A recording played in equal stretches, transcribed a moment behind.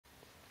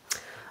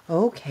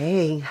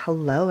Okay,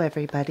 hello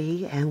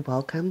everybody, and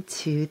welcome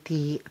to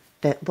the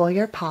Fit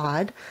Lawyer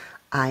Pod.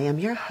 I am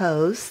your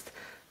host,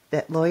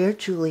 Fit Lawyer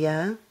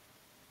Julia,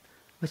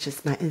 which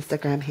is my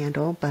Instagram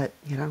handle, but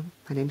my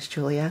name's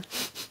Julia,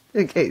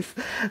 in case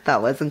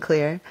that wasn't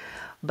clear.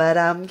 But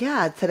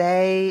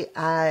today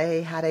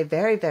I had a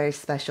very, very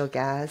special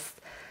guest.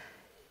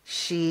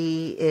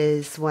 She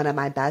is one of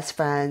my best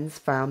friends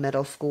from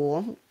middle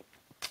school.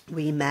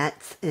 We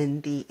met in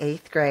the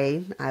 8th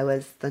grade. I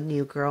was the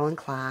new girl in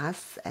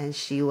class, and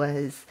she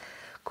was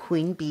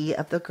queen bee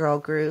of the girl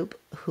group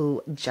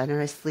who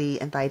generously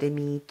invited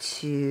me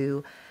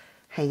to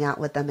hang out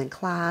with them in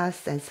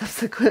class and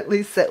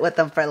subsequently sit with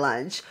them for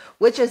lunch,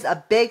 which is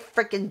a big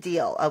freaking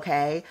deal,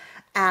 okay?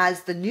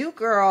 As the new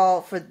girl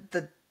for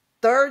the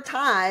third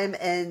time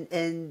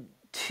in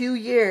 2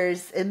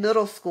 years in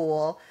middle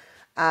school,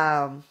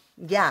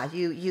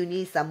 you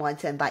need someone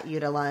to invite you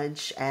to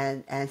lunch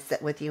and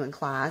sit with you in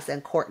class.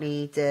 And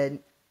Courtney did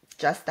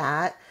just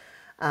that.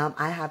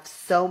 I have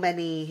so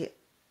many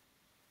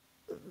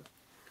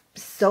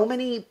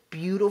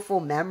beautiful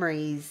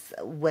memories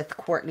with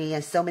Courtney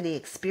and so many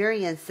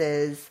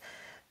experiences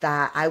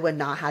that I would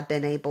not have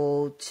been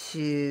able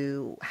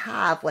to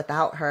have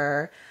without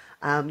her.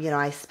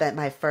 I spent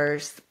my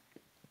first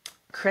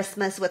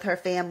Christmas with her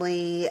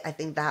family. I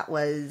think that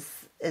was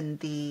in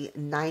the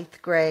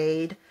 9th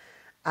grade.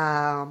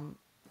 I'm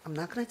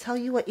not going to tell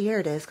you what year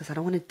it is because I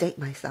don't want to date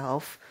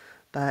myself,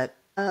 but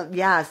so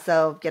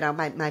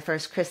my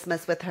first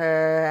Christmas with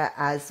her,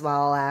 as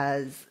well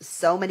as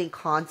so many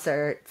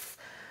concerts,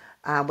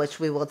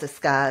 which we will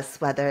discuss,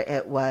 whether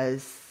it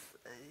was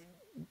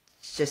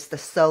just the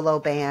solo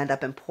band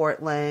up in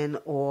Portland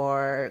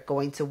or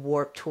going to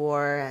Warped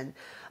Tour and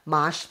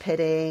mosh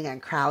pitting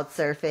and crowd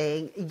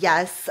surfing.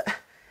 Yes,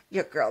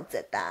 your girl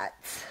did that.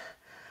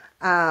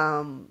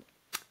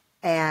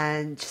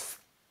 And just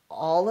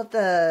all of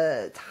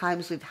the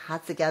times we've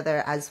had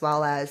together, as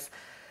well as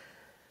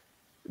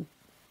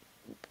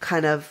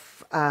kind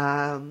of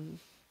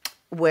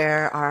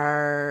where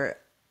our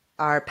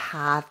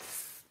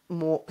paths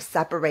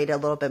separated a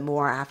little bit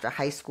more after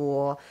high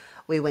school.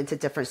 We went to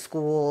different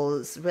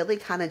schools, really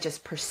kind of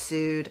just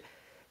pursued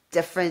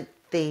different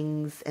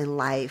things in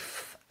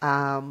life.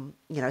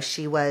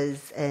 She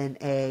was in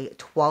a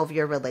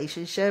 12-year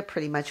relationship,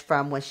 pretty much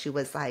from when she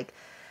was like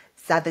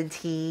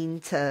 17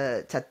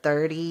 to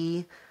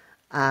 30.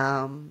 She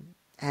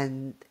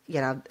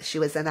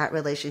was in that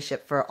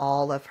relationship for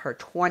all of her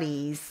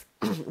 20s,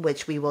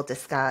 which we will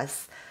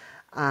discuss.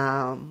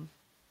 And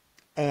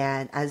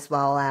as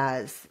well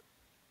as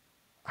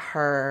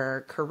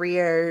her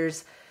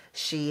careers,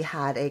 she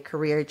had a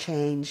career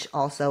change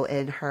also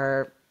in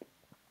her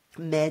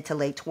mid to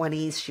late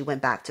 20s. She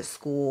went back to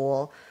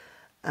school,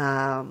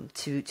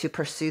 to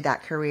pursue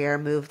that career,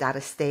 moved out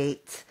of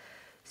state.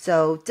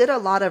 So did a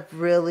lot of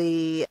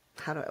really,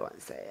 how do I want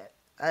to say it?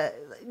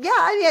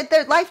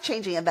 They're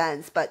life-changing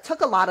events, but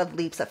took a lot of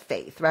leaps of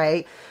faith,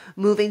 right?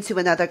 Moving to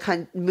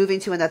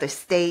another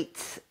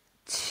state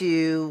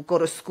to go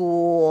to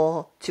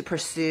school, to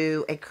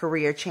pursue a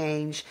career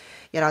change,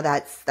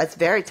 that's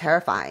very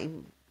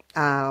terrifying.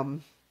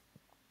 And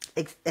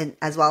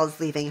as well as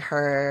leaving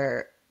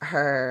her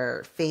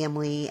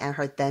family and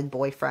her then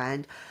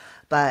boyfriend.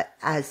 But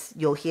as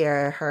you'll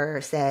hear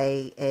her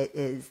say, it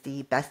is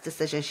the best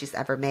decision she's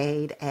ever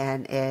made,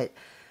 and it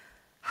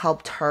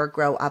helped her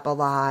grow up a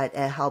lot.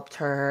 It helped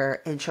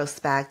her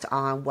introspect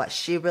on what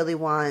she really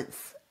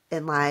wants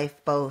in life,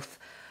 both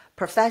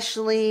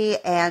professionally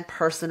and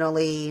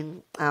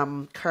personally.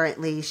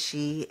 Currently,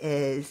 she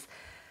is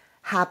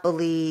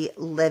happily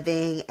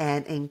living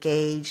and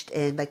engaged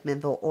in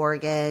McMinnville,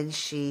 Oregon.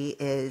 She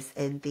is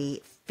in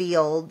the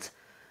field,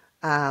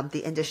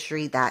 the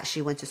industry that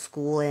she went to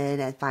school in,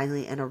 and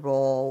finally in a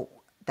role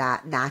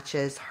that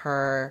matches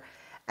her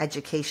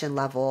education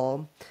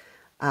level.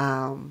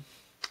 And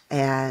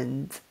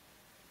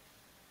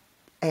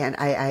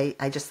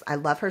I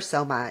love her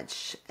so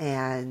much,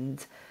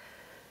 and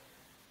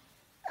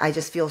I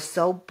just feel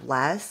so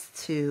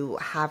blessed to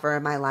have her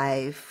in my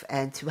life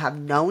and to have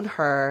known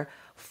her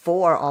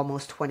for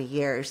almost 20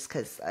 years.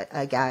 Because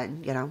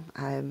again,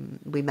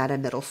 we met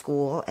in middle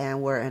school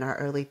and we're in our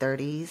early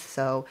 30s.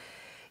 So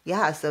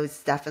so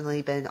it's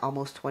definitely been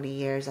almost 20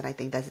 years, and I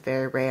think that's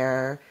very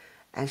rare.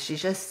 And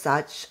she's just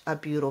such a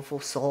beautiful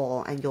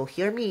soul, and you'll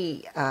hear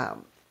me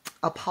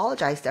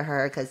apologize to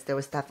her because there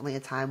was definitely a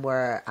time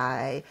where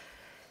I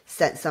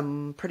sent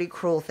some pretty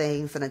cruel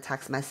things in a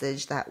text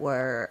message that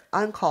were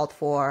uncalled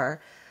for,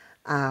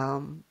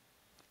 and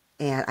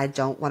I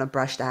don't want to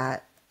brush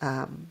that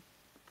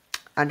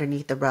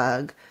underneath the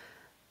rug.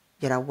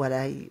 What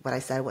I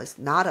said was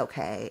not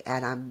okay,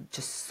 and I'm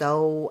just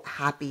so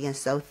happy and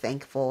so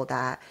thankful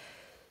that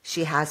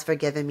she has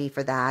forgiven me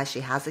for that.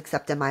 She has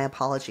accepted my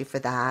apology for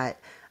that.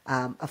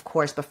 Of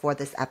course, before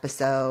this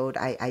episode,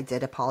 I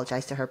did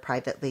apologize to her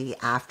privately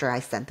after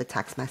I sent the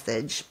text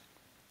message.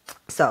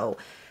 So,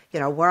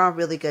 we're on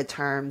really good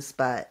terms,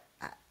 but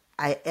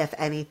if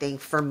anything,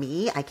 for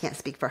me, I can't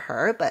speak for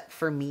her, but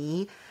for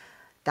me,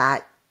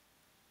 that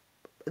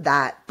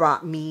that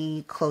brought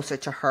me closer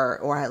to her,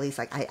 or at least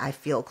like I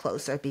feel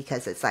closer,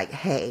 because it's like,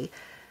 hey,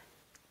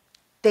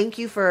 thank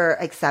you for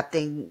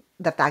accepting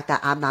the fact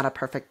that I'm not a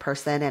perfect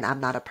person and I'm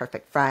not a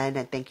perfect friend.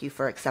 And thank you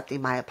for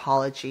accepting my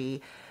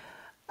apology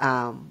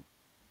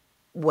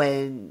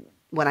when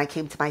I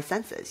came to my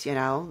senses, you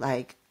know,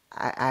 like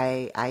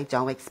I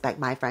don't expect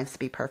my friends to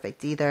be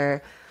perfect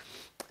either.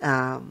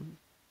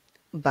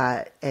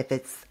 But if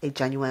it's a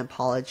genuine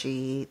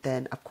apology,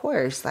 then of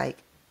course, like,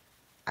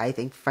 I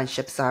think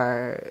friendships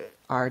are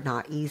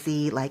not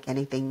easy, like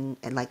anything,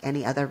 and like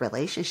any other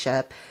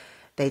relationship.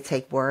 They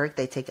take work,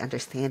 they take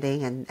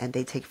understanding, and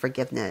they take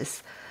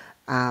forgiveness.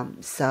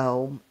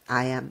 So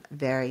I am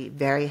very,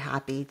 very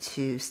happy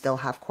to still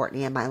have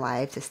Courtney in my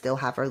life, to still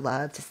have her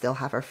love, to still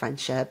have her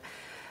friendship.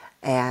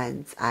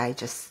 And I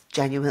just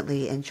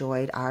genuinely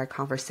enjoyed our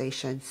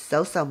conversation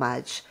so, so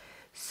much.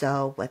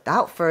 So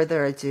without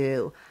further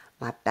ado,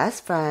 my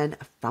best friend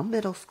from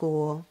middle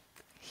school,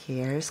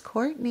 here's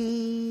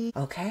Courtney.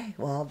 Okay,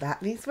 well,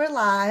 that means we're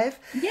live.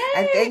 Yay!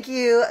 And thank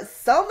you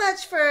so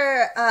much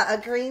for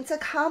agreeing to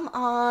come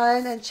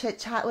on and chit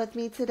chat with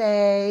me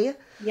today.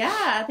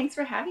 Yeah, thanks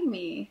for having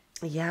me.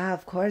 Yeah,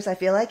 of course. I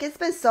feel like it's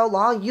been so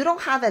long. You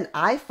don't have an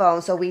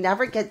iPhone, so we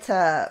never get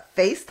to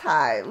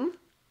FaceTime.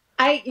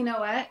 You know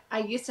what? I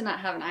used to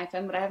not have an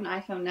iPhone, but I have an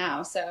iPhone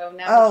now. So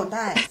now. Oh,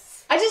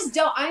 nice. I just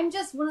don't. I'm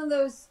just one of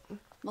those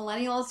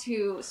millennials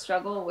who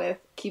struggle with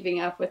keeping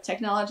up with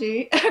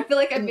technology. I feel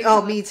like I'm.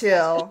 Oh, me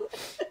too.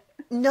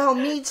 No,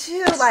 me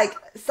too. Like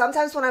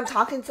sometimes when I'm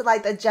talking to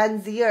like the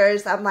Gen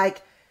Zers, I'm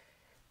like,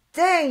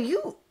 dang,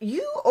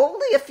 you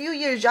only a few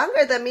years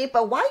younger than me,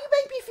 but why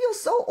you make me feel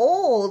so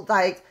old?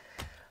 Like,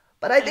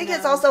 but I think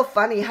it's also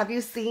funny. Have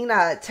you seen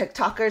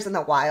TikTokers in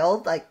the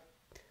wild? Like,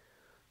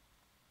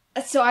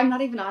 so I'm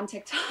not even on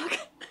TikTok.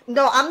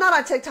 No, I'm not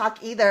on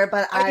TikTok either,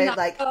 but okay.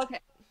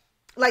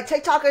 Like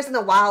TikTokers in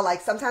the wild,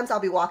 like sometimes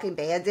I'll be walking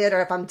bandit,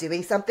 or if I'm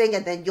doing something,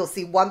 and then you'll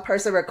see one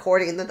person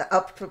recording and then the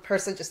other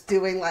person just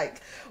doing like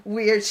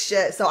weird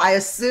shit. So I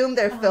assume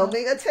they're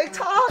filming a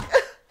TikTok.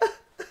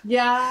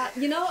 Yeah,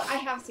 you know, I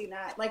have seen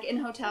that. Like in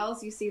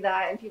hotels, you see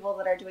that, and people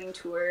that are doing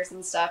tours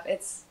and stuff.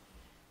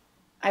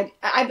 I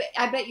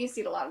bet you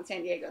see it a lot in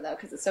San Diego though,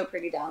 because it's so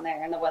pretty down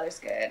there and the weather's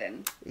good.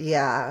 And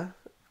yeah.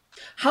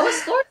 How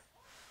was Florida?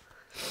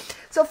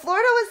 So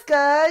Florida was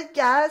good,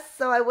 yes.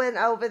 So I went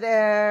over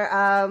there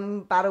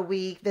about a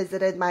week,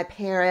 visited my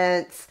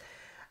parents.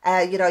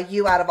 And, you know,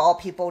 you out of all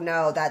people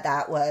know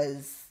that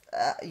was,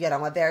 you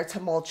know, a very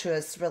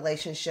tumultuous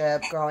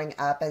relationship growing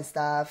up and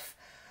stuff.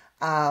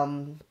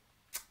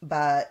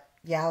 But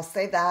yeah, I'll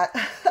save that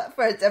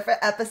for a different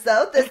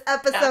episode. This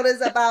episode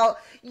is about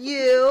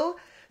you.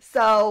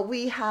 So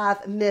we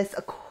have Miss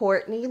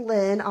Courtney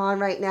Lynn on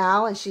right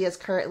now, and she is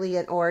currently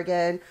in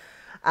Oregon.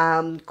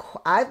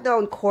 I've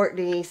known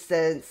Courtney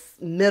since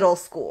middle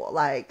school,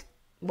 like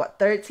what,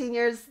 13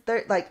 years?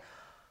 Like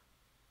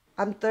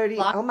I'm 30.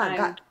 Oh my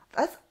God.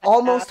 That's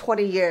almost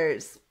 20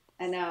 years.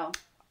 I know.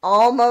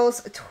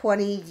 Almost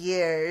 20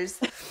 years.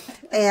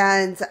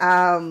 And,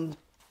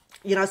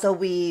 you know, so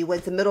we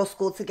went to middle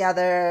school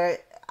together.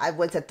 I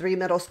went to 3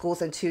 middle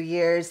schools in 2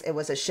 years. It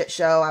was a shit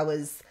show. I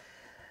was,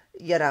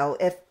 you know,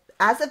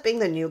 as if being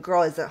the new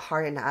girl isn't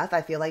hard enough,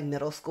 I feel like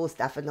middle school is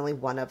definitely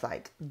one of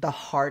like the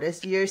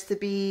hardest years to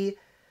be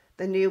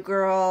the new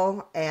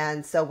girl.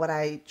 And so when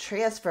I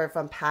transferred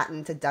from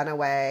Patton to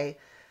Duniway,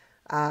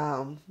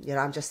 you know,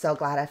 I'm just so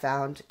glad I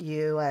found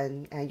you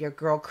and your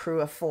girl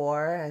crew of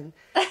 4, and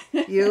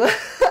you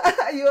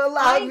you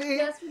allowed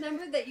me. I just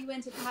remembered that you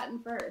went to Patton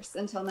first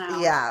until now.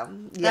 Yeah,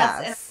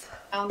 yes.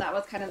 That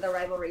was kind of the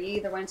rivalry. You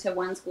either went to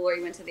one school or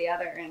you went to the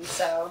other, and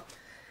so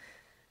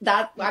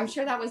that, I'm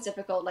sure that was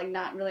difficult, like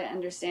not really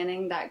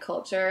understanding that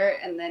culture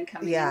and then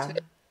coming into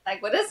it.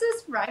 Like, what is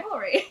this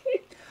rivalry?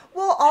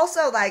 Well,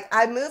 also, like,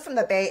 I moved from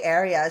the Bay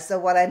Area. So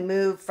when I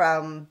moved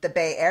from the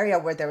Bay Area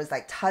where there was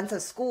like tons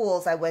of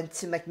schools, I went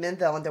to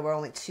McMinnville and there were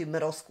only 2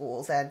 middle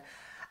schools. And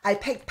I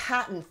picked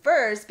Patton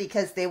first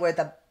because they were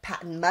the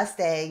Patton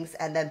Mustangs.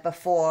 And then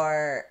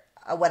before,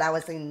 when I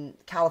was in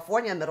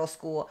California middle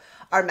school,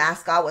 our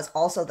mascot was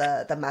also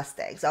the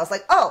Mustang. So I was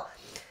like, oh,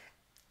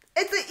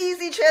 it's an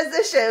easy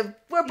transition.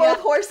 We're both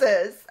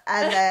horses.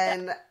 And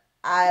then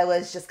I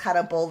was just kind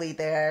of bullied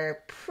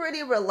there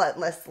pretty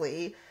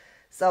relentlessly.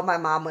 So my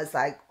mom was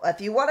like,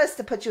 if you want us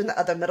to put you in the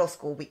other middle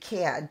school, we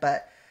can.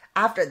 But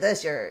after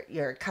this,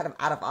 you're kind of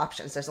out of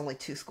options. There's only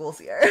 2 schools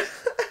here.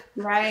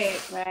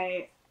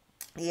 Right.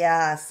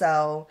 Yeah,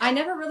 so I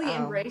never really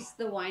embraced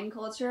the wine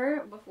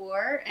culture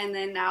before. And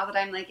then now that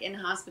I'm like in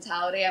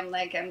hospitality, I'm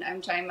like,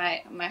 I'm trying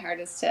my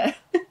hardest to...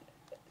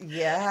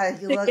 Yeah,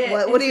 you look.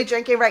 What are you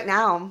drinking right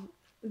now?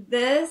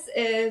 This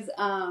is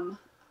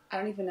I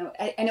don't even know.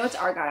 I know it's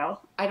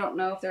Argyle. I don't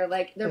know if they're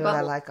Ooh,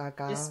 I like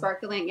Argyle. Just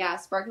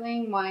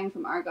sparkling wine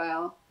from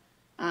Argyle.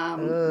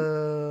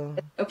 Ooh,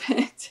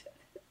 opened.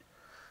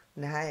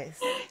 Nice.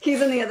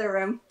 He's in the other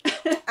room.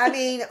 I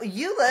mean,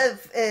 you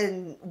live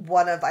in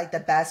one of like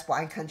the best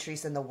wine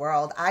countries in the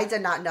world. I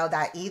did not know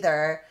that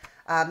either.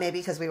 Maybe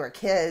because we were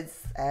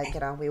kids and you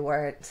know we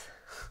weren't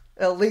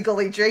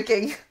illegally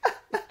drinking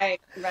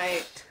Right.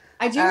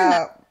 I do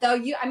remember. So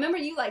I remember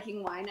you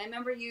liking wine. I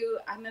remember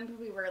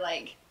we were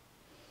like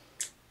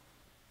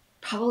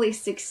probably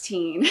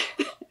 16.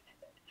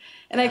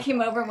 And I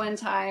came over one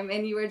time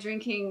and you were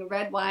drinking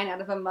red wine out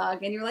of a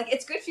mug and you were like,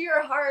 it's good for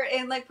your heart.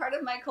 And like part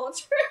of my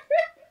culture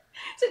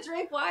to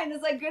drink wine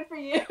is like good for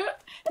you.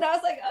 And I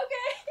was like,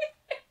 okay.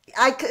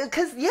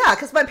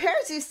 Because my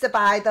parents used to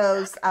buy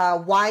those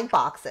wine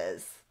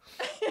boxes,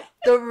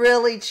 the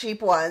really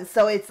cheap ones.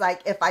 So it's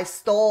like if I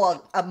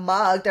stole a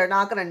mug, they're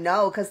not going to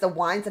know because the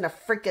wine's in a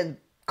freaking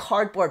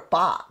cardboard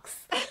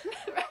box.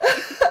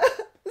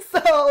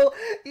 So,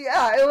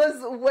 yeah, it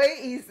was way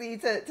easy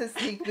to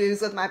sneak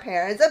booze with my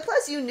parents. And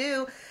plus, you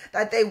knew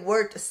that they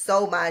worked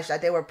so much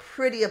that they were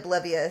pretty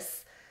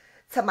oblivious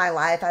to my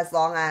life as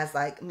long as,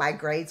 like, my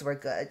grades were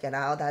good, you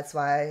know? That's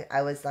why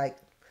I was, like,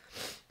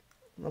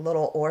 a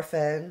little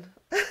orphan.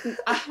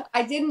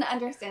 I didn't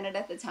understand it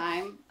at the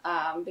time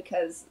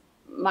because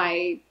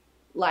my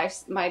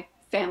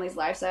family's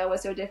lifestyle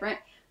was so different.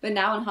 But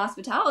now in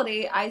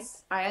hospitality, I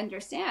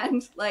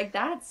understand, like,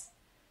 it's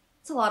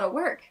a lot of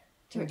work.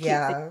 To keep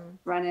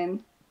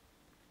running.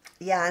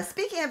 Yeah.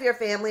 Speaking of your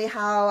family,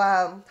 how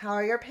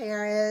are your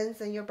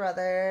parents and your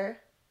brother?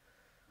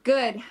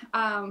 Good.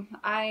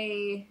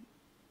 I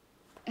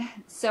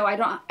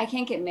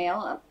can't get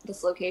mail at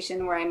this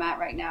location where I'm at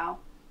right now.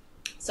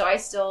 So I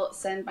still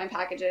send my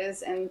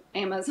packages and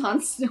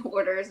Amazon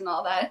orders and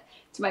all that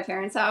to my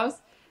parents'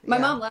 house. My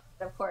mom loves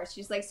it, of course.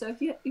 She's like, so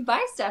if you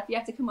buy stuff, you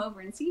have to come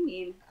over and see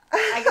me. And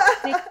I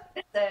get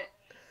it.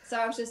 So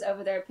I was just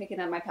over there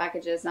picking up my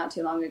packages not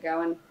too long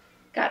ago and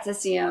got to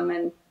see them,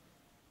 and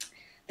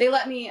they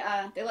let me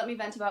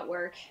vent about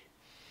work,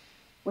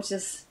 which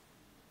is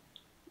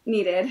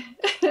needed.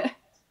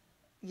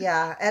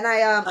 Yeah, and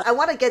I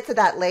want to get to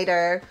that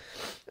later,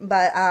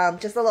 but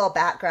just a little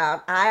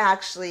background. I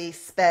actually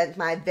spent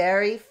my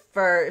very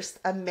first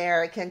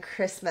American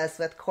Christmas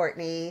with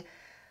Courtney.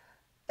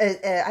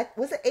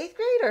 Was it 8th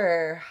grade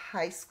or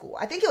high school?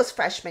 I think it was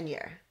freshman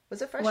year.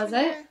 Was it freshman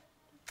year? Was it?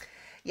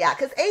 Yeah,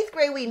 because 8th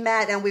grade we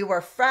met and we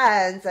were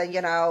friends, and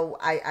you know,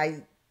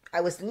 I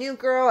was the new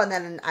girl, and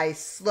then I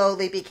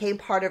slowly became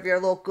part of your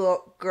little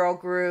girl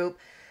group.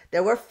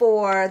 There were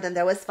 4, then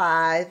there was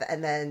 5,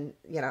 and then,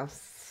 you know,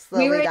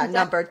 slowly that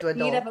number dwindled.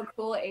 We were in need of a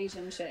cool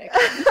Asian chick.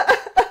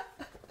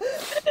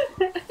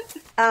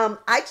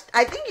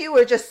 I think you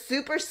were just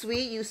super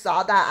sweet. You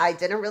saw that I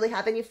didn't really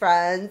have any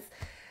friends,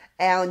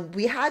 and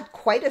we had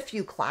quite a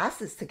few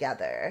classes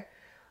together.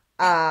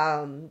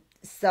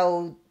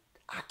 So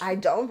I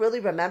don't really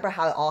remember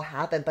how it all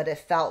happened, but it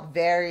felt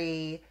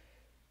very,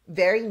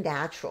 very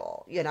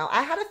natural. You know,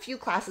 I had a few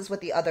classes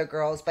with the other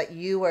girls, but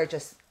you were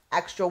just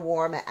extra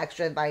warm and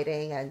extra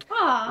inviting and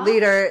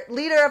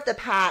leader of the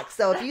pack.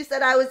 So if you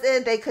said I was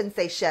in, they couldn't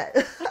say shit.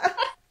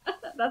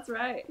 That's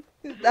right.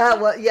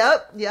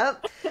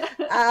 Yep.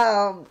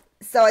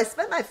 So I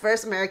spent my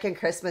first American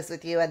Christmas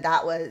with you, and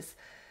that was,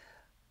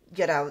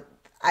 you know,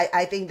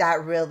 I think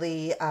that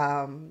really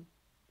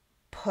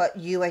put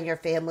you and your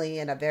family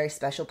in a very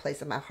special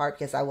place in my heart,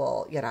 because I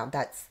will, you know,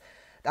 that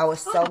was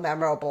so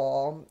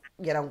memorable,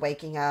 you know,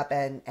 waking up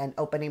and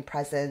opening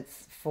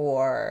presents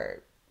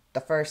for the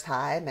first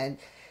time. And,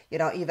 you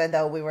know, even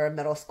though we were in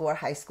middle school or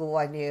high school,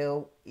 I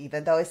knew,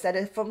 even though it said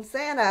it from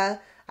Santa,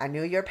 I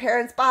knew your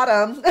parents bought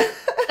them.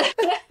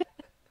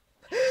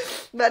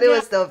 But it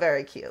was still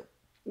very cute.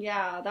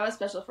 Yeah, that was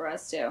special for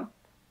us too.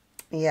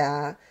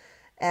 Yeah.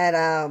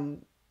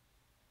 And,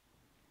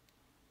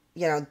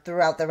 you know,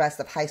 throughout the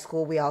rest of high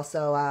school, we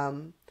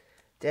also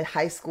did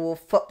high school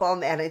football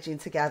managing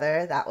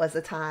together. That was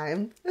a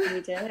time.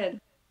 We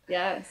did.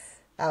 Yes.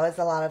 That was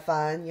a lot of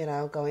fun, you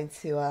know, going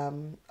to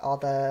all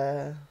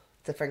the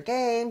different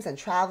games and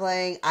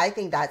traveling. I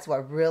think that's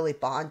what really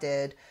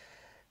bonded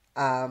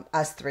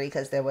us three,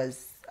 because there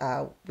was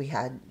we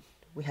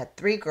had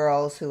 3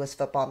 girls who was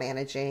football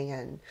managing,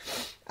 and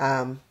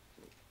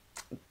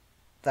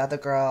the other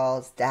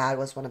girl's dad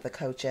was one of the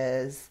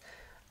coaches.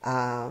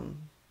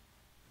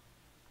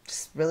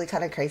 Just really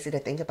kind of crazy to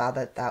think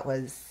about that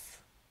was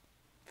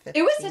 15.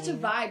 It was such a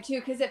vibe too,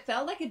 because it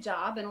felt like a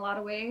job in a lot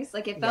of ways.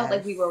 Like it felt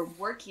like we were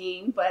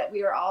working, but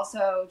we were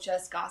also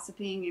just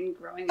gossiping and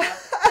growing up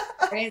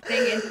and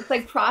just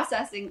like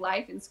processing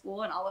life in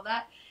school and all of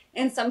that.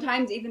 And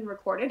sometimes even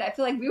recorded. I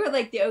feel like we were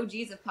like the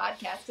OGs of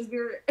podcasts, because we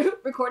were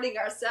recording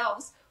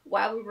ourselves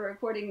while we were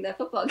recording the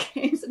football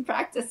games and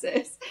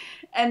practices.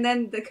 And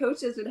then the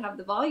coaches would have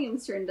the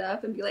volumes turned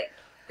up and be like,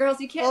 girls,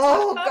 you can't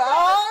talk about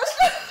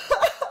gosh.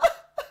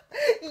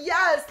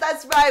 Yes,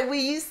 that's right. We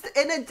used,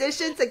 in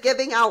addition to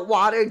giving out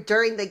water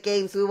during the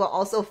games, we will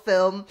also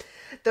film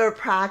their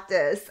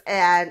practice.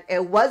 And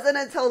it wasn't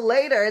until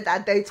later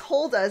that they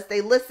told us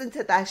they listened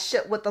to that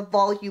shit with the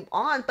volume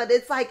on. But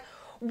it's like,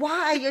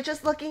 why? You're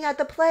just looking at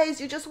the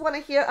plays. You just want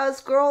to hear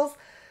us girls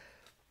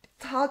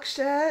talk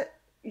shit.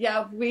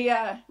 Yeah, we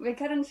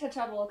got into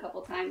trouble a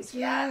couple times.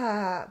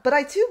 Yeah, but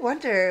I do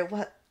wonder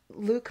what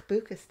Luke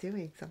Book is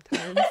doing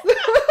sometimes.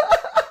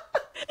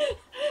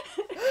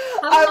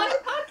 I'm on a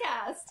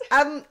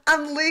podcast.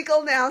 I'm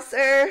legal now,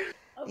 sir.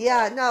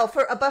 Yeah, no,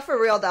 but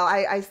for real though,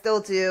 I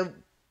still do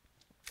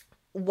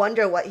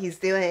wonder what he's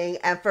doing.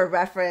 And for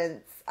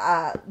reference,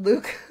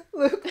 Luke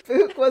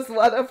Book was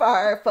one of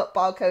our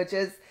football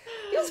coaches.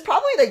 He was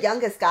probably the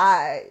youngest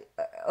guy,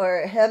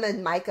 or him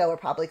and Micah were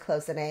probably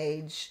close in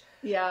age.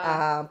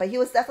 Yeah. But he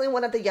was definitely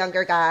one of the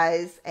younger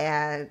guys,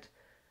 and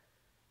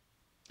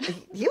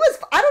he was,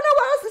 I don't know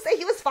what else to say.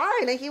 He was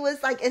fine. And he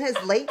was like in his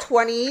late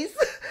 20s.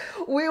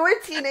 We were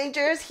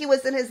teenagers. He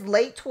was in his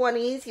late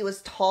 20s. He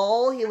was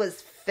tall. He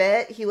was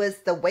fit. He was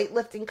the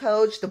weightlifting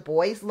coach. The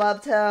boys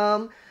loved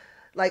him.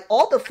 Like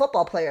all the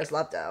football players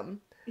loved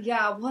him.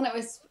 Yeah. Well,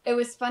 it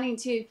was funny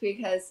too,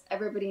 because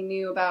everybody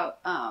knew about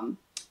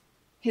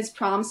his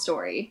prom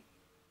story.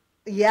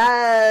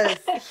 Yes.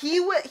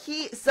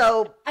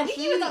 So I think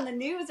he was on the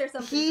news or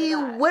something. He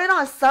went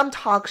on some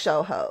talk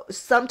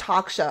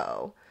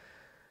show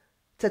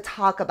to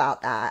talk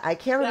about that. I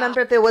can't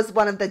remember if it was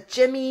one of the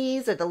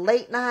Jimmys or the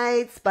late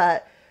nights,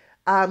 but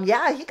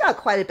yeah, he got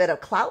quite a bit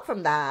of clout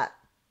from that.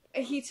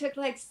 He took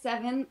like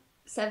seven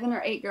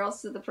or eight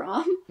girls to the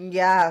prom.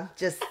 Yeah,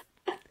 just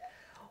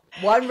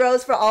one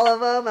rose for all of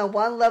them and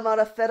one limo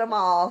to fit them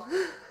all.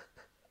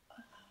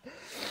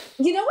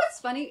 You know what's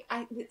funny?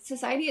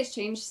 Society has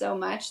changed so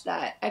much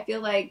that I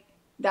feel like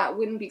that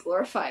wouldn't be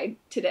glorified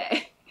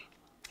today.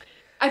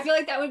 I feel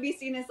like that would be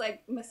seen as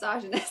like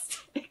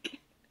misogynistic.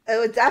 It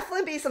would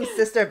definitely be some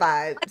sister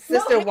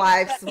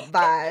wives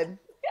vibe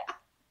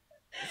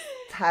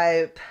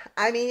type.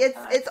 I mean,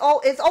 it's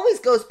always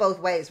goes both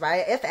ways,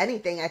 right? If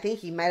anything, I think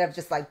he might have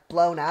just like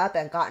blown up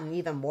and gotten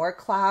even more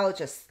clout,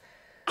 just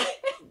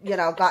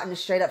gotten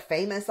straight up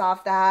famous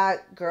off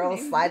that.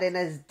 Girls sliding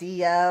his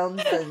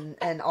DMs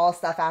and all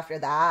stuff after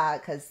that,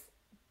 because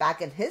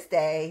back in his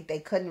day, they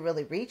couldn't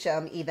really reach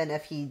him, even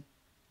if he,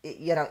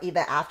 even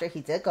after he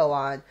did go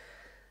on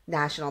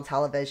national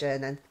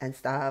television and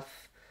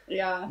stuff.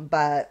 Yeah.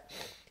 But,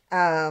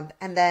 and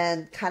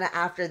then kind of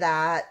after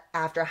that,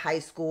 after high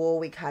school,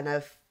 we kind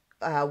of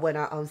went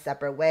our own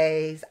separate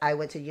ways. I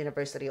went to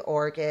University of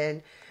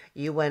Oregon.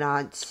 You went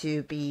on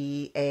to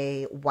be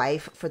a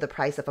wife for the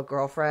price of a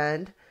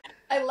girlfriend.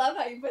 I love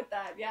how you put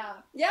that. Yeah.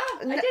 Yeah,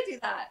 I did do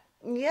that.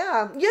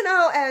 Yeah.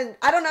 And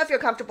I don't know if you're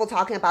comfortable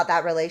talking about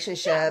that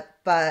relationship,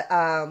 but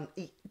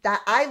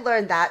that I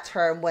learned that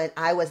term when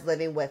I was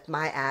living with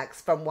my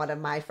ex from one of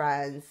my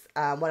friends,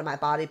 one of my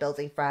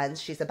bodybuilding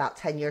friends. She's about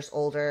 10 years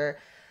older,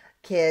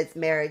 kids,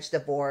 marriage,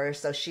 divorce.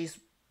 So she's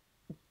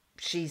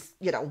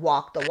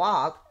walked the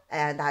walk.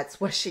 And that's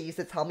what she used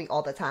to tell me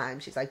all the time.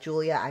 She's like,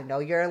 Julia, I know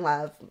you're in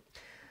love,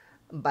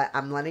 but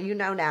I'm letting you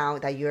know now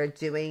that you're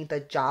doing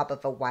the job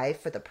of a wife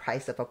for the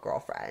price of a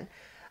girlfriend.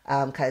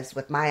 Because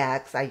with my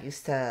ex, I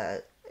used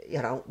to,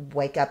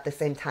 wake up the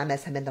same time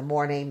as him in the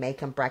morning,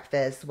 make him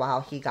breakfast while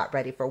he got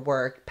ready for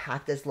work,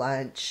 packed his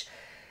lunch.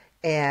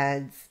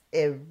 And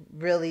it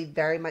really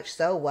very much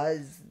so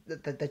was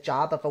the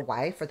job of a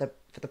wife for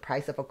the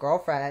price of a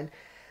girlfriend.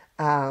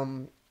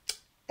 And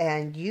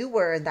you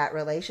were in that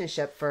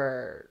relationship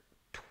for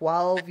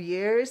 12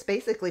 years,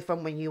 basically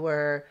from when you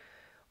were,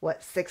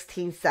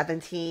 16,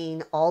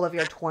 17, all of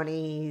your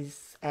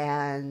 20s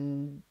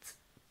and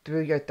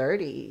through your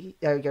 30,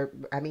 or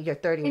your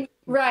 30.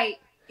 Right.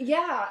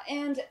 Yeah.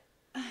 And,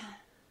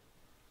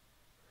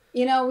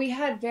 we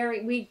had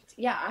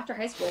after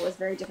high school was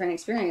very different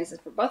experiences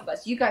for both of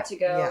us. You got to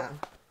go,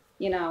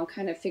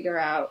 kind of figure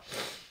out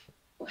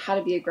how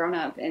to be a grown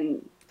up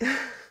and,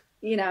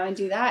 and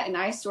do that. And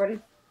I sort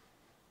of,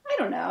 I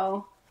don't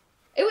know.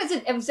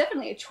 It was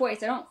definitely a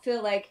choice. I don't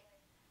feel like,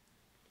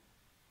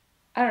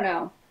 I don't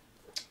know.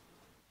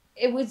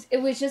 It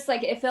was just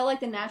like, it felt like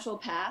the natural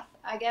path,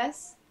 I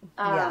guess.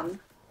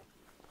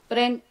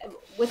 But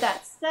with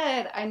that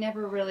said, I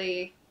never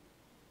really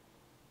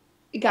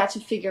got to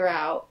figure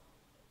out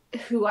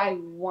who I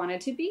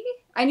wanted to be.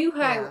 I knew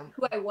who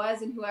I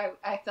was and who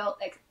I felt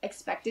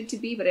expected to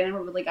be, but I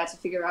never really got to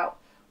figure out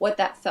what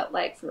that felt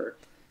like for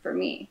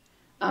me.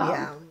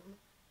 And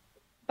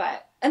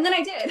then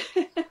I did.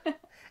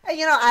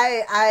 And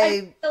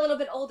I a little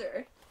bit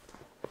older.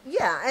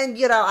 Yeah, and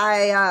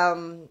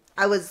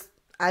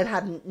I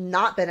have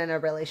not been in a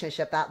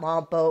relationship that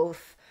long.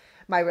 Both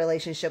my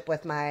relationship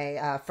with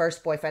my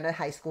first boyfriend in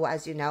high school,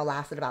 as you know,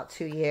 lasted about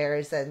 2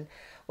 years, and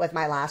with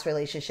my last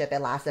relationship, it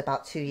lasted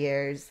about 2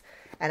 years.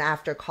 And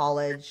after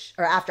college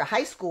or after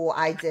high school,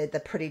 I did the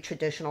pretty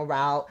traditional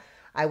route.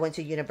 I went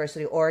to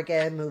University of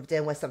Oregon, moved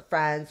in with some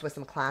friends, with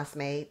some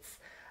classmates.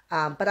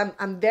 But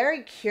I'm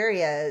very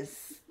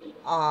curious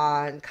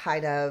on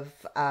kind of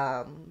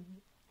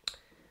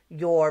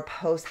your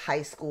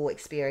post-high school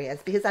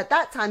experience, because at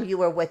that time you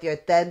were with your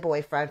then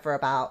boyfriend for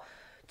about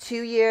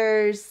 2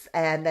 years,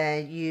 and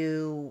then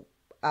you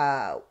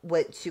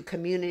went to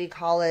community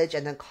college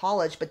and then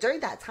college. But during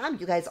that time,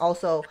 you guys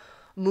also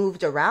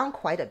moved around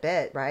quite a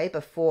bit, right?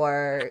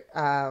 Before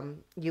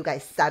you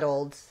guys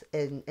settled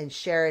in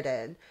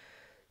Sheridan.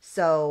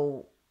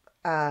 So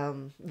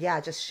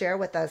just share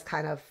with us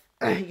kind of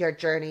your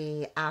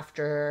journey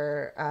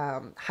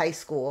after high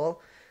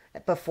school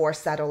before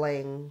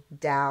settling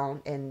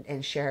down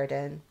in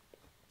Sheridan.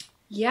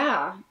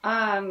 Yeah.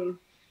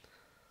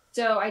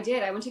 So I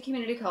did. I went to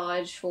community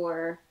college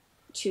for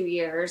 2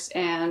 years,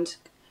 and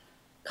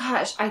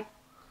gosh, I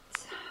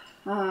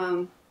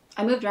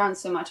moved around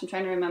so much. I'm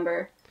trying to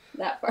remember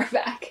that far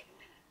back.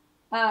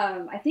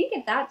 I think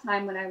at that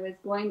time when I was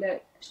going to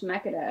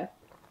Shemeketa,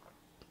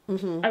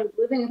 Mm-hmm. I was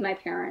living with my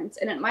parents,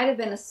 and it might have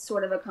been a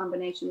sort of a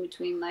combination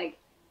between like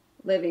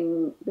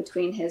living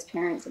between his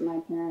parents and my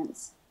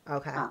parents.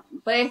 Okay.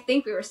 But I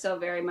think we were still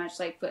very much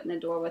like foot in the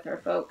door with our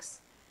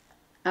folks.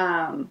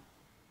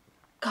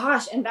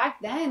 Gosh, and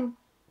back then,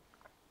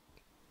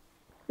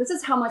 this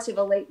is how much of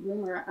a late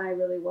bloomer I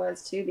really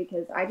was too,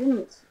 because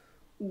you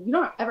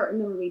don't ever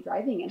remember me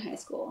driving in high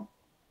school.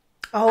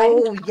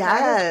 Oh, I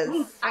yes.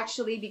 didn't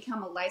actually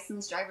become a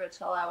licensed driver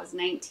until I was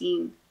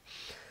 19.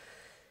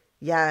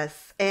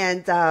 Yes.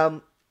 And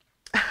so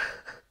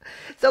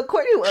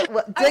Courtney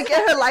did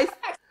get her license.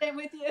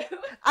 With you.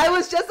 I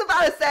was just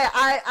about to say,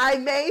 I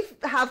may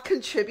have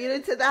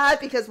contributed to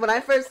that because when I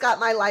first got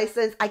my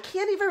license, I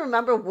can't even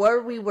remember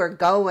where we were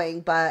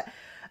going, but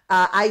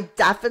I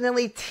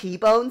definitely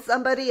T-boned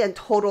somebody and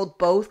totaled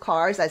both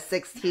cars at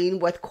 16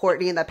 with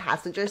Courtney in the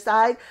passenger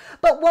side.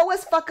 But what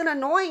was fucking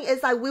annoying is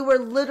that we were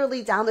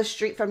literally down the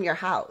street from your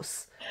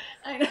house.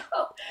 I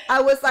know.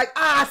 I was like,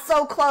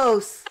 so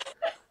close.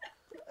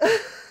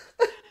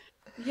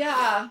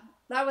 Yeah,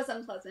 that was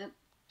unpleasant.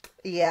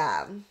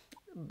 Yeah.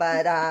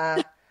 But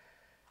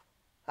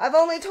I've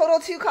only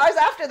totaled 2 cars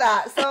after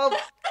that, so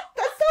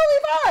that's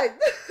totally fine.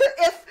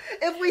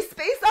 If we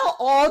space out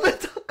all the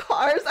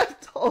cars I've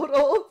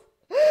totaled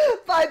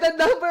by the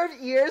number of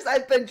years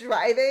I've been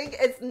driving,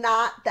 it's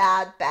not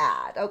that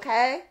bad,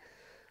 okay?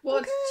 Well,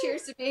 okay.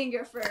 Cheers to being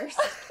your first.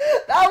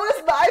 That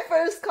was my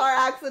first car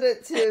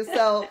accident too,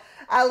 so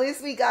at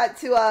least we got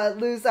to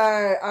lose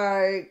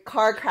our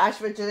car crash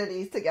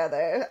virginities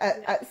together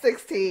at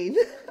 16.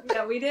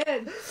 Yeah, we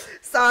did.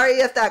 Sorry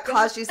if that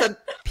caused you some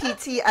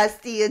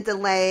PTSD and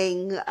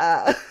delaying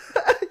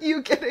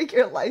you getting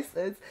your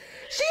license.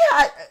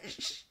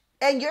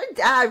 And your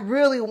dad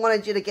really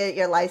wanted you to get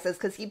your license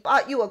because he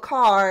bought you a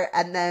car,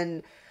 and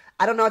then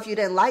I don't know if you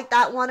didn't like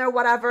that one or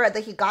whatever, and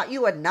then he got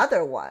you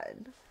another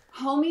one.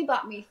 Homie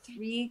bought me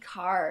 3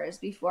 cars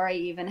before I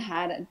even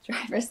had a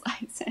driver's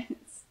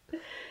license.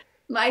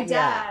 My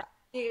dad,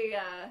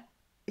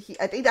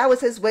 I think that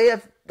was his way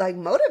of like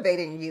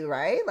motivating you,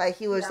 right? Like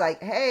he was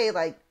like, "Hey,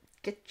 like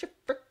get your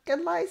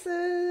freaking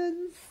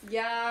license."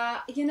 Yeah,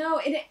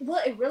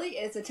 it really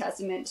is a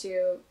testament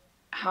to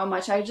how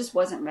much I just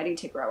wasn't ready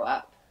to grow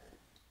up.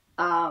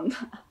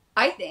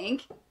 I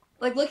think,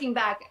 like looking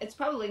back, it's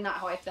probably not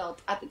how I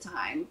felt at the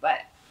time, but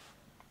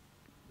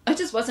I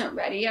just wasn't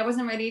ready. I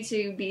wasn't ready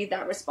to be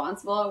that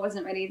responsible. I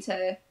wasn't ready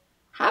to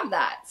have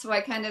that. So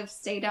I kind of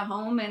stayed at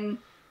home and,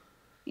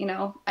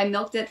 I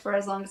milked it for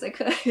as long as I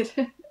could.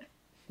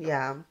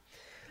 Yeah.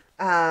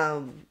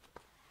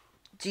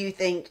 Do you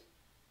think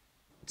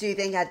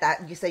at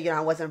that, you said,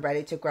 I wasn't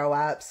ready to grow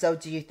up. So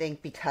do you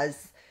think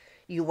because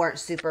you weren't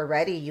super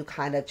ready, you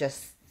kind of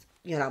just,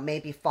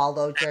 maybe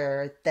followed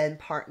your then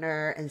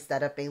partner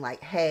instead of being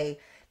like, hey,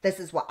 this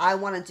is what I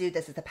want to do.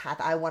 This is the path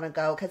I want to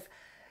go. Because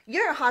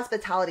you're in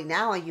hospitality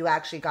now and you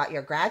actually got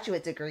your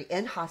graduate degree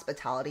in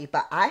hospitality.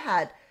 But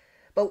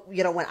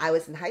when I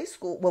was in high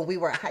school, when we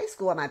were in high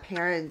school and my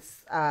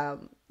parents, had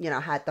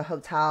the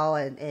hotel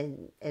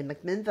in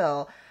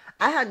McMinnville,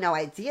 I had no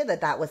idea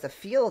that was a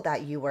field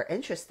that you were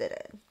interested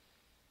in.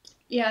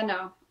 Yeah,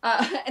 no.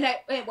 And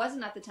it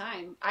wasn't at the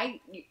time.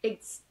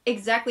 It's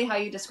exactly how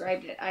you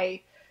described it.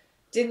 I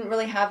didn't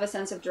really have a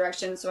sense of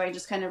direction, so I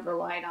just kind of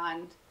relied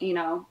on,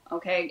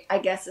 okay, I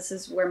guess this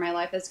is where my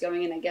life is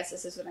going, and I guess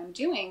this is what I'm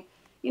doing.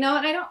 And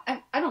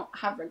I don't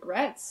have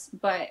regrets,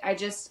 but I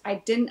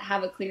didn't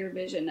have a clear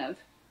vision of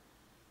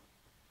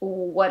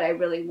what I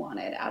really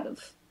wanted out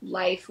of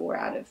life or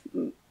out of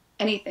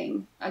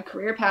anything, a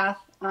career path.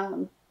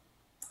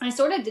 I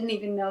sort of didn't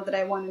even know that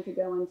I wanted to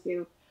go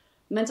into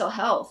mental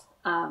health.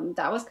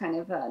 That was kind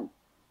of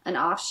an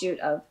offshoot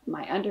of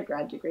my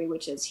undergrad degree,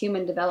 which is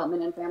human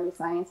development and family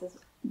sciences,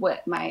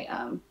 what my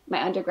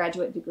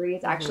undergraduate degree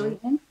is actually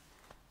in.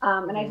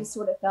 And I just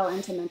sort of fell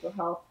into mental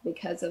health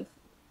because of,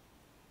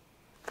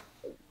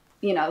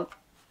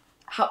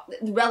 how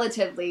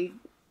relatively,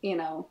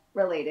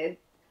 related.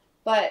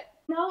 But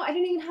no, I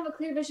didn't even have a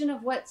clear vision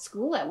of what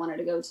school I wanted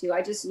to go to.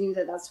 I just knew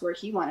that that's where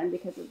he wanted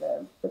because of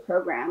the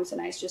programs. And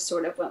I just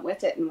sort of went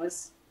with it and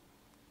was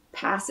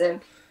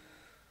passive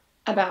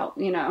about,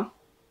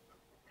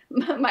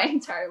 my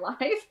entire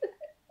life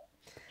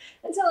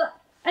until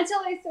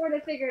I sort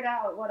of figured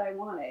out what I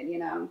wanted,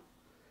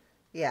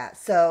 Yeah.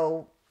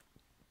 So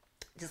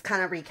just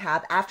kind of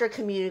recap, after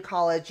community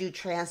college, you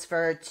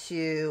transferred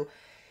to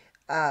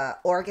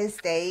Oregon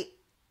State,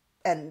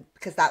 and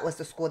because that was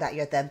the school that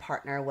your then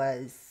partner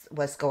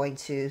was going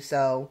to.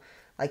 So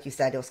like you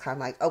said, it was kind of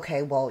like,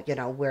 okay, well,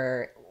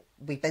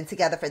 we've been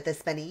together for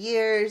this many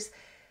years.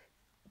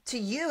 To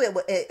you,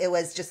 it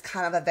was just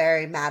kind of a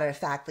very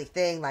matter-of-factly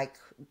thing, like,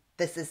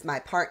 this is my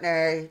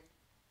partner.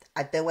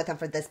 I've been with him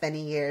for this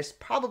many years,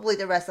 probably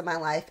the rest of my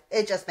life.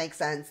 It just makes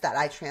sense that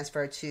I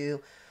transferred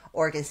to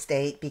Oregon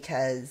State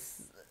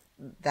because,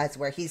 that's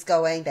where he's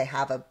going. They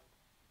have a,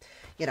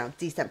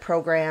 decent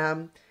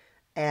program,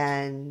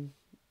 and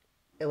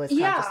it was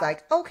kind of just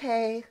like,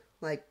 okay,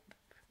 like,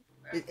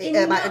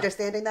 am I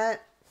understanding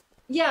that?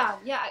 Yeah,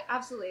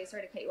 absolutely.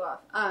 Sorry to cut you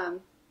off.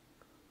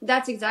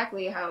 That's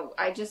exactly how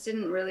I just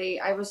didn't really,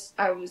 I was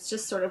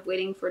just sort of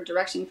waiting for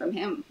direction from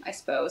him, I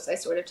suppose. I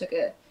sort of took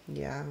a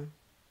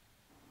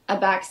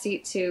back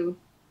seat to,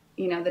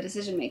 the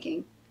decision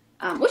making,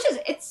 which is,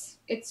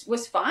 it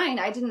was fine.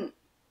 I didn't,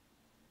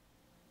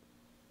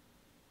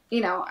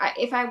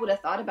 if I would have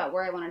thought about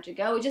where I wanted to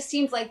go, it just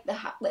seemed like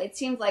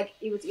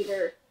it was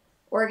either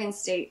Oregon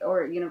State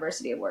or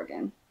University of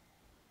Oregon.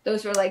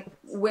 Those were like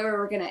where we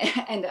were going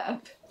to end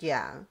up.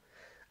 Yeah.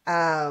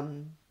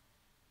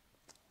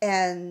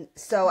 And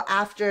so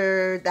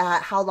after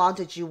that, how long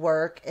did you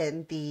work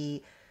in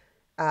the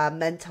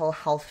mental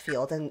health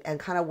field, and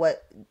kind of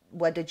what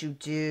did you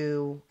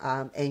do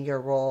in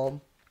your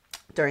role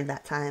during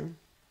that time?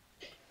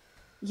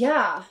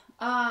 Yeah.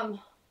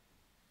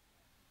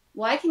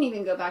 Well, I can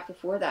even go back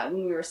before that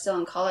when we were still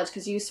in college,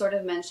 because you sort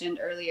of mentioned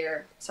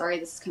earlier, sorry,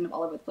 this is kind of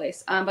all over the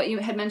place, but you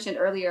had mentioned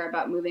earlier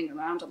about moving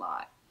around a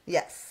lot.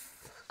 Yes.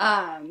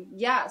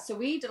 Yeah, so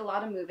we did a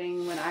lot of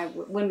moving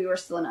when we were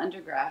still in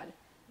undergrad,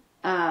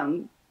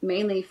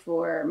 mainly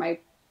for my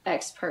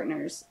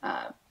ex-partner's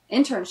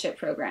internship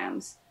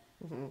programs.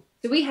 Mm-hmm.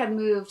 So we had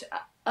moved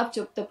up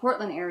to the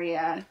Portland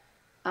area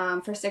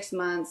for 6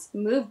 months,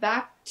 moved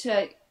back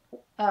to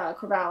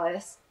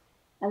Corvallis,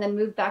 and then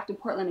moved back to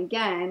Portland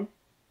again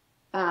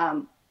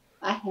a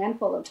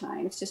handful of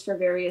times, just for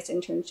various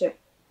internship,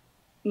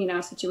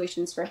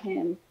 situations for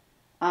him.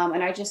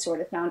 And I just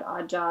sort of found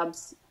odd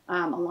jobs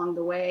along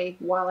the way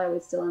while I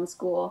was still in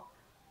school.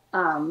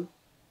 And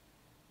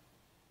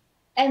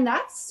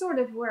that's sort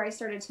of where I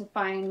started to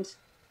find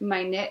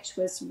my niche,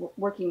 was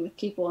working with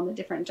people in the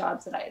different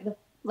jobs that I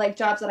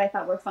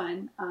thought were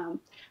fun.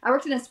 I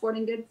worked in a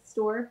sporting goods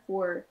store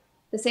for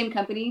the same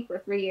company for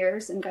 3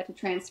 years and got to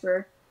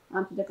transfer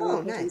to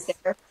different locations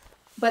there.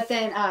 But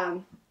then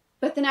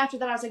after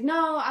that, I was like,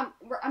 no, I'm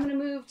going to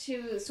move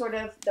to sort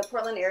of the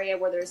Portland area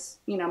where there's,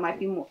 might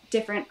be more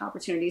different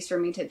opportunities for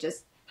me to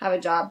just have a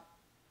job.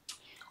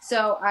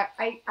 So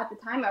I at the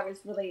time, I was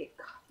really,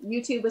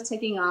 YouTube was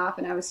taking off,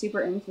 and I was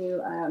super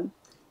into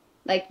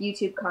like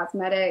YouTube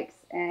cosmetics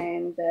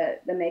and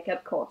the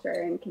makeup culture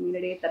and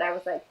community, that I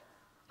was like,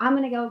 I'm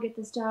going to go get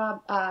this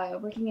job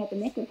working at the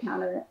makeup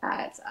counter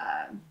at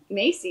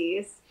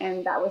Macy's.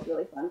 And that was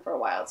really fun for a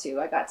while too.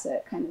 I got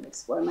to kind of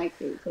explore my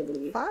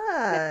creativity.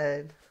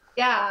 Fun.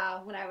 Yeah,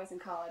 when I was in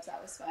college,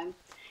 that was fun.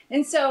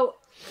 And so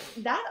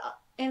that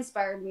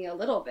inspired me a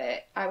little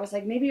bit. I was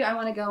like, maybe I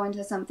want to go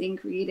into something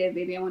creative.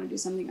 Maybe I want to do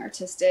something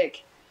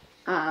artistic.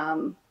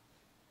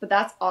 But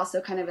that's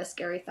also kind of a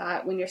scary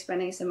thought when you're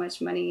spending so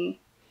much money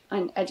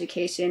on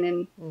education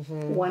in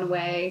one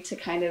way to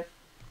kind of.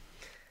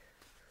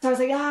 So I was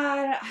like,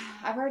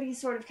 I've already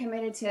sort of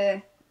committed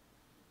to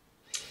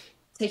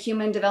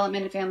human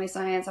development and family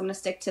science. I'm going to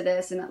stick to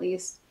this and at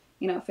least,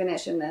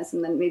 finish in this,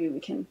 and then maybe we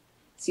can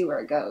see where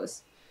it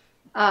goes.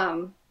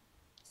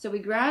 So we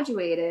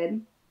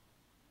graduated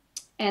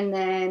and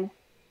then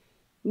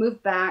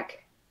moved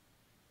back.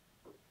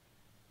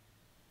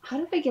 How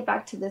did I get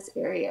back to this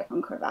area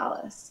from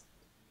Corvallis?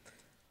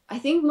 I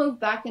think moved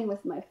back in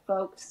with my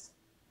folks,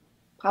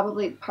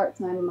 probably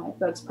part-time, my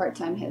folks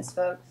part-time, his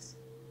folks,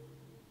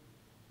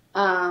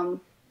 for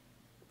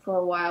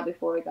a while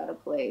before we got a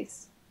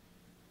place.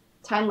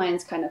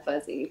 Timeline's kind of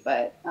fuzzy,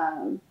 but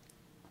I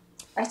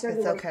started.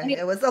 It's okay.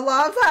 It was a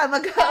long time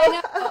ago.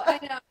 I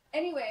know.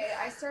 Anyway,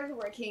 I started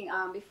working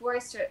before I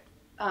started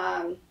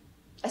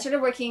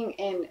working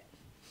in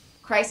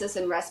crisis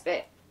and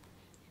respite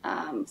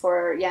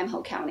for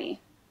Yamhill County.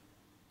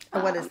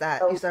 And what is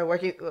that? So, you started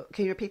working.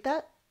 Can you repeat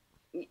that?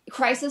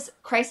 Crisis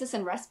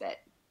and respite.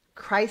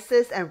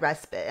 Crisis and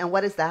respite. And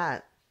what is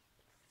that?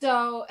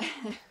 So,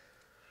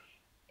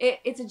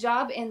 it's a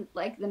job in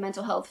like the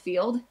mental health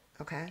field.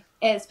 Okay.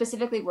 And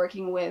specifically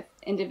working with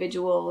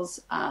individuals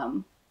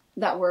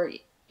that were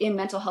in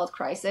mental health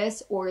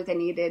crisis, or they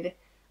needed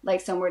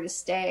like somewhere to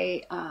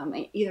stay,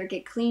 either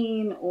get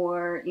clean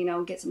or,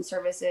 get some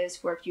services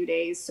for a few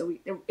days. So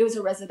it was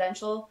a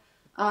residential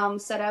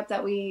setup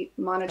that we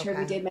monitored.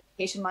 Okay. We did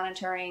medication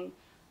monitoring,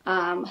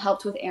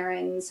 helped with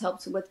errands,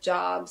 helped with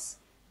jobs,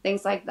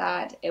 things like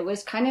that. It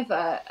was kind of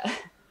a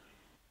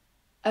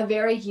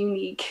very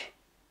unique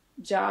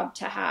job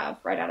to have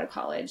right out of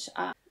college.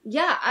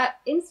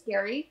 In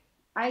scary.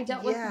 I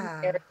dealt with some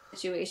scary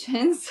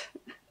situations.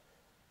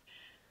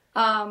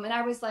 And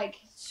I was like,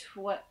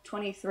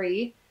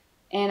 23,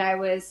 and I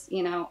was,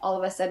 all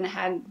of a sudden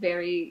had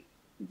very,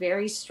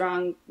 very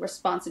strong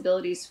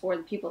responsibilities for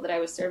the people that I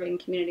was serving,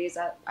 communities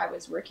that I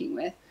was working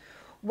with.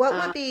 What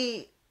would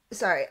be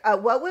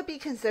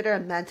considered a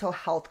mental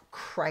health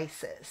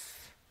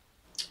crisis?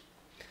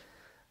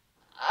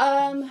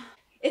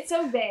 It's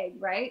so vague,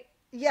 right?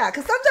 Yeah,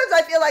 because sometimes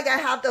I feel like I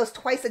have those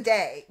twice a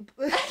day,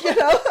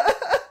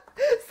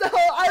 So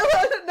I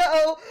want to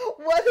know,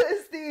 what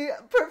is the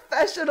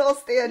professional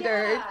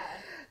standard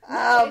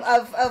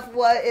of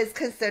what is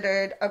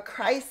considered a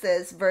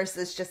crisis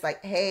versus just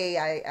like, hey,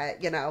 I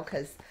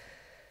because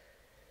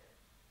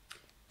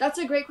That's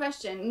a great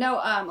question. No,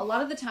 a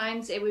lot of the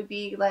times it would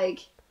be like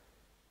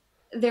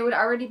there would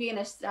already be an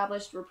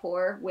established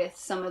rapport with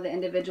some of the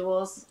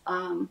individuals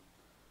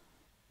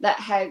that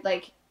had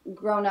like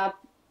grown up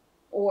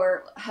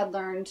or had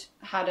learned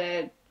how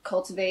to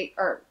cultivate,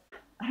 or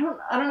I don't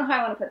know how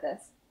I want to put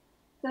this.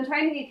 So I'm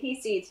trying to be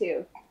PC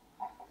too.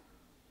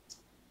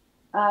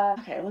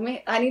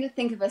 Okay, I need to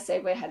think of a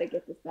segue how to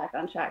get this back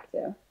on track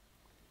too.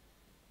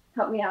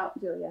 Help me out,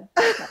 Julia.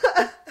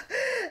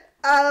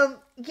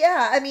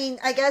 Yeah, I mean,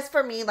 I guess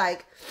for me,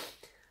 like,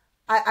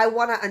 I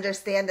want to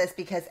understand this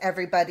because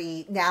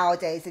everybody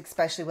nowadays,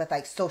 especially with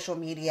like social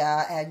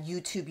media and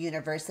YouTube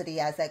University,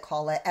 as they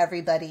call it,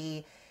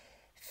 everybody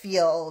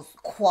feels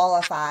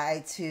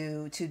qualified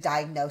to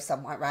diagnose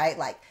someone, right?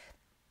 Like,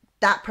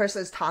 that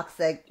person's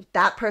toxic,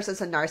 that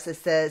person's a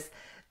narcissist,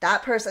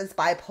 that person's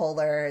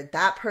bipolar,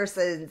 that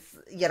person's,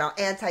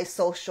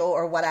 antisocial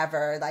or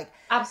whatever. Like,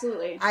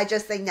 absolutely. I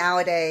just think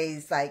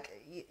nowadays, like,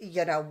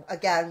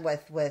 again,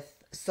 with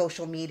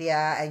social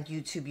media and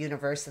YouTube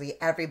University,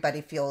 everybody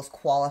feels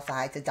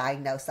qualified to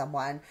diagnose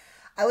someone.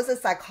 I was a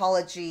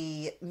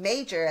psychology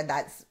major, and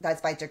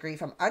that's my degree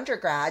from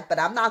undergrad, but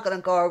I'm not going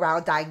to go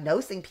around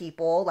diagnosing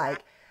people.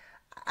 Like,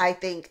 I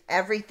think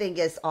everything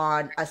is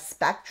on a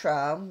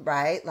spectrum,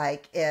 right?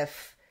 Like,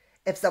 if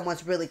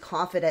someone's really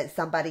confident,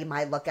 somebody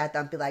might look at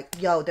them and be like,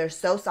 yo, they're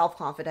so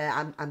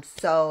self-confident. I'm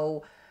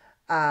so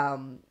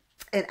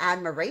in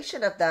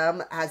admiration of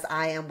them, as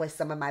I am with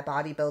some of my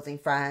bodybuilding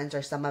friends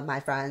or some of my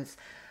friends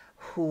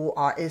who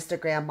are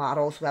Instagram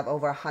models who have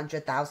over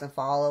 100,000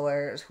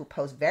 followers, who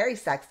post very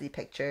sexy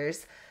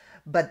pictures.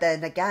 But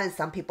then again,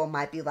 some people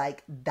might be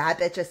like, that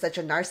bitch is such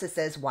a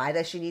narcissist. Why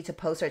does she need to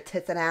post her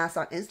tits and ass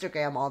on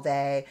Instagram all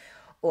day?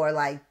 Or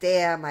like,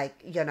 damn, like,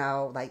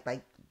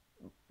 like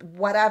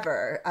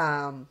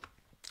whatever.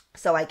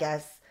 So I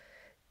guess.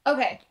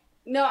 Okay.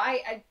 No,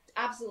 I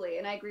absolutely.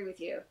 And I agree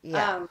with you.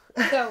 Yeah.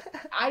 So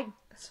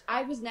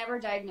I was never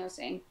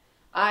diagnosing.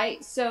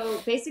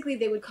 So basically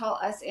they would call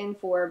us in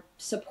for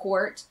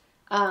support.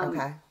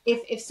 Okay.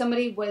 If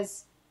somebody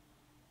was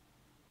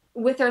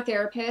with their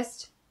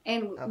therapist,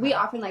 and we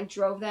often like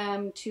drove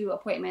them to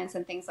appointments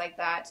and things like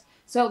that.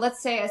 So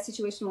let's say a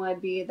situation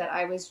would be that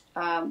I was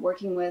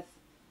working with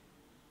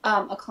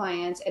a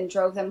client and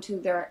drove them to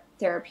their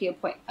therapy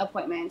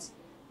appointment.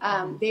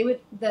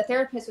 The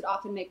therapist would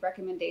often make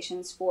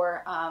recommendations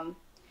for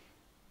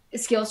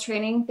skills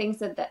training, things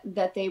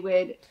that they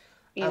would,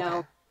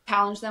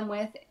 challenge them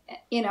with,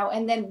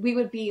 and then we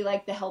would be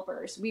like the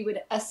helpers. We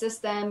would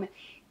assist them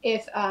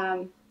if,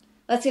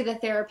 let's say the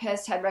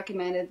therapist had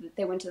recommended that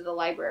they went to the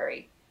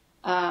library,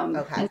 and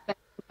spend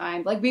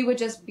time. Like, we would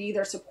just be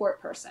their support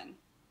person.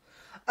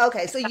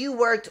 Okay, so you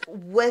worked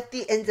with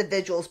the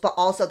individuals, but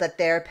also the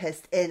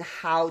therapist in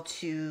how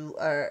to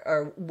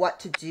or what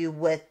to do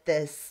with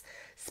this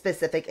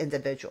specific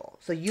individual.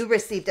 So you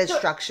received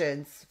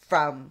instructions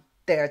from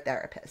their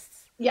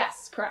therapists.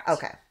 Yes, correct.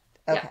 Okay.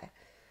 Yeah.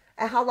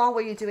 And how long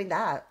were you doing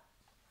that?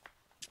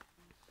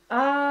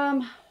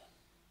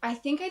 I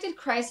think I did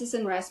crisis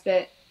and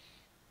respite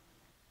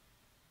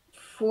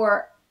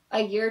for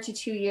a year to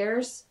 2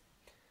 years.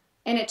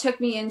 And it took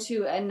me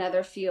into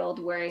another field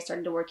where I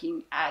started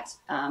working at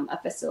a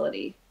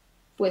facility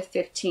with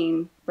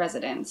 15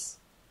 residents.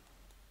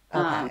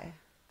 Okay.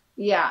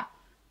 Yeah.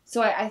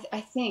 So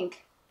I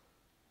think.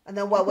 And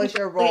then what was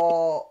your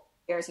role?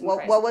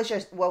 What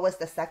was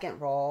the second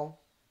role?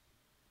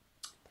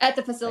 At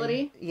the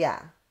facility?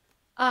 Yeah.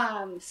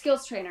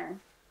 Skills trainer.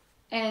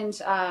 And,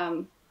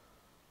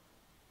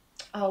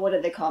 what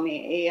did they call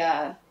me?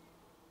 A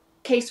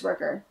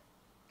caseworker.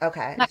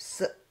 Okay.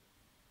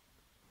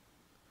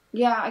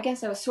 Yeah, I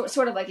guess I was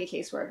sort of like a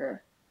caseworker.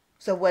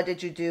 So what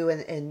did you do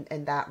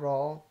in that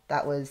role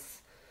that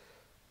was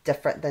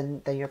different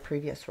than your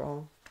previous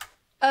role?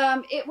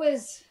 It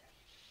was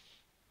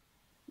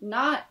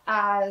not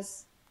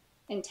as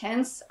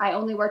intense. I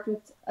only worked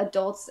with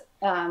adults,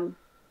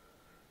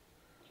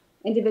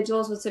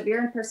 individuals with severe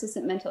and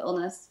persistent mental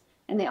illness,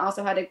 and they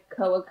also had a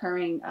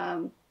co-occurring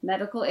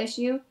medical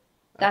issue.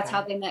 That's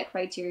how they met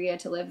criteria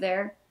to live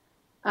there.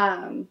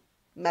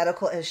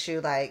 Medical issue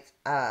like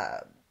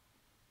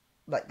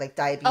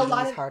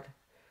diabetes, heart.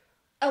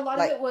 A lot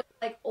of it was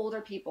like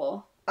older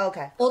people.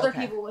 Okay. Older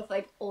people with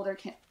like older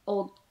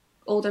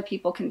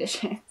people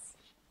conditions.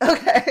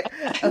 Okay.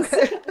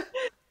 Okay.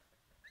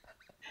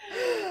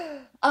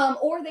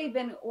 Or they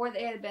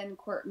had been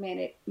court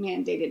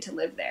mandated to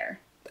live there.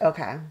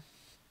 Okay.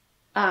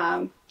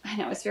 I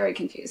know, it's very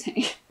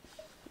confusing.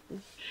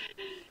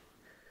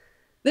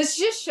 This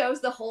just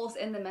shows the holes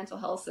in the mental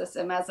health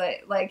system as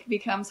it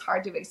becomes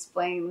hard to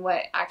explain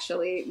what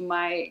actually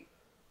my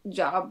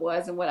job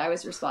was and what I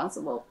was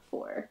responsible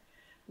for.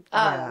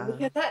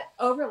 Because that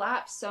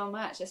overlaps so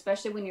much,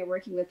 especially when you're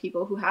working with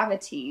people who have a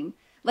team.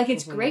 Like,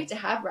 it's great to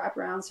have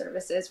wraparound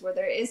services where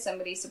there is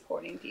somebody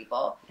supporting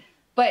people.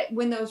 But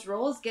when those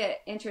roles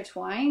get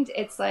intertwined,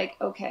 it's like,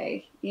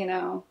 okay,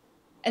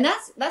 And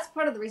that's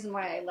part of the reason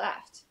why I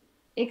left.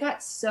 It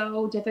got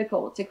so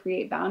difficult to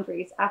create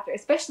boundaries after,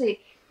 especially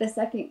the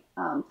second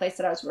place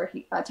that I was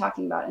working,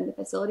 talking about in the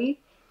facility,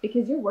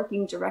 because you're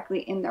working directly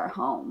in their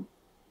home.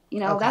 You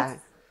know, Okay.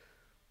 that's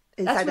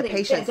Inside the really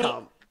patient's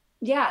home.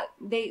 Yeah,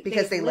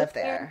 Because they live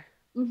there.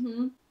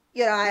 Mm-hmm.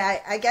 You know,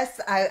 I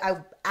guess I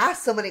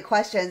asked so many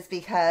questions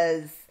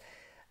because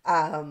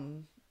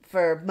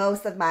for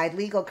most of my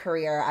legal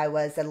career, I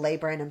was a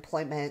labor and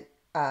employment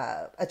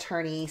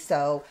attorney.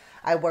 So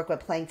I work with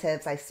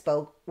plaintiffs. I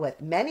spoke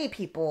with many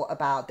people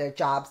about their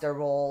jobs, their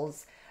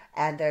roles,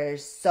 and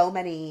there's so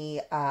many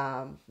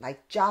not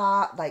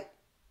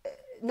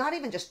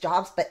even just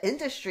jobs, but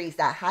industries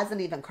that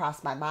hasn't even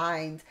crossed my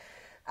mind.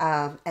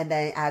 And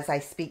then as I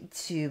speak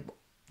to,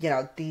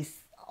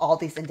 all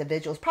these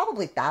individuals,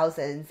 probably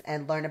thousands,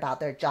 and learn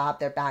about their job,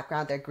 their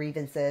background, their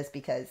grievances,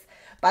 because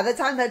by the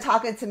time they're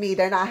talking to me,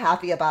 they're not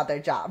happy about their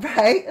job,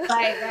 right?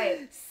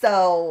 Right.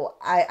 So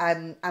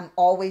I'm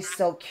always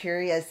so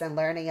curious and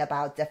learning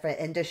about different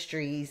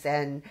industries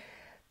and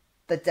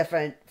the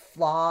different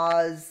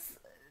flaws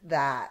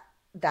that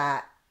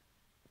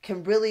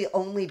can really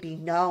only be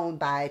known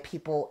by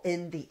people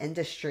in the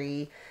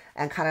industry,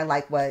 and kind of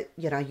like what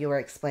you were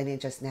explaining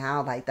just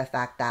now, like the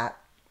fact that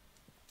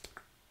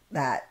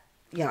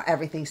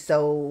everything's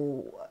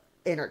so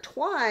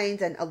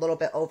intertwined and a little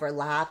bit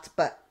overlapped,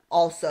 but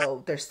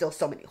also there's still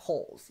so many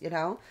holes.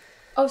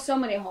 Oh, so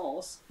many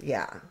holes.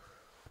 Yeah.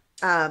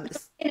 And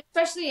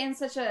especially in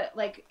such a,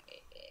 like,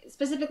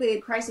 specifically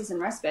crisis and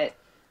respite,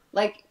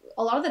 like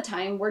a lot of the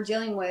time we're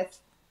dealing with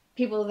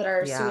people that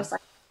are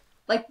suicidal.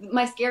 Like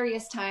my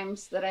scariest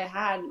times that I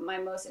had, my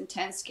most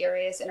intense,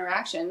 scariest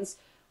interactions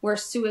were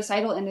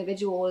suicidal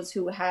individuals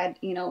who had,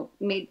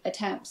 made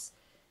attempts.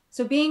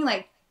 So being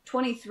like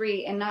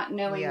 23 and not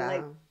knowing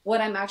like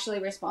what I'm actually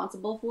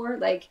responsible for,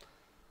 like,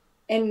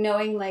 and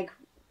knowing like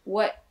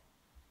what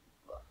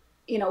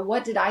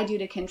did I do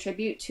to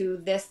contribute to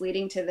this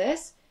leading to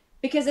this?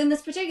 Because in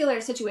this particular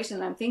situation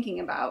that I'm thinking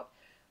about,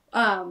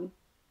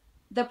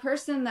 the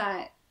person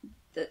that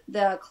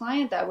the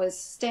client that was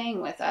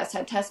staying with us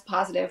had tested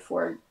positive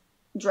for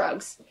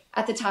drugs.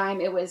 At the time,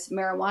 it was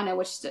marijuana,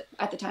 which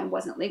at the time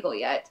wasn't legal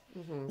yet.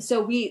 Mm-hmm.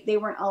 So they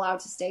weren't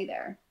allowed to stay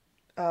there.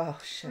 Oh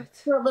shit!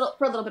 For a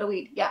little bit of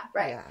weed. Yeah,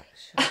 right. Yeah,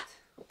 shit.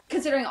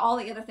 Considering all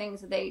the other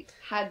things that they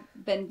had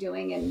been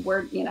doing and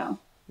were,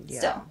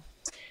 still.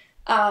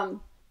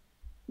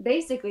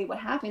 Basically, what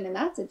happened in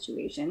that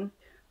situation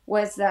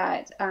was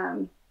that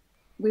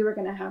we were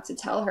going to have to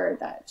tell her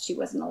that she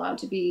wasn't allowed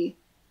to be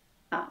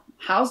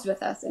housed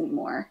with us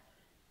anymore,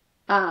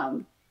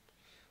 and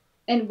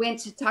went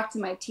to talk to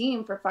my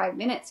team for 5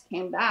 minutes,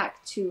 came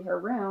back to her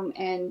room,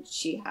 and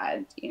she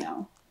had,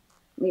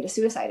 made a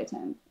suicide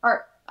attempt.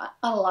 Or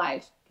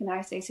unalive. Can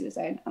I say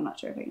suicide? I'm not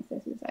sure if I can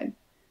say suicide.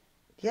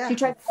 Yeah. She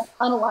tried to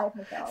unalive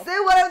herself. Say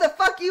whatever the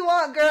fuck you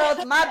want, girl.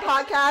 It's my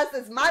podcast.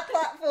 It's my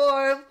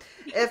platform.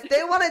 If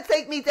they want to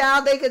take me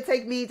down, they can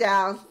take me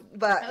down.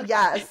 But okay.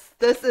 Yes,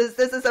 this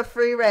is a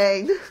free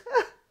reign.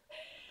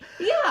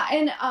 Yeah,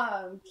 and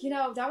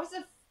that was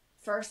the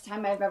first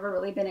time I've ever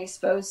really been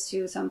exposed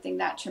to something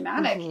that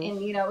traumatic. Mm-hmm.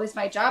 And it was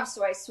my job,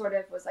 so I sort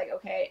of was like,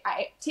 okay,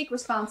 I take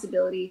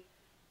responsibility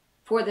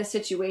for this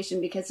situation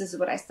because this is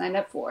what I signed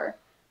up for.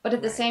 But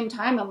at the same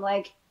time, I'm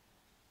like,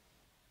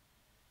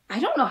 I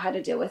don't know how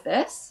to deal with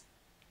this.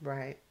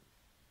 Right.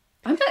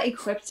 I'm not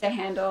equipped to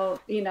handle,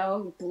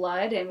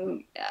 blood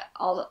and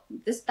all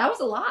this. That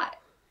was a lot.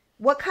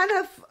 What kind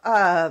of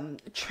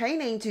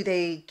training do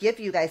they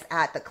give you guys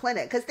at the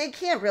clinic? Because they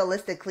can't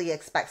realistically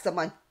expect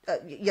someone,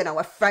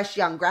 a fresh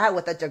young grad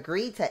with a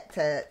degree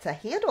to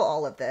handle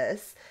all of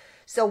this.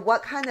 So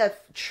what kind of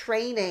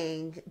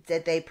training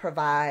did they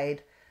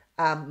provide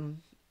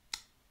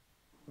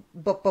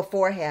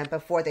beforehand,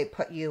 before they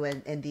put you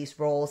in these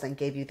roles and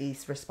gave you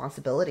these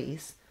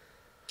responsibilities?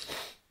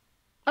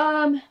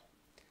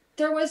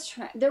 There was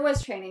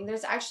training.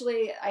 There's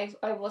actually, I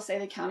will say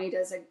the county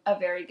does a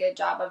very good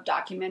job of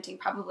documenting,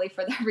 probably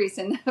for the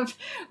reason of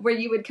where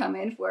you would come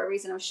in for a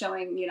reason of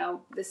showing,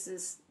 this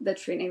is the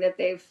training that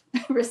they've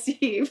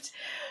received.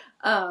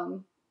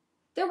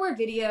 There were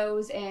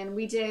videos, and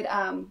we did,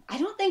 I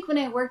don't think when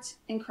I worked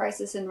in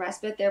crisis and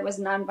respite, there was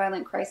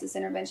nonviolent crisis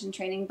intervention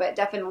training, but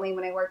definitely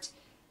when I worked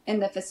in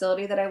the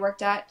facility that I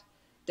worked at,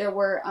 there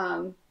were,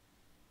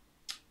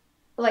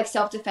 like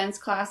self-defense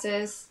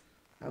classes.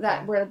 Okay.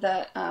 That were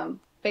the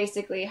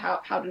basically how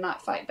to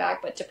not fight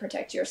back, but to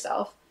protect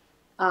yourself,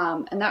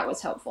 and that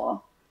was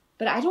helpful.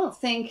 But I don't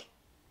think,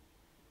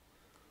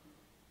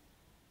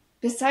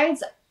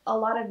 besides a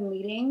lot of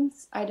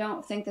meetings, I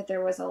don't think that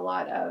there was a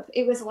lot of.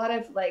 It was a lot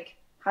of like,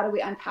 how do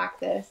we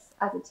unpack this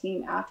as a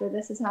team after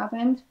this has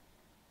happened?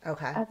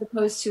 Okay. As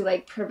opposed to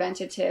like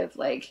preventative,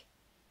 like,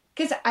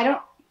 because I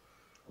don't.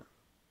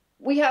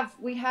 We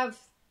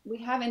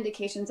have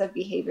indications of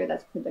behavior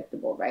that's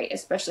predictable, right?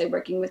 Especially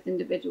working with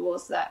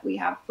individuals that we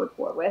have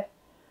rapport with.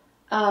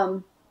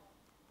 But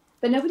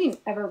nobody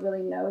ever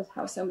really knows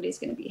how somebody's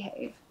going to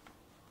behave.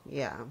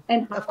 Yeah.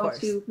 And how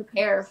to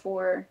prepare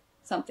for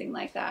something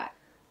like that.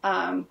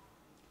 So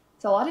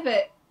a lot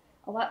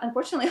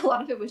unfortunately, a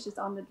lot of it was just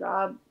on the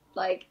job,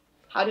 like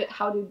how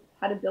to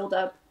build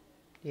up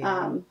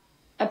a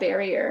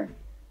barrier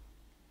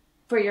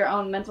for your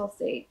own mental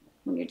state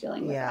when you're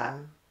dealing with that.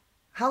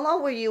 How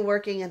long were you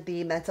working in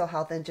the mental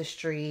health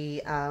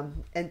industry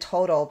in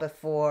total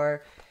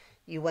before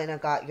you went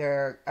and got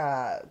your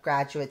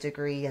graduate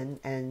degree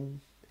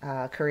and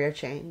career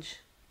change?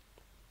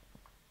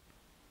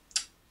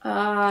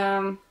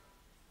 Good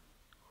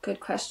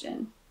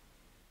question.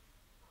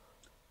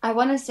 I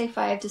want to say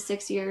 5 to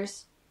 6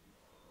 years.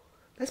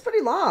 That's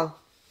pretty long.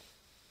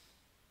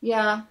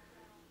 Yeah.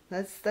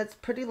 That's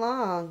pretty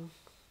long.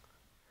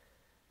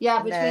 Yeah,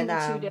 And between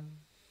then,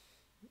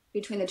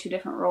 between the two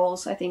different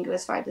roles, I think it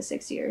was 5 to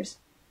 6 years.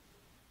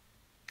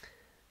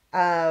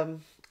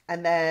 and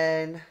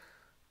then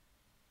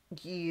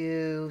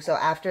so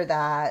after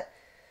that,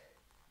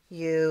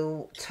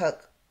 you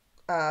took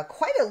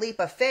quite a leap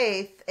of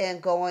faith in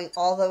going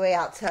all the way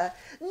out to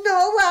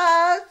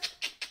NOLA.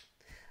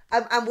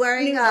 I'm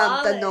wearing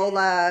the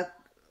NOLA.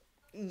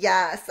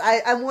 Yes,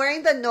 I'm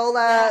wearing the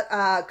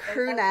NOLA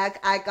crew neck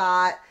I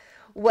got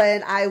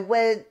when I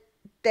went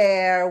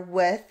there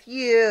with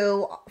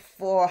you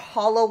for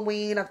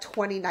Halloween of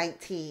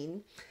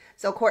 2019.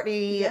 So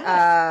Courtney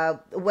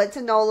went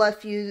to NOLA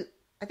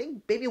I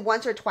think maybe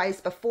once or twice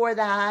before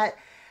that.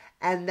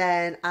 And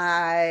then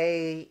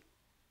I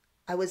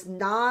was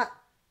not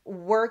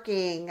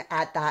working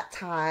at that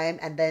time.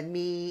 And then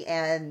me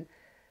and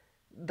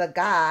the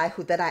guy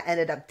who then I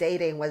ended up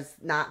dating was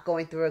not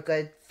going through a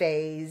good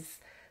phase.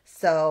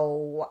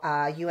 So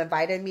you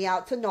invited me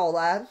out to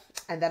NOLA,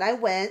 and then I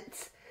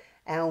went,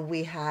 and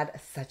we had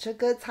such a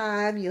good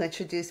time. You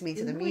introduced me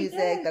to the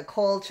music, the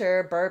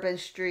culture, Bourbon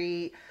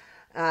Street.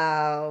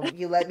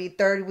 You let me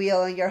third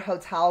wheel in your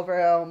hotel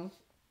room.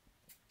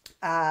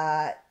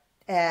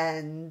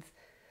 And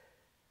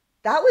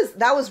that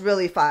was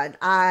really fun.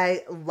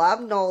 I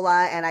love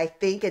NOLA, and I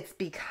think it's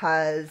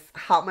because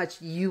how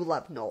much you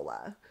love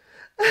NOLA.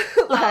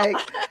 Like,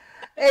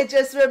 it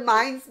just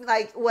reminds me,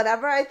 like,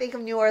 whenever I think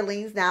of New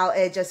Orleans now,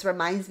 it just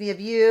reminds me of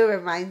you,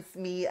 reminds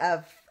me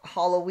of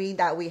Halloween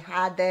that we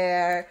had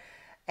there.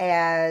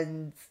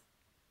 And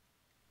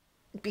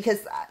because,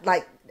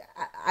 like,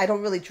 I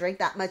don't really drink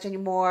that much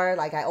anymore.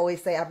 Like, I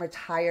always say I'm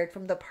retired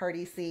from the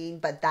party scene,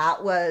 but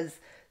that was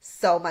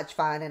so much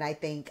fun. And I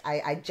think,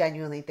 I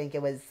genuinely think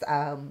it was,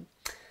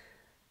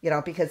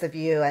 because of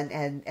you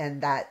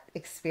and that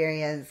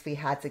experience we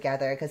had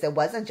together, because it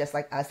wasn't just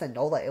like us and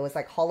NOLA. It was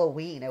like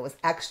Halloween. It was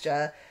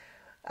extra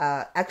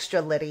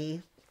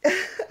litty.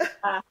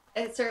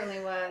 It certainly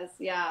was.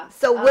 Yeah.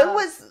 So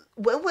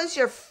when was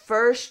your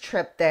first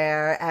trip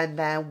there? And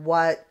then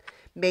what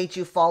made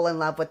you fall in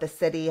love with the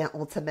city and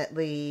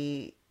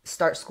ultimately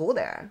start school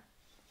there?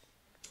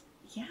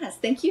 Yes.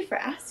 Thank you for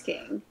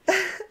asking.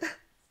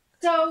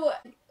 So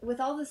with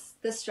all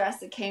the stress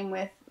that came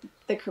with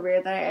the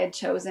career that I had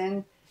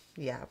chosen,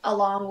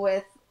 along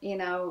with,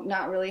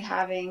 not really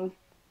having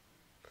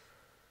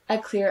a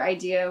clear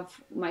idea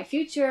of my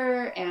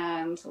future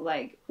and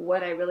like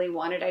what I really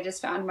wanted, I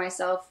just found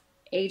myself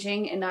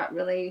aging and not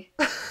really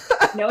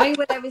knowing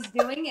what I was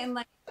doing. And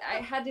like, I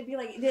had to be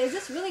like, is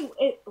this really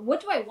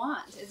what do I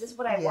want? Is this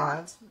what I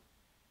want?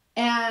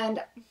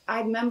 And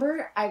I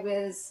remember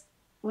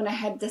when I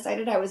had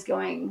decided I was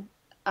going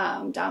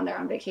down there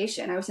on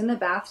vacation, I was in the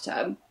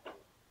bathtub,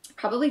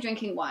 probably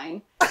drinking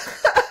wine,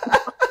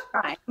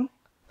 crying.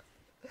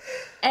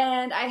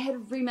 And I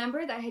had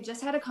remembered that I had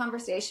just had a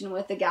conversation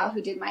with the gal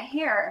who did my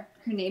hair.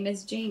 Her name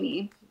is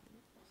Jamie.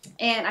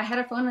 And I had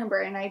her phone number,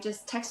 and I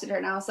just texted her,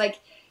 and I was like,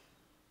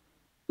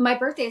 my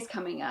birthday is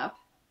coming up.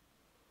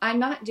 I'm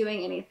not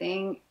doing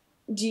anything.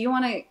 Do you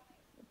want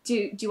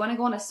to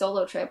go on a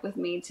solo trip with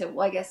me to,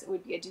 well, I guess it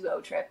would be a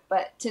duo trip,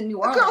 but to New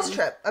Orleans.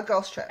 A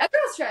girl's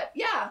trip.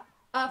 Yeah.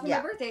 For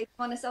my birthday.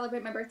 I want to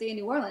celebrate my birthday in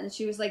New Orleans.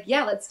 She was like,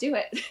 yeah, let's do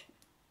it.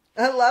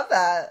 I love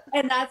that.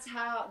 And that's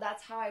how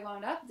I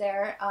wound up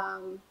there.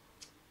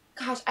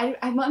 Gosh, I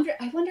wonder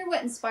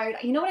what inspired.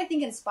 You know what I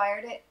think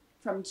inspired it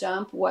from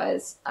jump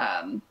was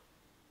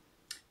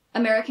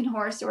American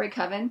Horror Story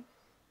Coven.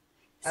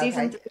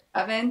 Season 3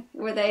 Coven,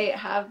 where they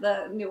have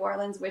the New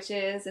Orleans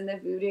witches and the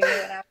voodoo.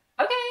 And I'm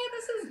okay,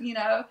 this is,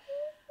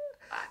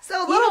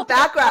 So a little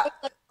background.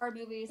 Like horror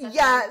movies.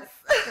 Yes.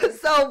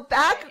 So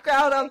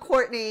background on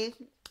Courtney.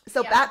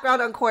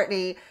 Background on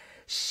Courtney.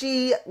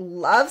 She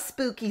loves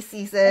spooky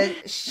season.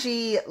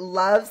 She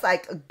loves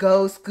like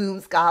ghosts,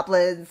 goons,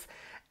 goblins,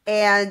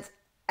 and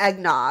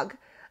eggnog.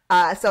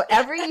 So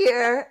every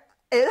year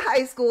in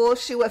high school,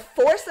 she would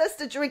force us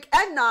to drink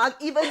eggnog,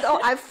 even though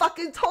I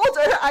fucking told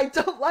her I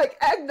don't like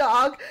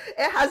eggnog.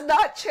 It has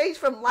not changed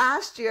from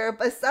last year,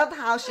 but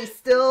somehow she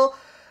still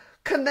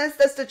convinced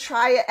us to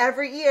try it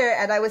every year,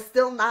 and I would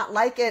still not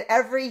like it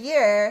every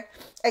year,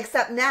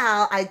 except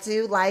now I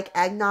do like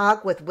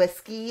eggnog with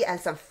whiskey and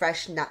some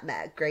fresh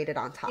nutmeg grated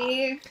on top.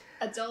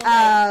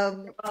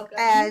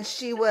 And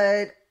she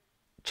would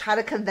try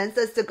to convince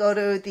us to go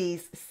to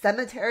these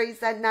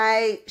cemeteries at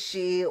night.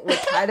 She would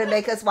try to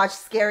make us watch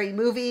scary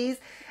movies,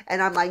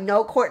 and I'm like,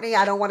 no, Courtney,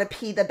 I don't want to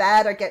pee the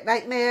bed or get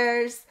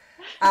nightmares.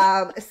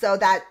 So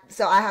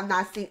I have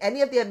not seen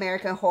any of the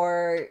American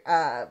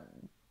Horror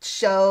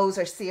shows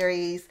or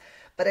series,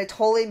 but it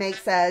totally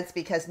makes sense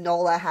because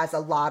NOLA has a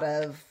lot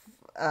of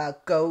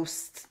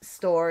ghost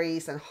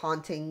stories and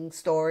haunting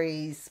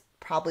stories,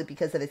 probably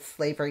because of its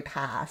slavery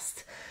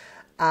past.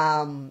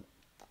 And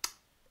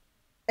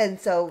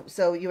so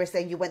you were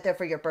saying you went there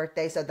for your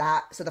birthday. So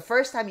the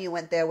first time you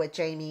went there with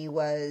Jamie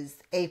was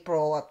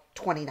April of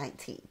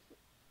 2019.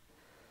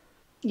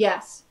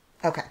 Yes.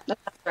 Okay.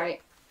 That's right.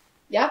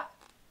 Yep.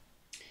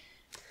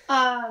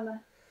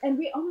 And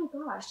oh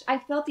my gosh, I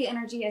felt the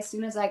energy as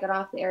soon as I got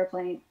off the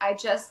airplane. I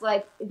just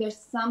like, there's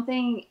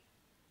something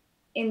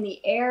in the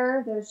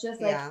air. There's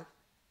just like,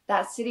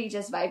 that city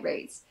just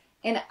vibrates.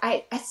 And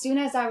as soon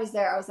as I was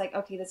there, I was like,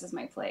 okay, this is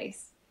my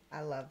place.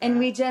 I love that. And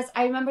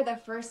I remember the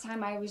first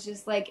time I was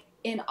just like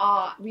in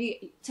awe.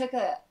 We took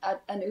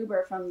an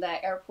Uber from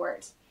the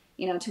airport,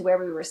 to where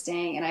we were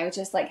staying. And I was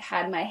just like,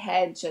 had my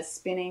head just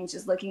spinning,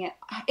 just looking at,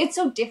 it's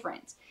so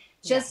different.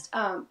 Just,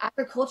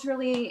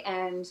 agriculturally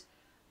and,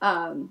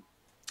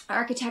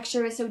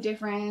 architecture is so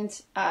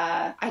different.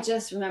 I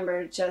just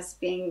remember just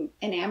being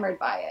enamored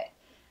by it.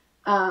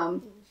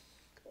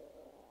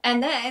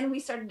 And then we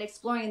started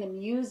exploring the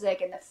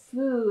music and the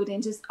food,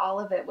 and just all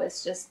of it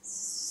was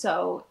just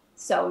so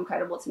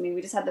incredible to me.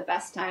 We just had the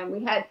best time.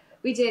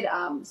 We did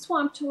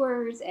swamp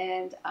tours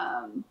and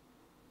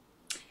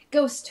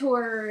ghost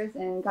tours,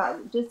 and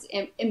just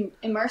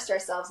immersed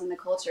ourselves in the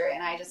culture,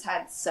 and I just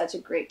had such a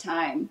great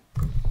time.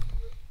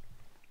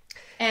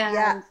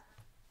 And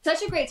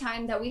such a great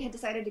time that we had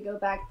decided to go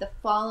back the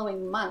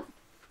following month.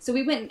 So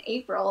we went in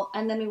April,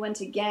 and then we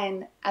went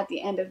again at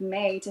the end of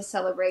May to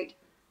celebrate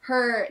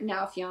her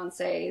now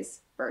fiance's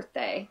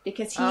birthday,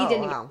 because he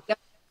didn't go, he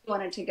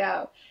wanted to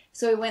go.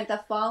 So we went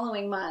the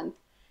following month.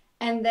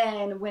 And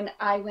then when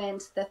I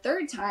went the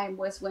third time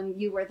was when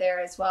you were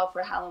there as well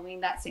for Halloween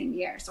that same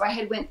year. So I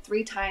had went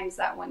 3 times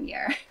that one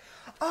year.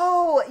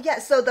 Oh, yeah.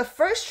 So the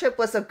first trip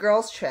was a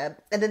girls'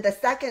 trip. And then the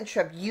second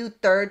trip, you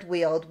third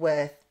wheeled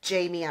with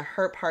Jamie and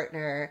her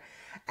partner.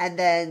 And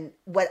then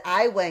when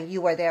I went,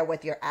 you were there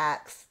with your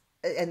ex.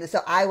 And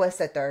so I was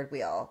the third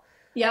wheel.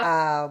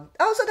 Yeah.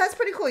 So that's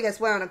pretty cool. You guys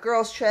went on a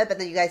girls' trip, and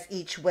then you guys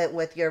each went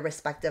with your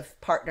respective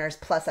partners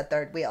plus a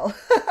third wheel.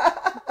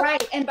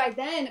 Right. And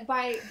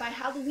by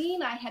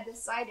Halloween, I had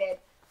decided,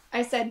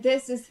 I said,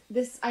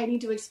 I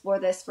need to explore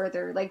this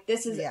further. Like,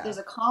 there's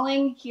a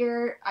calling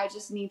here. I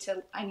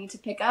need to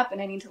pick up, and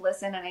I need to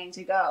listen, and I need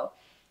to go.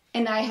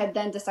 And I had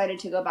then decided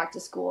to go back to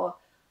school,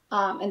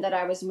 and that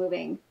I was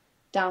moving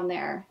down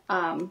there,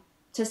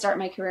 to start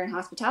my career in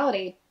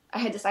hospitality. I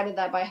had decided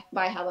that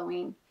by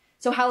Halloween.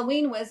 So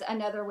Halloween was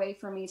another way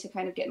for me to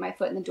kind of get my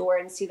foot in the door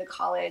and see the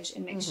college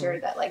and make sure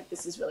that, like,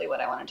 this is really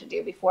what I wanted to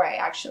do before I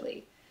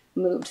actually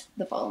moved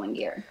the following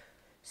year.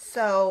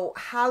 So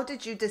how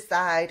did you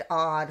decide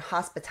on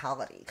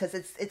hospitality? Because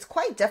it's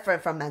quite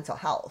different from mental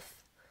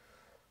health.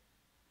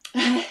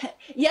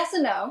 Yes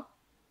and no.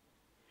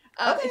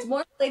 Okay. It's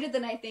more related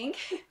than I think.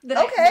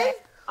 Okay.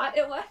 I thought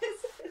it was.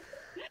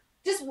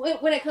 Just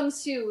when it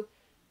comes to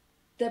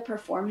the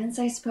performance,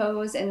 I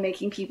suppose, and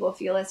making people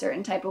feel a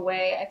certain type of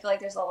way, I feel like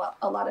there's a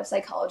lot of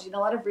psychology and a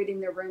lot of reading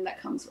the room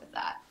that comes with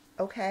that.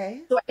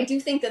 Okay. So I do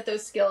think that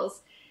those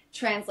skills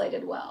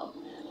translated well.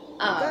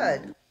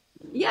 Good.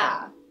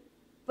 Yeah.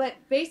 But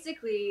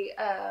basically,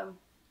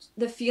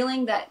 the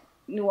feeling that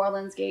New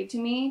Orleans gave to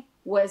me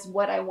was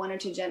what I wanted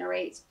to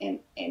generate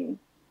and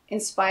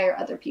inspire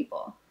other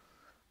people.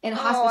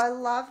 I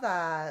love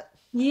that.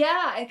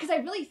 Yeah, because I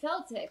really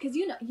felt it. Because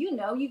you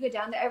go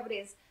down there,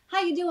 everybody's,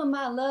 how you doing,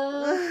 my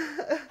love?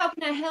 How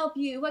can I help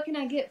you? What can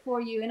I get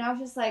for you? And I was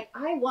just like,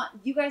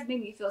 you guys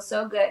make me feel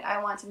so good.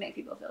 I want to make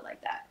people feel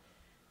like that.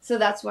 So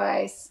that's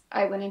why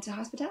I went into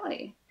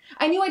hospitality.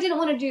 I knew I didn't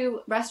want to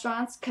do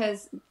restaurants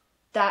because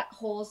that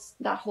whole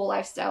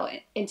lifestyle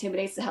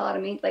intimidates the hell out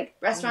of me. Like,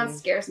 restaurants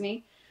scares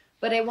me.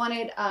 But I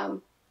wanted,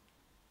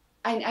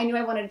 I knew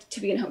I wanted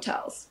to be in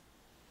hotels.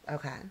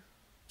 Okay.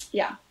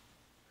 Yeah.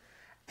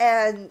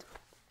 And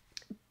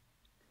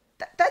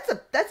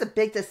that's a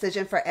big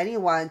decision for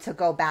anyone to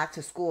go back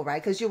to school,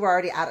 right? Because you were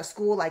already out of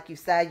school. Like you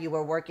said, you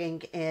were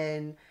working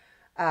in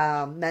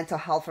mental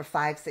health for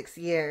 5-6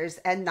 years.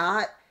 And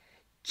not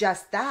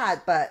just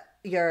that, but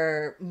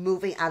you're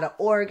moving out of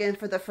Oregon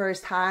for the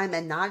first time,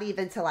 and not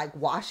even to like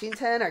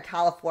Washington or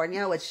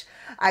California, which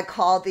I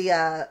call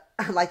the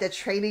like the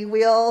training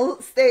wheel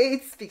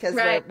states, because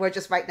we're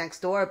just right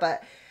next door.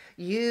 But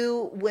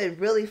you went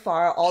really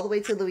far, all the way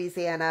to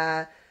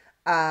Louisiana,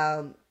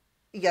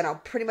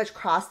 pretty much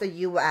crossed the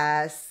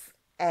U.S.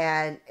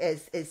 and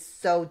is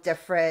so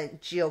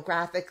different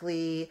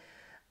geographically,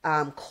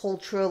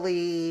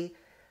 culturally.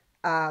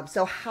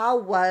 So how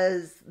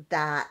was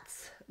that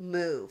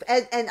move?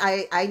 And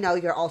I know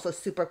you're also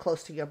super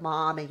close to your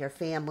mom and your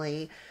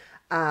family.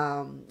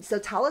 So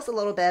tell us a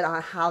little bit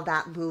on how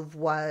that move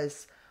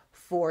was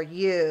for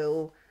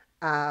you,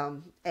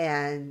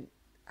 and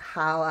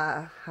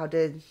how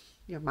did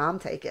your mom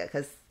take it?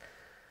 Because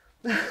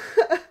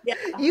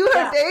you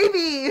her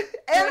baby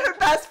and her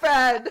best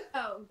friend.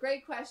 Oh,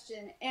 great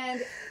question.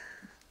 And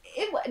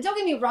don't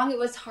get me wrong, it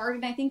was hard,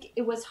 and I think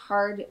it was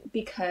hard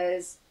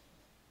because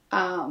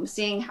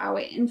seeing how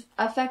it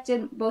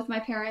affected both my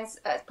parents,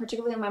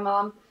 particularly my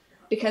mom,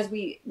 because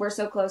we were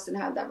so close and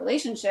had that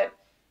relationship.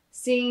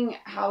 Seeing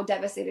how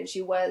devastated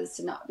she was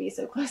to not be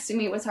so close to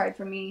me was hard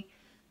for me.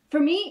 For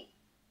me,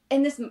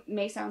 and this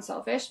may sound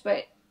selfish,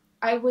 but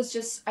I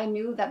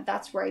knew that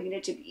that's where I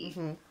needed to be.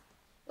 Mm-hmm.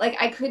 Like,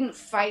 I couldn't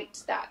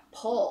fight that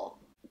pull.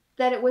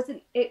 That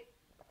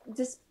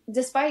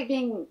despite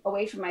being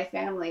away from my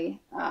family,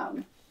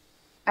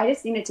 I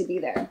just needed to be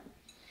there.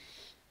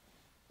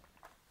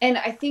 And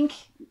I think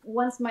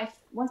once my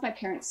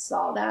parents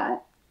saw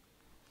that,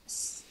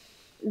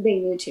 they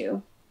knew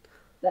too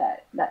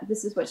that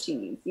this is what she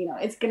needs. You know,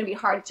 it's going to be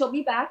hard. She'll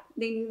be back.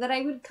 They knew that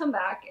I would come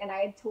back, and I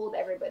had told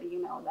everybody,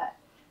 you know, that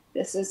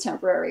this is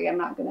temporary. I'm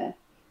not going to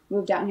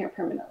move down here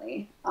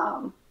permanently.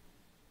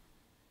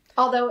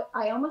 Although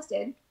I almost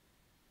did.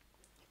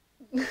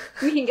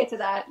 We can get to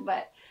that,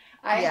 but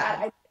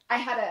I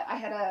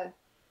had a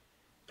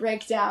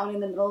breakdown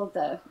in the middle of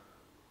the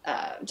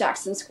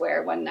Jackson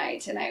Square one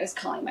night, and I was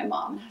calling my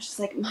mom, and I was just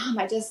like, Mom,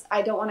 I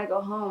don't want to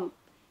go home.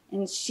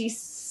 And she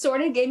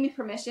sort of gave me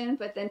permission,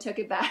 but then took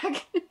it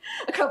back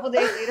a couple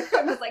days later.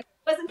 I was like, it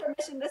wasn't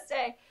permission to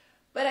stay.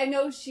 But I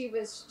know she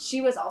was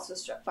also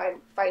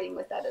fighting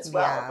with that as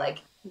well. Yeah.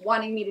 Like,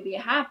 wanting me to be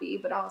happy,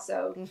 but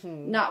also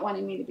not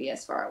wanting me to be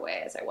as far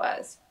away as I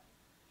was.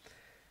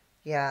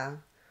 Yeah.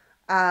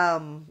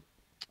 And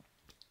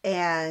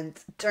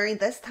during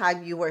this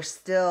time, you were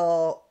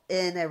still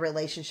in a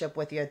relationship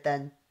with your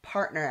then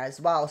partner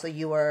as well. So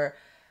you were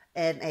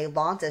in a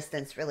long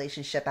distance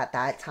relationship at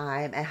that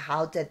time. And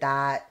how did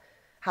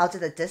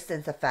the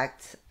distance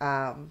affect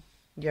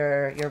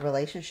your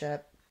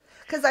relationship?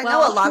 Because I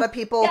know a lot of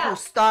people who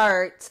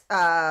start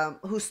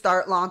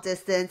long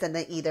distance, and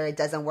then either it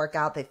doesn't work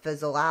out, they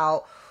fizzle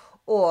out,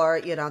 or,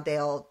 you know,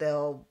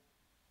 they'll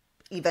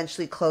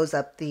eventually close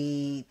up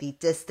the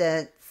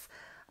distance.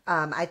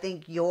 I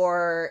think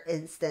your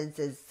instance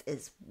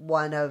is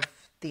one of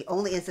the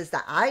only instances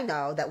that I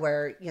know that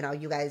where, you know,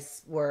 you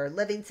guys were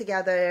living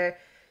together,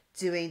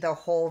 doing the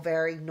whole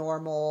very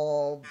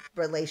normal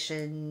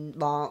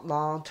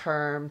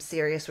long-term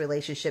serious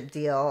relationship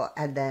deal,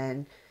 and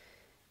then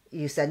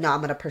you said, no,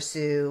 I'm going to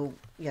pursue,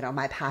 you know,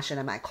 my passion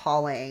and my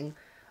calling,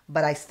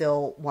 but I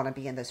still want to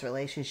be in this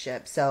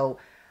relationship. So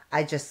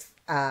I just,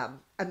 I'm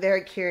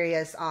very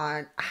curious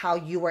on how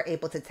you were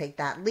able to take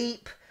that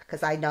leap,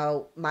 because I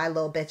know my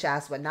little bitch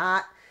ass would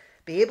not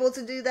be able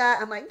to do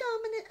that. I'm like, no,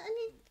 I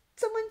need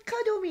someone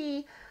cuddle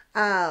me.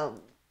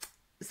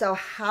 So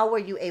how were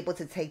you able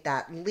to take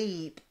that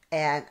leap,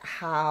 and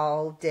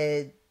how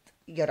did,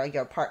 you know,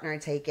 your partner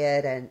take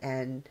it,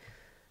 and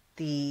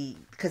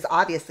because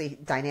obviously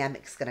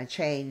dynamics going to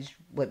change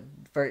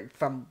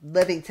from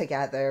living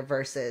together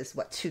versus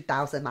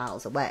 2,000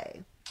 miles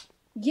away.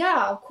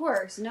 Yeah, of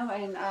course. No,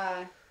 and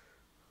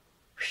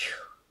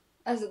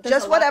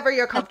just whatever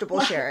you're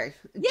comfortable sharing.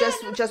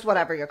 Just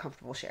whatever you're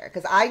comfortable sharing,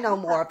 because I know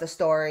more of the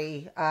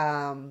story,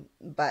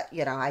 but,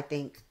 you know, I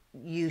think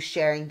you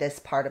sharing this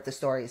part of the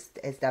story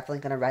is definitely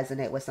going to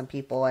resonate with some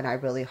people, and I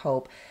really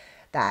hope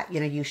that,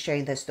 you know, you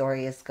sharing this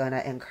story is going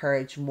to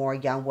encourage more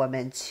young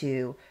women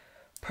to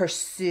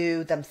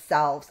pursue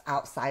themselves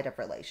outside of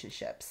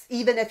relationships,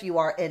 even if you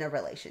are in a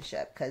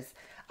relationship, because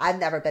I've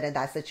never been in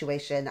that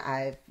situation.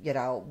 You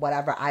know,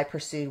 whatever I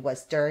pursued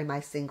was during my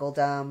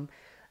singledom.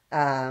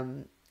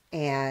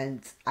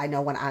 And I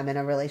know when I'm in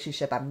a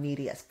relationship, I'm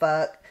needy as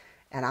fuck,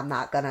 and I'm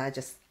not gonna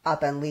just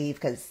up and leave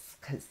because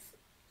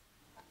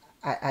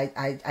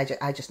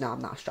I just know I'm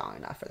not strong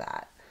enough for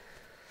that.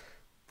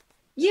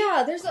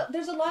 Yeah,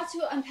 there's a lot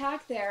to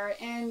unpack there,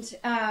 and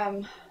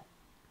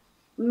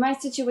my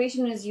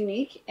situation is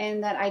unique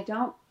in that I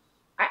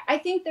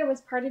think there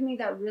was part of me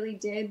that really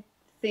did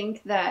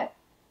think that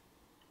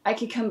I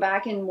could come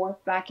back and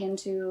morph back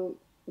into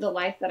the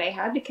life that I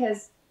had,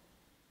 because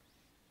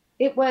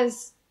it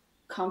was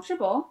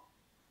comfortable.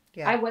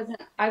 Yeah.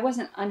 I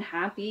wasn't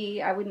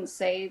unhappy. I wouldn't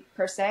say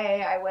per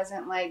se. I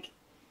wasn't like,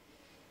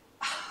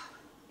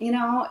 you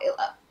know,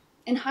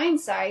 in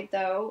hindsight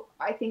though,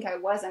 I think I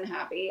was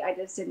unhappy. I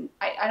just didn't,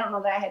 I don't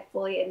know that I had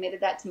fully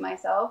admitted that to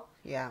myself.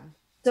 Yeah.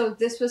 So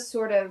this was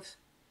sort of,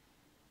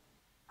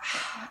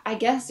 I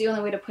guess the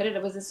only way to put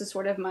it was, this is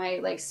sort of my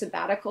like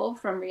sabbatical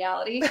from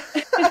reality.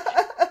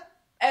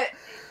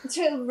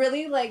 To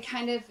really like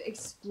kind of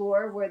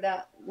explore where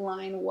that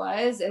line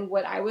was and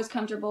what I was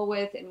comfortable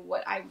with and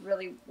what I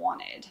really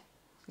wanted.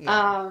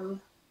 Yeah.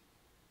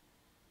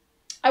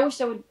 I wish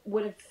I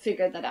would have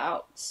figured that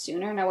out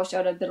sooner, and I wish I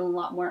would have been a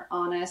lot more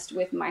honest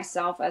with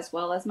myself as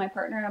well as my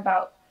partner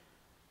about,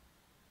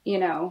 you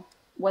know,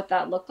 what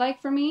that looked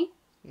like for me.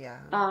 Yeah.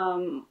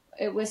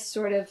 It was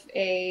sort of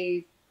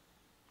a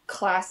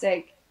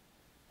classic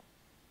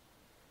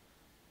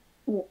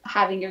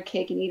having your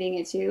cake and eating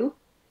it too,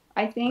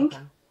 I think.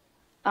 Okay.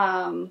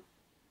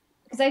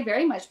 Because I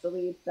very much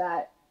believe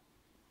that,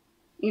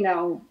 you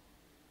know,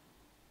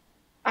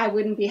 I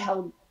wouldn't be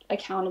held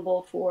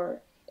accountable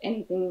for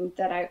anything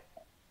that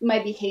my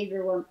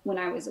behavior when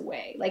I was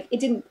away. Like,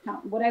 it didn't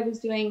count. What I was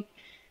doing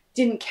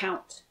didn't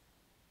count.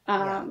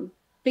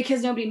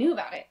 Because nobody knew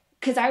about it.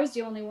 Because I was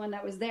the only one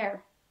that was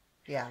there.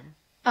 Yeah.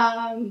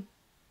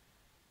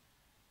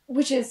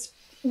 Which is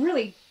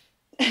really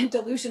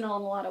delusional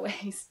in a lot of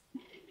ways.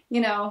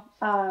 You know,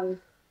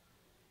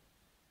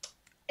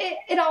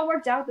 it all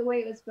worked out the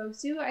way it was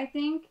supposed to, I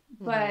think.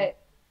 But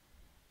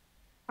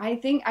I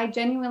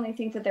genuinely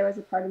think that there was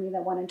a part of me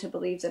that wanted to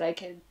believe that I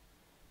could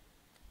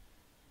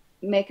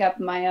make up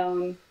my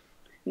own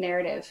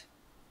narrative.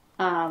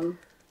 That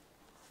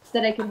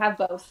I could have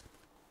both.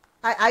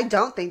 I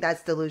don't think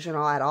that's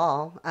delusional at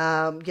all.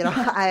 You know,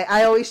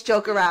 I always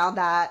joke around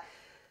that,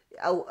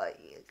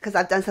 because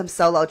I've done some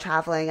solo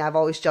traveling. I've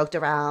always joked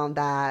around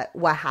that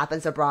what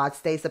happens abroad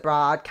stays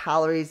abroad,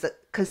 calories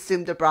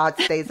consumed abroad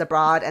stays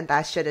abroad, and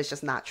that shit is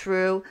just not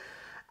true.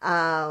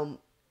 And,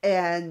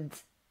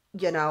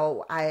 you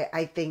know,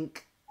 I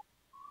think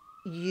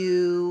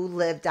you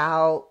lived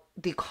out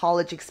the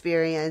college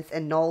experience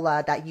in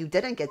NOLA that you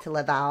didn't get to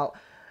live out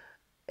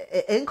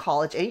in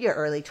college in your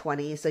early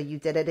 20s. So you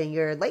did it in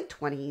your late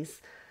 20s.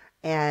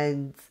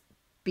 And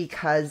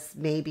because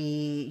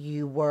maybe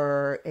you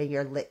were in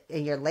your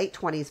late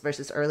 20s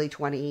versus early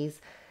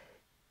 20s,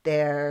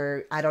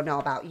 there, I don't know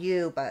about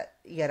you, but,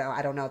 you know,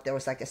 I don't know if there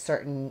was like a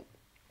certain,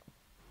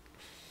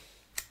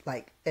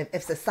 like,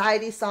 if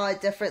society saw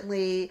it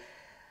differently.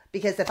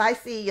 Because if I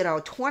see, you know,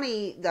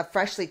 the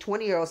freshly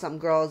 20-year-old some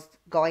girls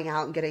going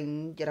out and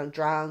getting, you know,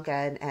 drunk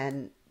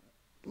and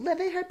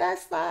living her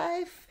best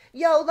life,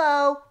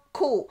 YOLO,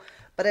 cool.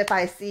 But if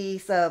I see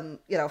some,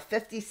 you know,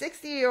 50,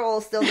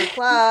 60-year-olds still in the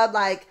club,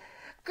 like,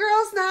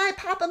 girls' night,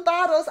 popping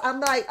bottles, I'm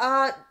like,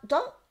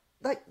 don't,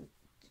 like,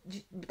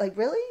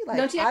 really? Like,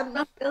 don't you have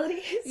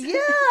responsibilities?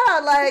 Yeah,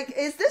 like,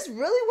 is this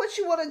really what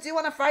you want to do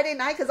on a Friday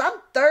night? Because I'm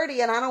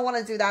 30 and I don't want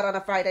to do that on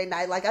a Friday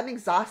night. Like, I'm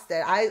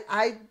exhausted.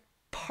 I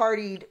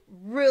partied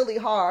really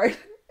hard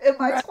in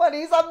my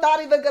 20s. I'm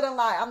not even gonna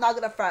lie. I'm not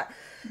gonna front.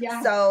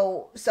 Yeah.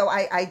 So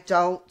I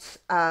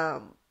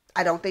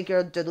don't think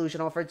you're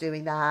delusional for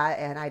doing that,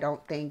 and I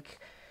don't think,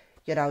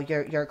 you know,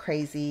 you're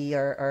crazy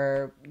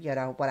or you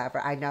know, whatever.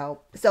 I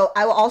know. So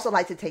I would also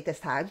like to take this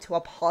time to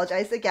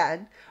apologize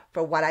again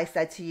for what I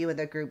said to you in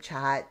the group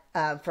chat.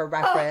 For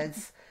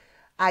reference,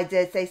 I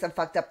did say some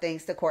fucked up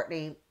things to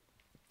Courtney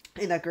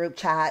in a group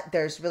chat.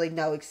 There's really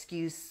no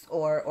excuse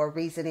or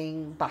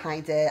reasoning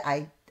behind it.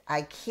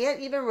 I can't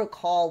even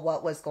recall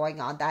what was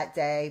going on that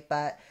day,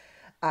 but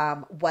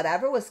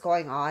whatever was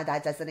going on,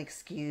 that doesn't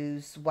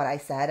excuse what I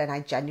said. And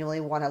I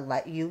genuinely want to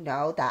let you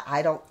know that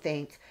I don't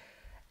think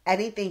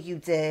anything you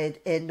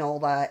did in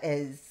NOLA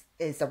is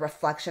a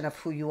reflection of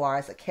who you are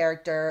as a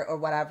character or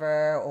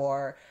whatever,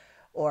 or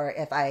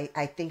if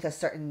I think a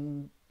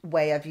certain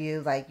way of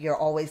you, like, you're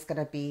always going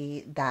to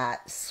be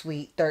that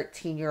sweet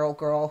 13-year-old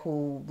girl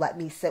who let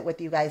me sit with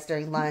you guys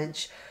during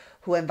lunch,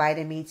 who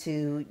invited me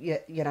to, you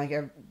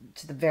know,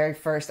 to the very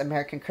first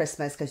American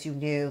Christmas, because you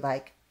knew,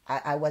 like,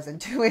 I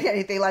wasn't doing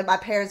anything, like my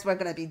parents weren't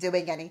going to be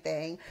doing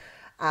anything.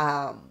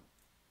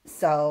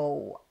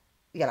 So,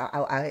 you know,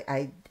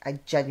 I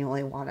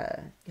genuinely want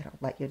to, you know,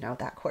 let you know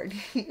that,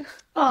 Courtney.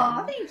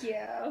 Oh, thank you.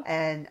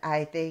 And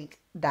I think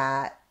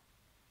that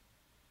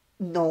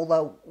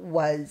NOLA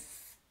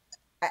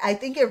I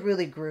think it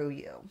really grew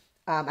you.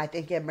 I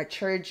think it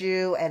matured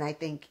you, and I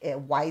think it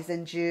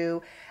wizened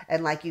you.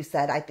 And like you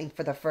said, I think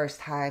for the first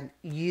time,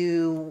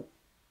 you're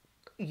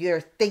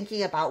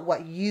thinking about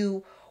what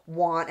you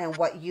want and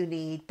what you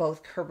need,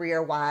 both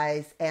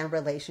career-wise and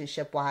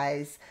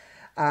relationship-wise.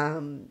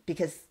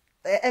 Because,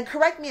 and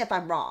correct me if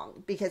I'm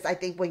wrong, because I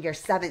think when you're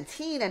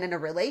 17 and in a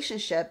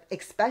relationship,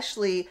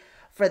 especially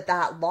for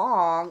that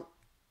long,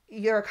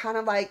 you're kind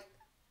of like,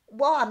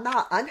 well, I'm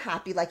not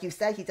unhappy. Like you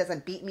said, he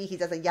doesn't beat me. He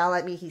doesn't yell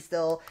at me. He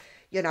still,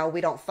 you know, we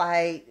don't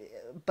fight.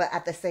 But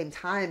at the same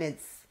time,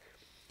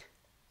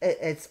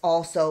 it's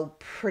also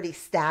pretty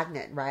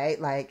stagnant, right?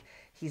 Like,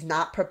 he's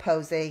not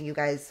proposing. You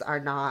guys are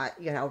not,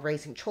 you know,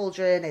 raising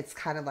children. It's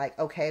kind of like,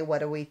 okay,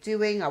 what are we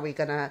doing? Are we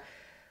going to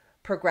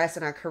progress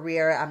in our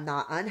career? I'm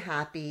not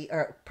unhappy,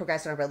 or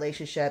progress in a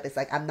relationship. It's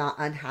like, I'm not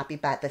unhappy.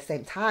 But at the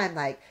same time,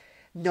 like,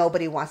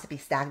 nobody wants to be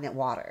stagnant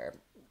water.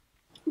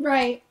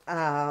 Right.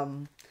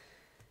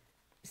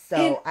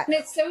 So and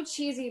it's so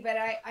cheesy, but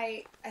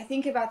I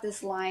think about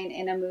this line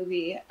in a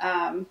movie.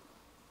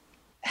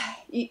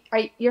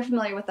 You're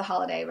familiar with The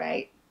Holiday,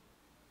 right?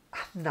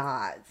 I'm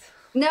not.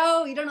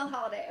 No, you don't know The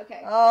Holiday.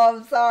 Okay. Oh,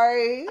 I'm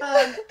sorry.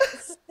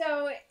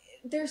 So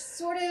there's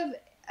sort of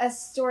a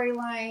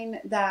storyline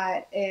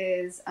that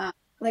is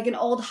like an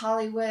old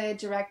Hollywood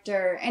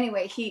director.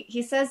 Anyway,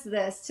 he says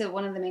this to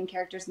one of the main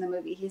characters in the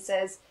movie. He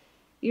says,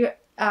 you're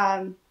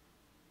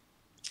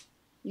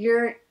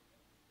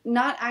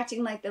not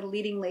acting like the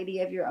leading lady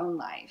of your own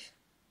life.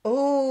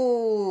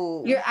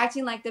 Oh. You're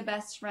acting like the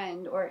best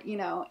friend, or, you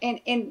know,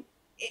 and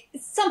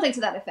something to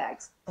that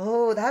effect.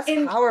 Oh, that's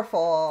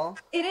powerful.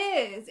 It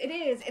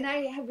is. And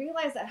I have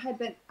realized that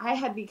I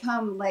had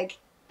become like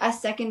a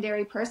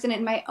secondary person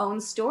in my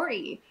own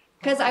story,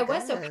 because I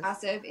was so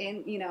passive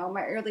in, you know,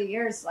 my early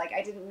years. Like,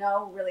 I didn't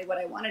know really what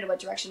I wanted or what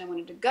direction I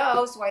wanted to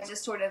go. So I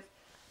just sort of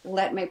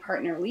let my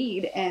partner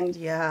lead. And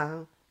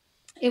Yeah.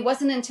 it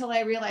wasn't until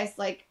I realized,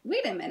 like,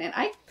 wait a minute,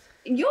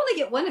 you only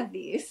get one of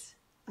these.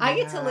 I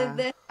get to live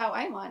this how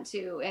I want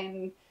to,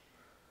 and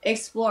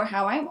explore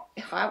how I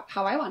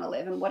want to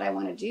live and what I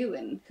want to do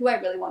and who I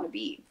really want to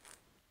be.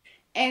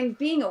 And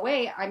being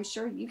away, I'm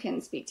sure you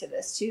can speak to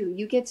this too.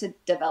 You get to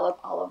develop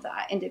all of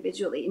that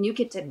individually, and you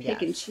get to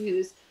pick and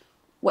choose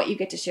what you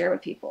get to share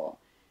with people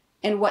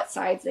and what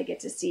sides they get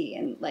to see,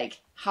 and like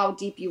how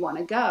deep you want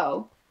to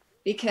go,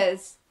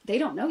 because they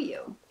don't know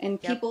you,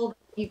 and people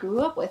you grew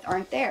up with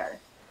aren't there.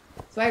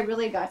 So I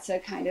really got to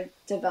kind of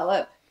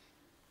develop,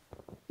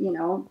 you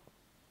know,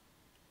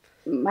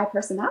 my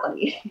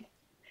personality.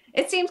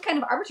 It seems kind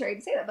of arbitrary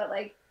to say that, but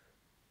like,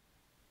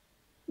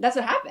 that's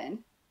what happened.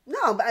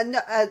 No, but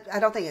I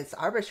don't think it's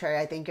arbitrary.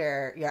 I think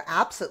you're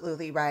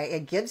absolutely right.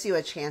 It gives you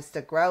a chance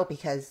to grow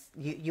because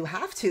you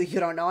have to. You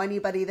don't know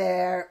anybody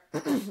there,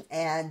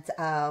 and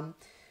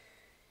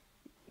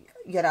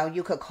you know,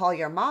 you could call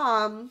your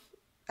mom,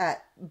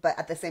 but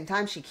at the same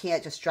time, she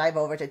can't just drive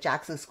over to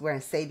Jackson Square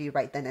and save you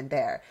right then and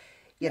there.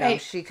 You know,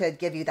 she could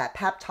give you that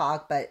pep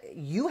talk, but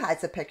you had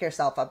to pick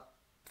yourself up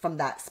from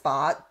that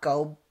spot,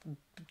 go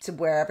to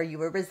wherever you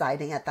were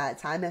residing at that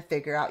time, and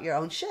figure out your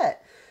own shit.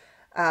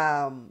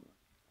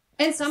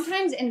 And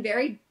sometimes in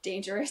very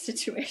dangerous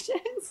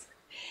situations,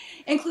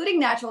 including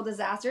natural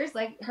disasters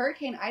like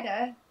Hurricane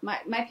Ida.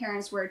 My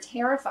parents were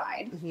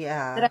terrified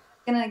that I was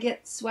going to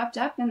get swept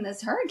up in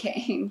this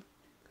hurricane.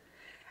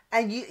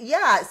 And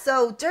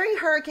so during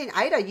Hurricane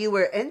Ida, you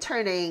were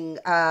interning.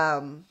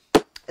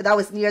 That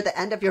was near the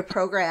end of your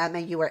program,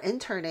 and you were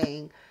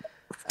interning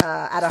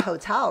at a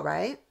hotel,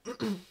 right?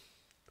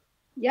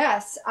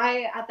 Yes,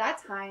 at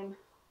that time,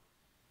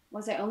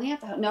 was I only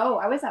at no,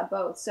 I was at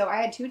both. So I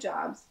had two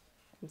jobs.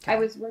 Okay. I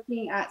was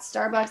working at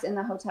Starbucks in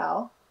the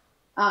hotel,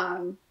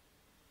 on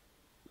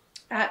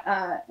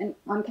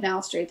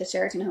Canal Street, the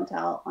Sheraton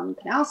Hotel on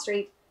Canal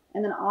Street.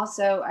 And then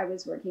also I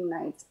was working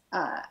nights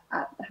at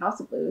the House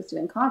of Blues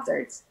doing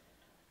concerts.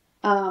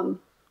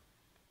 And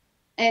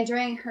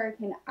during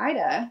Hurricane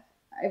Ida,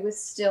 I was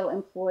still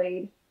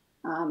employed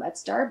at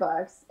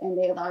Starbucks, and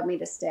they allowed me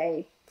to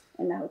stay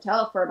in the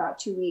hotel for about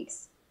 2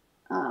 weeks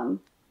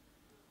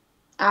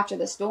after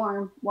the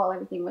storm while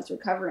everything was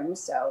recovering.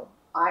 So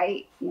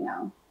I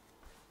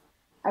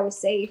was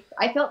safe.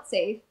 I felt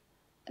safe.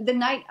 The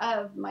night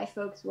of, my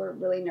folks were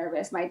really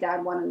nervous. My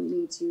dad wanted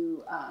me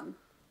to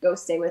go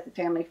stay with a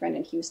family friend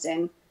in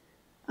Houston,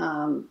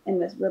 and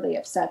was really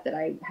upset that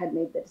I had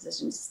made the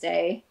decision to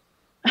stay.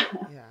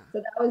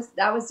 So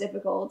that was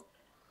difficult.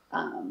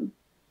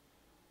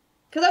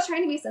 Because I was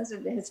trying to be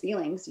sensitive to his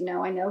feelings. You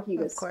know, I know he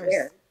was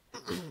scared.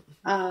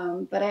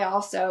 But I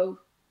also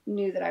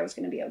knew that I was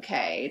going to be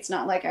okay. It's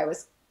not like I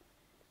was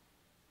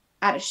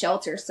at a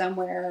shelter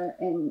somewhere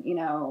and, you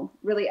know,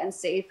 really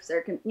unsafe.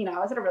 So, you know, I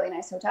was at a really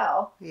nice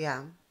hotel.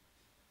 Yeah.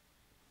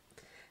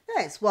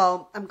 Nice.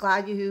 Well, I'm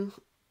glad you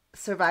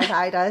survived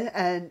Ida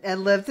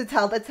and lived to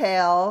tell the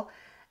tale.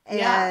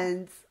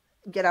 And,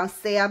 you know,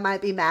 Sam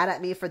might be mad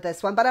at me for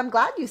this one, but I'm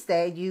glad you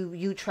stayed.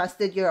 You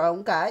trusted your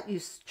own gut. You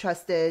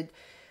trusted,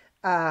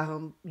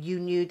 you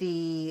knew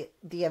the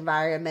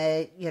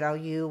environment, you know,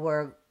 you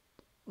were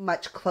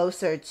much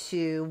closer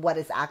to what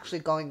is actually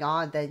going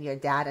on than your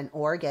dad in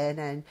Oregon,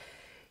 and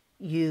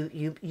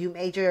you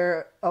made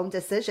your own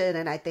decision.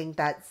 And I think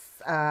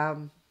that's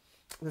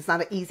it's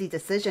not an easy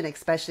decision,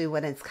 especially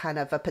when it's kind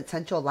of a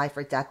potential life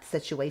or death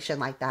situation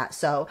like that.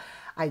 So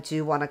I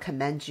do want to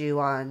commend you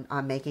on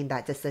making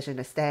that decision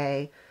to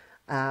stay.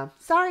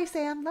 Sorry,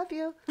 Sam, love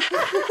you.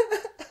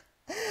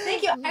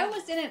 Thank you. I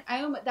almost didn't.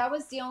 That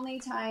was the only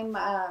time,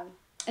 and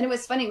it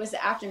was funny. It was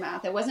the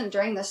aftermath. It wasn't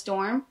during the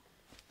storm,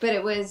 but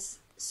it was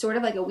sort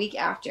of like a week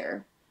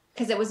after,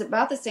 because it was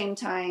about the same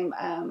time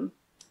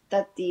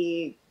that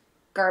the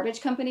garbage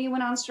company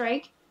went on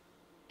strike,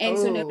 and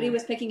so nobody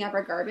was picking up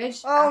our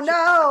garbage.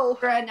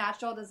 For a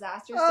natural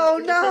disaster.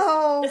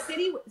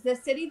 The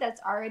city that's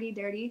already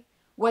dirty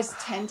was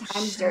 10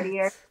 times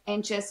dirtier,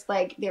 and just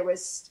like there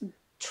was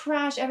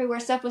trash everywhere.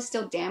 Stuff was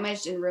still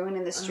damaged and ruined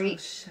in the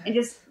street, and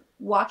just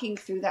walking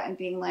through that and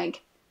being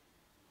like,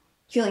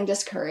 feeling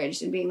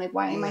discouraged and being like,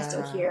 why am I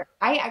still here?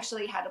 I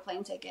actually had a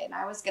plane ticket, and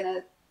I was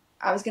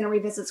gonna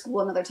revisit school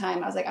another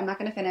time. I was like, I'm not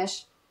gonna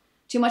finish.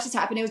 Too much has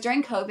happened. It was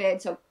during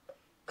COVID, so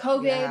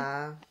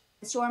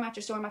storm after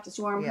storm after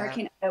storm.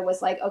 Hurricane Ida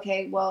was like,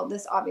 okay, well,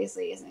 this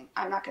obviously isn't.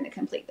 I'm not gonna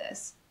complete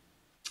this.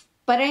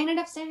 But I ended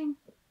up staying.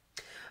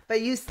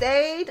 But you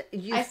stayed.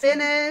 You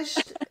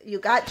finished. You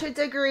got your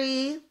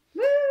degree.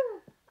 Woo!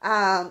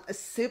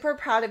 Super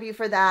proud of you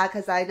for that,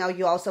 because I know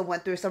you also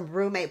went through some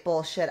roommate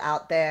bullshit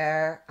out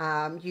there.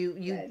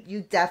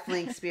 You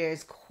definitely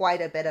experienced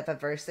quite a bit of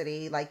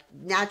adversity, like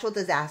natural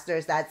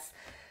disasters. That's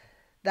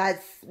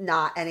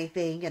not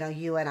anything, you know,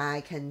 you and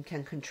I can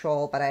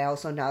control. But I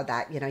also know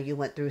that, you know, you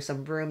went through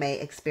some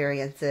roommate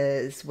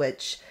experiences,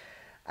 which,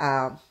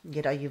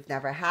 you know, you've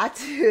never had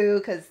to,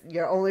 because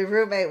your only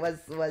roommate was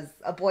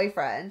a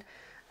boyfriend.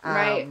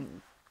 Right.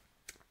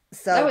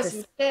 So that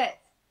was shit.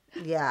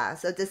 Yeah.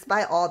 So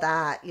despite all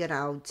that, you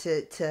know,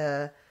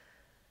 to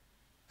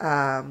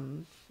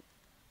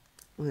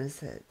what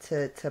is it,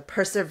 to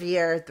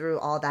persevere through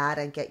all that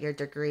and get your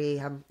degree.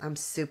 I'm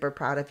super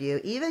proud of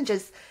you. Even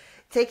just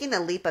taking the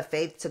leap of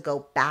faith to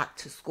go back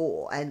to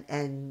school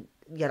and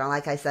you know,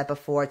 like I said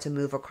before, to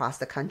move across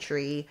the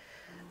country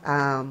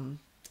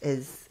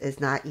is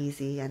not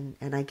easy, and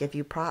I give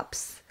you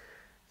props.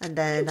 And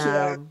then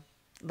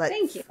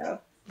Thank you.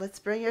 Let's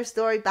bring your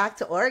story back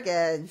to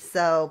Oregon.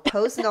 So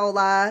post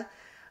NOLA,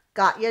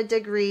 got your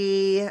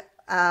degree,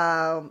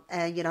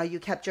 and you know, you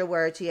kept your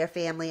word to your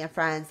family and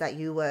friends that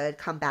you would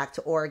come back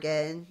to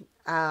Oregon.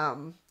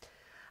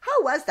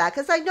 How was that?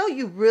 Because I know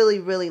you really,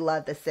 really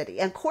love the city.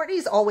 And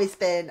Courtney's always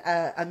been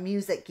a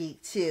music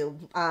geek too.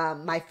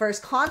 My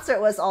first concert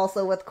was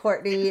also with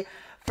Courtney.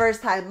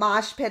 First time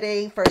mosh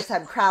pitting, first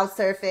time crowd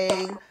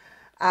surfing,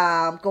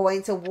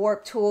 going to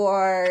Warped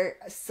Tour.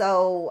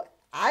 So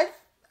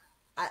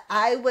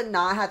I would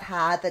not have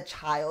had the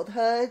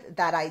childhood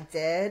that I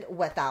did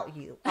without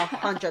you,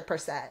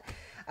 100%.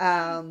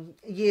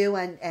 You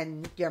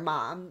and your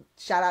mom.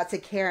 Shout out to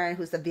Karen,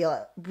 who's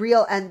the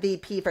real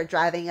MVP for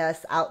driving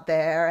us out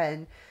there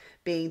and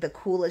being the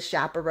coolest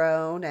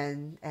chaperone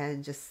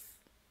and just,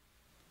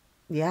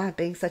 yeah,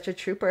 being such a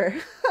trooper.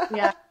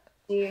 Yeah.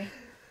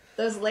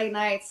 Those late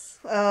nights.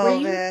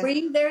 Oh, were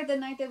you there the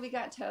night that we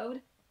got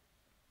towed?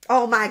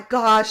 Oh my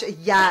gosh,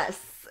 yes.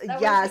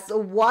 Yes,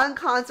 one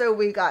concert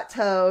we got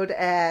towed,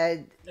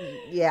 and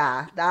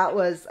yeah, that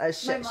was a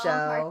shit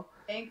show.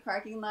 Bank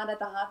parking lot at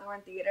the Hawthorne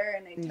Theater,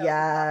 and they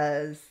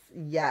towed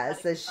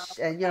yes,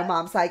 and your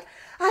mom's like,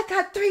 I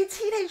got 3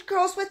 teenage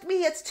girls with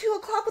me. It's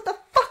 2:00. What the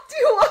fuck do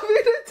you want me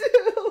to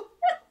do?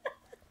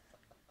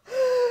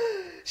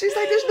 She's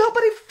like, there's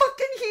nobody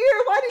fucking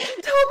here. Why did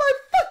you tow my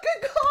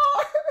fucking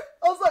car?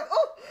 I was like, oh.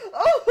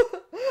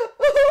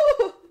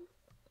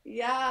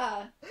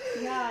 Yeah,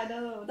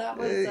 no, that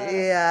was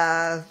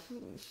yeah.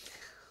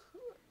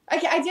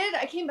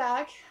 I came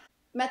back,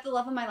 met the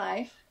love of my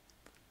life.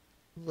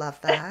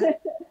 Love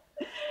that.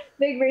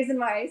 Big reason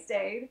why I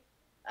stayed.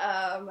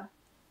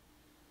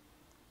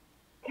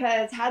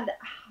 Because had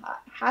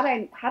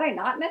I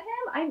not met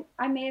him,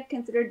 I may have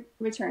considered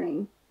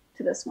returning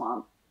to the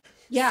swamp.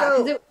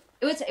 Yeah,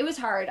 because it was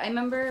hard. I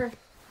remember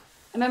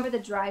the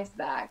drive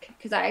back,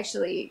 because I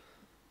actually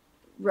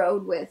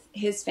rode with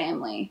his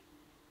family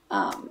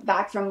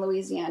back from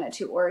Louisiana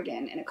to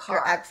Oregon in a car.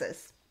 Your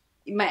ex's.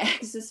 My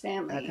ex's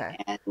family. Okay.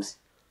 And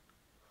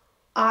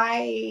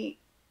I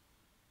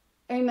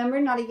remember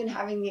not even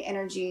having the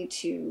energy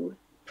to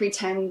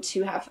pretend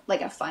to have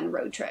like a fun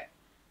road trip.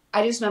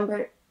 I just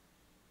remember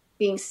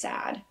being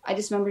sad. I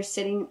just remember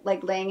sitting,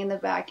 like laying in the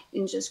back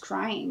and just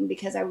crying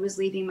because I was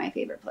leaving my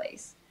favorite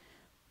place.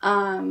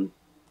 And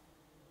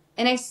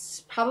I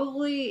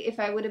probably, if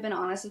I would have been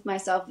honest with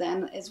myself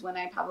then, is when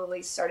I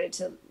probably started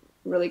to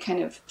really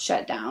kind of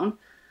shut down,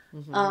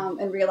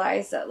 and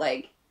realize that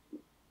like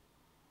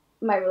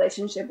my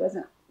relationship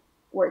wasn't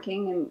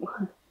working and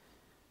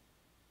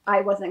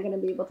I wasn't going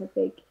to be able to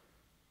fake,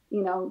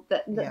 you know,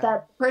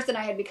 that person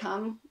I had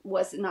become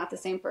was not the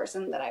same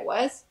person that I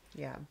was.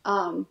 Yeah.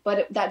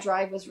 But that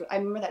drive I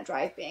remember that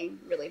drive being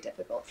really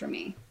difficult for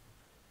me.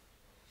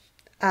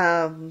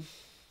 Yeah,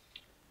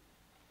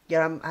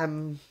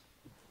 I'm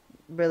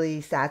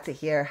really sad to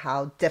hear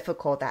how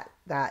difficult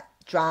that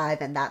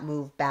drive and that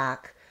move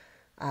back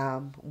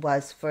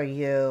was for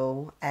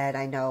you. And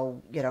I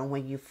know, you know,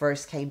 when you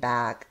first came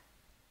back,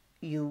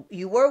 you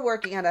were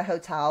working at a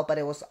hotel, but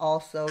it was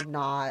also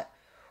not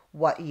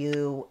what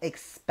you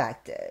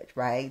expected,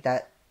 right?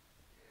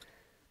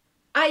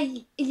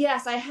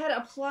 Yes, I had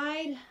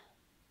applied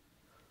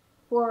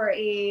for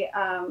a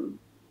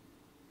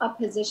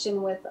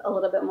position with a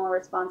little bit more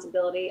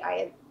responsibility. I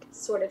had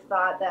sort of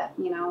thought that,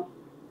 you know,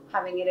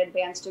 having an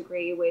advanced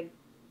degree would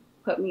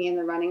put me in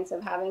the runnings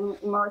of having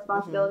more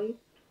responsibility.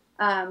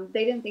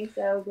 They didn't think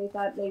so. They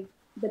thought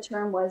the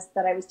term was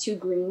that I was too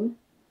green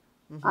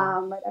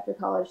right after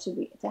college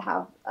to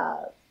have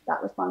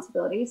that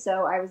responsibility.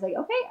 So I was like,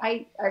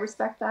 okay, I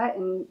respect that,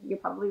 and you're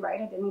probably right.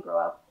 I didn't grow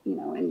up, you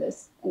know, in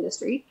this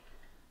industry.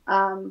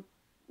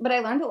 But I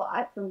learned a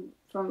lot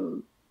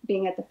from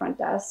being at the front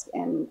desk,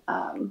 and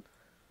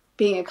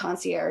being a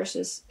concierge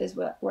is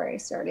where I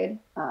started.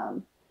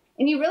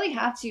 And you really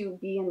have to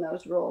be in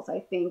those roles, I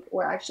think,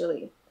 or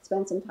actually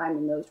spend some time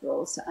in those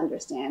roles to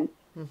understand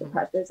the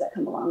pressures that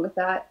come along with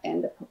that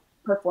and the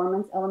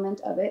performance element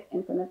of it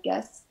in front of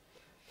guests.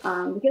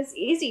 Because it's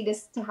easy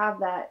just to have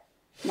that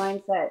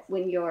mindset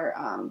when you're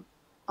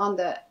on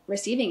the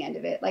receiving end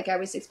of it. Like I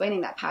was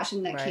explaining, that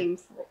passion that came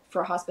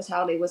for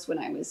hospitality was when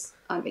I was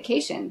on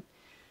vacation.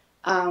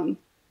 But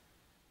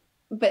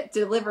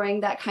delivering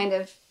that kind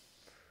of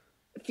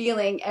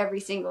feeling every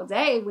single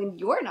day when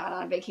you're not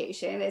on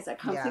vacation is a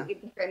completely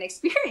different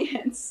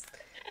experience.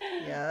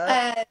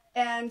 Yeah.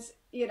 And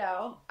you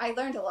know, I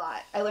learned a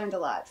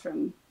lot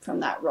from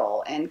that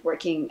role, and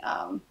working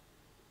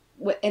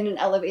in an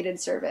elevated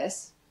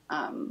service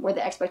where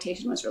the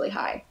expectation was really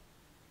high.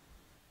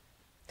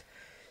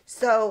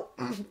 So,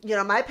 you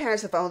know, my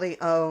parents have only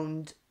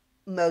owned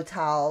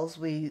motels.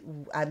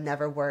 I've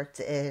never worked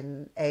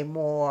in a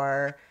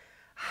more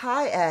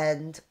high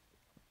end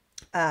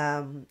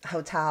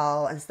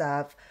hotel and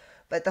stuff,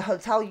 but the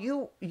hotel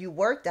you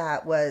worked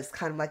at was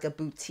kind of like a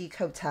boutique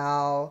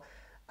hotel,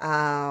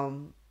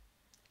 and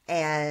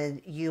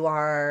you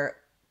are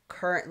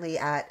currently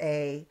at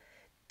a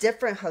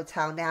different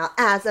hotel now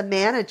as a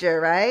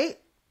manager, right?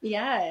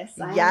 Yes.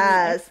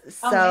 Yes.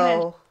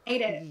 So,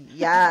 Hate it.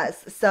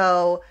 yes.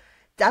 So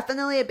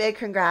definitely a big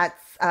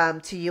congrats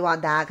to you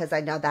on that, because I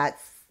know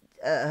that's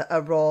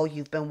a role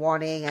you've been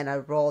wanting and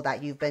a role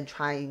that you've been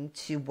trying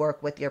to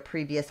work with your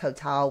previous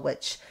hotel,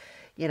 which,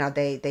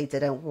 they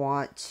didn't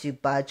want to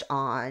budge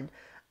on.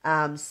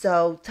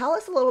 So tell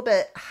us a little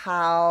bit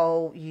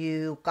how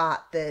you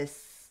got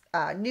this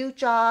new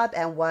job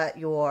and what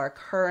your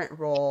current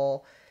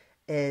role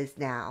is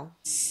now.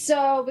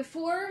 So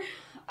before,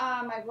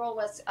 my role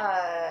was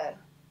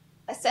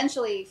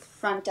essentially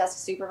front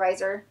desk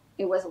supervisor.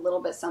 It was a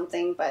little bit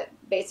something, but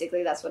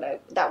basically that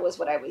was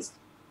what I was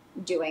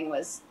doing,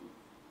 was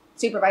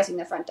supervising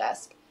the front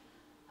desk,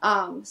 /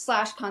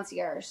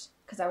 concierge,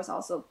 because I was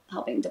also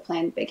helping to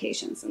plan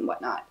vacations and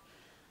whatnot.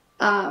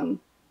 That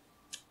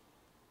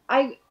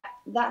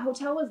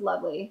hotel was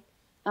lovely.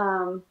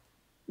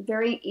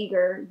 Very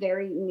eager,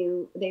 very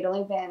new. They've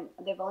only been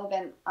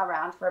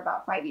around for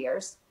about 5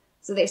 years.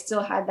 So they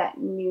still had that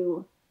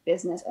new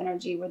business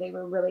energy where they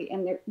were really,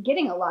 and they're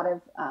getting a lot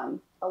of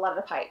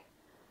the pipe,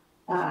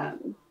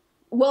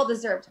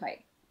 well-deserved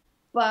pipe.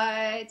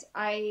 But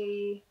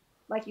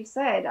like you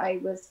said, I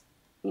was,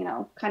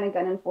 kind of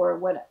gunning for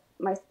what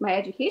my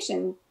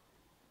education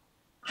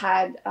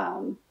had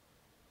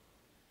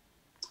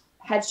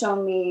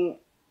shown me,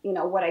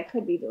 what I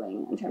could be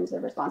doing in terms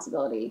of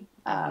responsibility,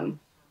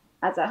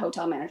 as a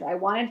hotel manager. I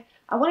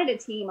wanted a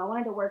team. I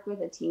wanted to work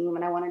with a team,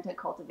 and I wanted to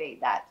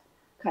cultivate that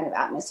kind of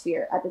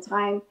atmosphere. At the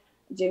time,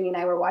 Jimmy and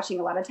I were watching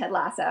a lot of Ted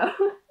Lasso,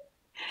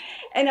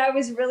 and I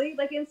was really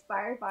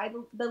inspired by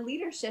the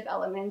leadership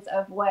elements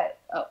of what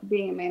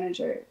being a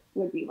manager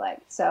would be like.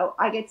 So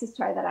I get to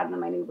try that out in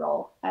my new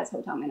role as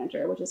hotel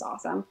manager, which is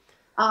awesome.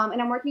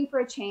 And I'm working for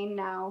a chain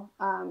now.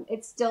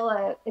 It's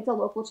a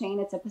local chain.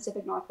 It's a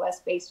Pacific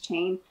Northwest based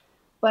chain,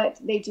 but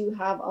they do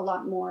have a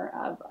lot more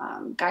of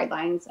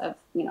guidelines of,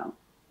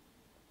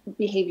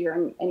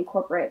 behavior and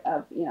corporate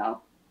of,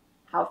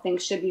 how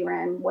things should be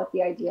ran, what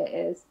the idea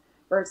is,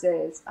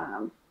 versus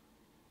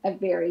a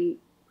very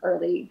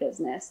early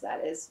business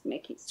that is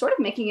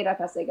making it up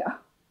as they go.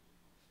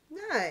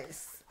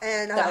 Nice.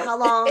 And So,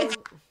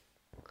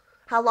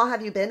 how long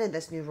have you been in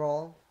this new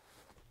role?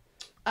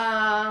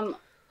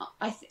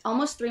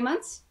 Almost 3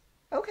 months.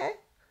 Okay.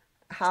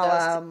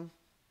 How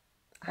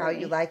are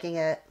you liking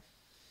it?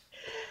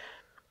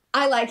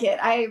 I like it.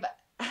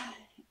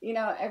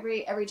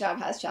 Every job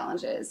has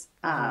challenges.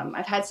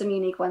 I've had some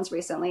unique ones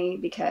recently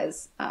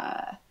because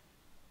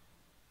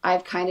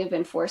I've kind of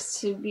been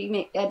forced to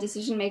be a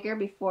decision maker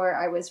before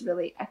I was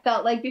really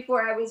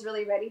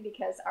ready,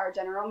 because our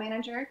general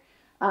manager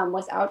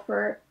was out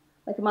for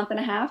a month and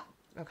a half.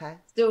 Okay.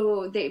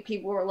 So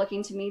people were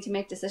looking to me to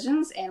make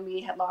decisions, and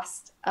we had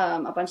lost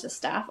a bunch of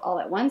staff all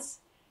at once.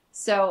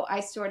 So I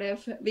sort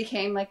of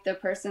became the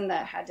person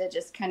that had to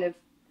just kind of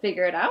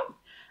figure it out.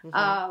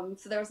 Mm-hmm.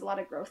 So there was a lot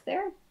of growth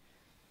there,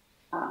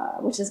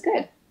 which is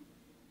good.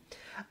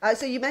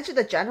 So you mentioned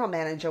the general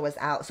manager was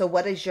out. So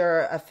what is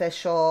your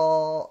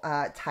official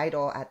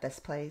title at this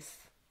place?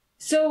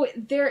 So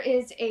there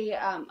is a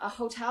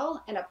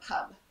hotel and a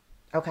pub.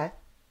 Okay.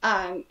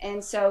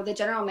 And so the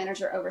general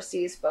manager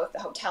oversees both the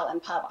hotel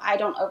and pub. I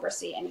don't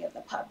oversee any of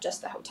the pub,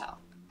 just the hotel.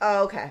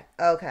 Oh, okay.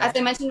 Okay. As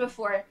I mentioned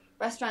before,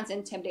 restaurants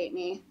intimidate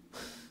me.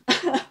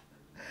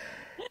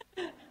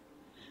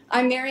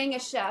 I'm marrying a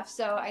chef,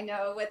 so I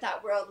know what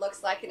that world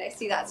looks like, and I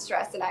see that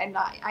stress, and I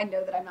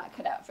know that I'm not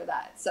cut out for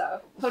that. So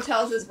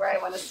hotels is where I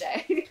want to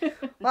stay.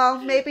 Well,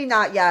 maybe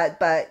not yet,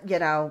 but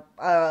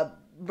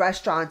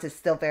restaurants is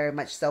still very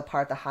much so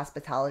part of the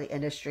hospitality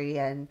industry,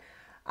 and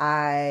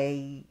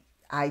I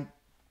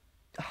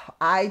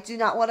do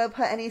not want to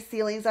put any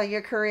ceilings on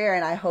your career,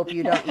 and I hope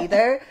you don't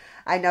either.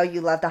 I know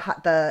you love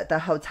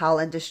the hotel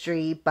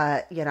industry,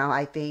 but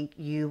I think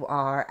you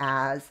are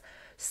as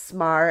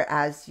smart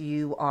as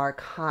you are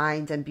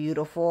kind and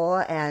beautiful.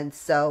 And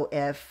so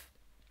if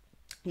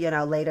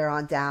later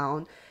on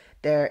down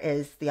there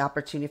is the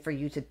opportunity for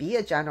you to be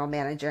a general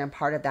manager, and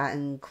part of that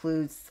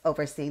includes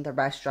overseeing the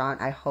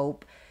restaurant, I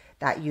hope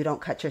that you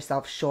don't cut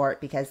yourself short,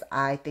 because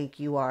I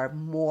think you are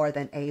more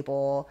than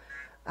able.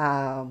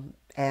 And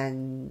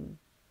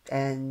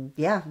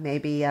yeah,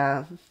 maybe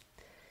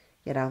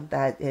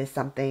that is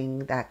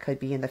something that could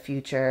be in the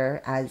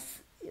future, as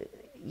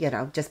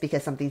just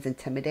because something's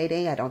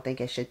intimidating, I don't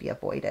think it should be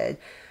avoided.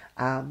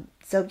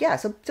 So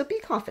be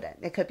confident.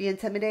 It could be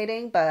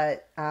intimidating,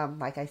 but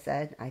like I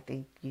said, I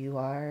think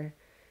you're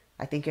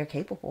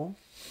capable.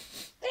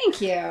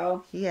 Thank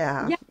you.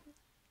 Yeah.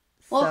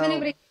 Well, if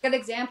anybody's a good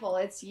example,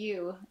 it's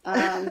you.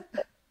 The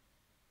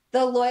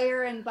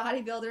lawyer and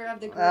bodybuilder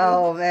of the group.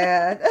 Oh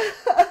man.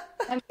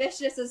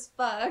 Ambitious as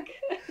fuck.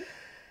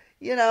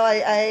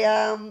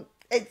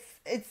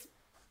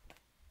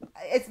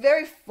 It's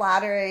very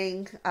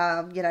flattering.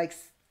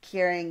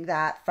 hearing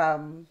that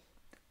from,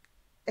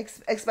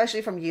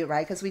 especially from you,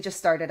 right? Because we just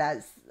started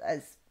as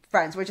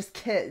friends. We're just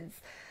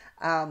kids.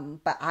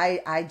 But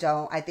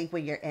I think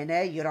when you're in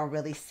it, you don't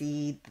really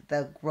see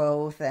the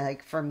growth. And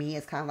like for me,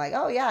 it's kind of like,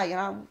 oh yeah,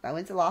 I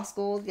went to law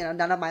school.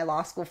 None of my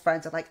law school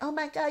friends are like, oh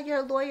my God, you're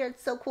a lawyer.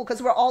 It's so cool.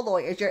 Because we're all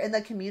lawyers. You're in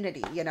the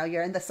community,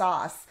 you're in the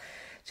sauce.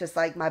 Just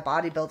like my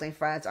bodybuilding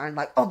friends aren't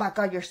like, oh my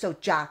God, you're so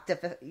jacked.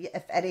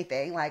 If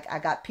anything, like I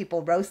got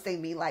people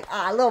roasting me like,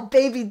 little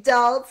baby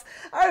dolls.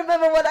 I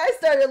remember when I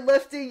started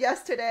lifting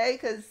yesterday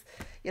because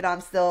I'm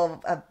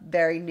still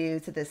very new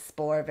to this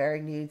sport, very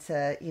new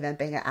to even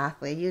being an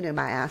athlete. You knew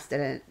my ass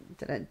didn't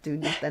do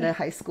nothing in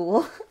high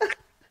school.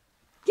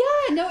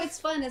 Yeah, no,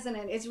 it's fun, isn't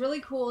it? It's really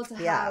cool to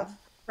have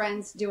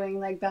friends doing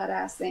like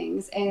badass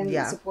things and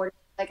supporting.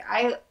 Like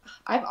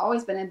I've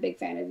always been a big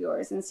fan of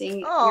yours and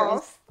seeing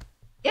yours.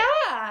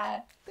 Yeah.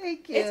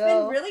 Thank you. It's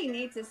been really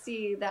neat to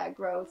see that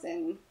growth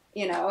and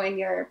in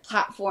your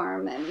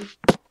platform and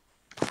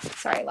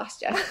sorry, I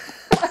lost you.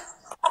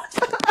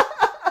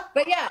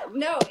 But yeah,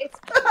 no, it's.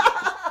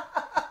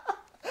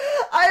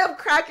 I am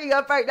cracking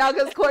up right now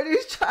because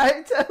Courtney's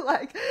trying to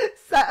like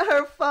set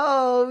her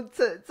phone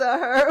to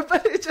her,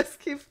 but it just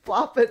keeps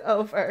flopping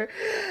over,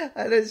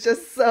 and it's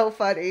just so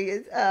funny.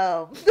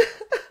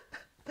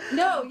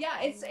 No,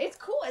 yeah, it's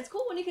cool. It's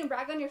cool when you can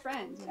brag on your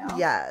friends.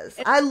 Yes,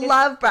 I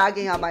love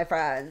bragging on my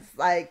friends.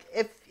 Like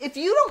if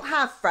you don't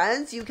have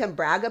friends you can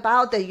brag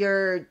about, then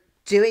you're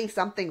doing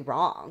something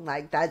wrong.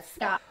 Like that's.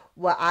 Yeah.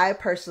 What I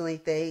personally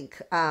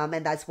think,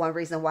 and that's one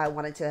reason why I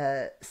wanted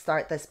to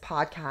start this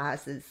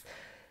podcast, is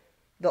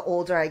the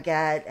older I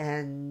get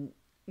and,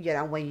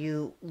 when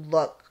you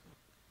look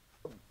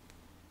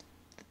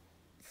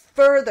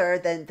further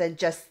than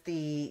just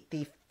the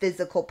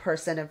physical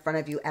person in front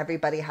of you,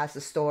 everybody has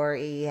a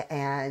story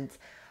and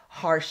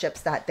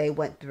hardships that they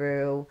went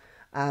through.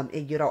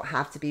 And you don't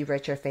have to be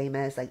rich or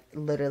famous. Like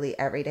literally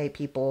everyday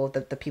people,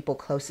 the people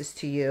closest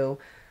to you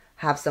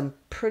have some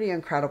pretty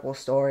incredible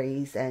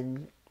stories.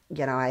 And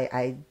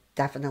I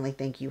definitely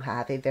think you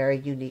have a very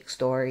unique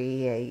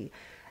story,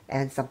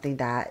 and something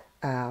that,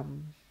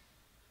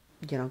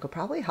 could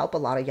probably help a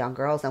lot of young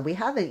girls. And we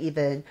haven't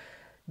even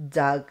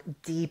dug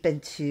deep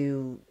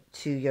into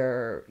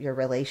your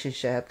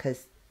relationship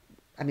because,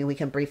 we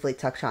can briefly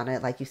touch on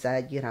it. Like you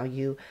said,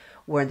 you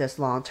were in this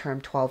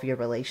long-term 12-year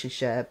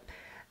relationship,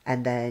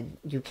 and then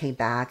you came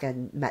back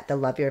and met the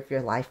love of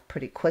your life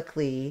pretty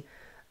quickly.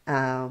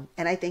 And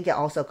I think it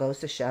also goes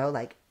to show,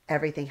 like,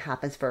 everything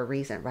happens for a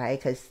reason, right?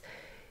 Because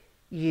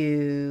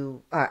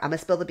I'm gonna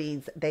spill the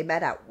beans. They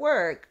met at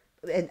work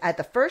and at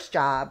the first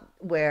job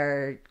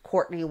where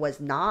Courtney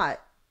was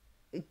not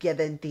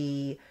given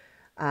the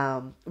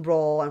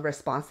role and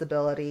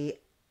responsibility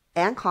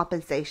and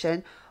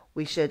compensation.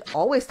 We should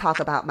always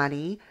talk about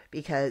money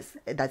because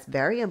that's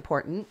very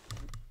important.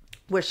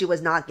 Where she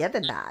was not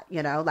given that,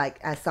 like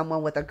as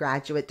someone with a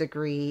graduate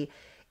degree,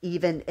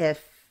 even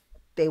if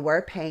they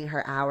were paying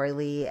her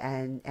hourly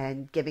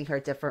and giving her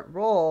a different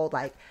role,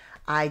 like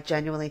I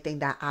genuinely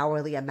think that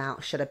hourly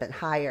amount should have been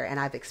higher. And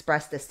I've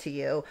expressed this to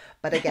you.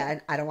 But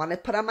again, I don't want to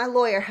put on my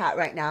lawyer hat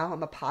right now.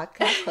 I'm a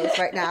podcast host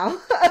right now.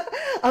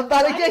 I'm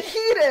about to get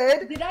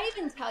heated. Did I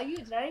even tell you?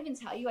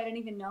 I didn't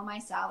even know my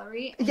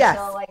salary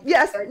until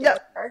yes.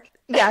 work.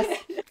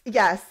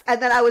 Yes. And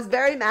then I was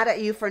very mad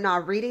at you for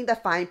not reading the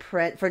fine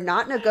print, for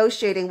not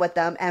negotiating with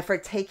them, and for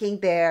taking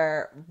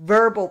their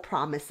verbal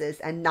promises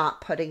and not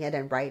putting it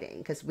in writing.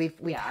 Because we've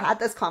had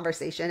this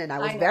conversation and I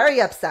was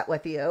very upset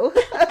with you.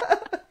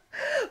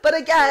 But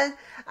again,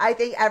 I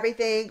think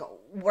everything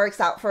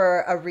works out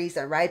for a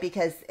reason, right?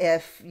 Because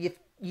if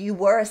you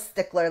were a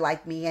stickler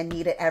like me and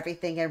needed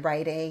everything in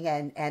writing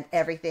and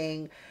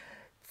everything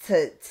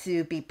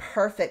to be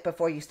perfect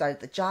before you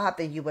started the job,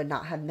 then you would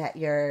not have met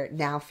your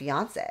now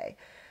fiance.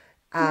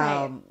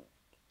 Right.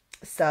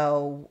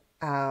 So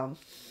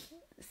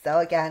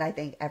again, I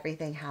think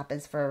everything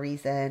happens for a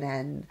reason.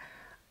 And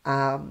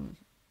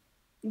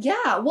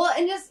yeah, well,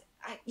 and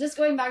just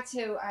going back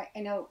to, I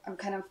know I'm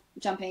kind of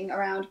jumping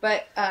around,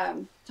 but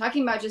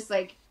talking about just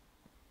like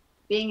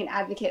being an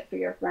advocate for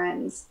your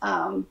friends.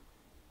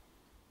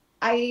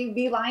 I'd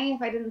be lying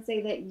if I didn't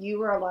say that you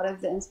were a lot of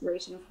the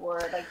inspiration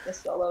for like the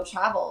solo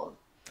travel.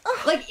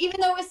 Like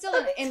even though it's still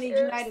in the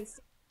United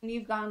States and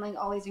you've gone like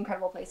all these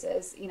incredible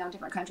places,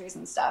 different countries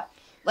and stuff.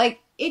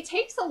 Like it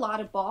takes a lot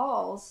of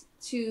balls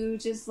to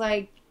just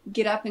like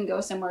get up and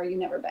go somewhere you've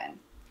never been.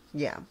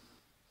 Yeah.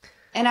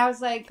 And I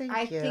was like, Thank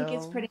I you. think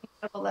it's pretty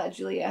incredible that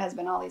Julia has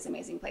been all these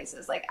amazing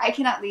places. Like I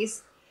can at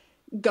least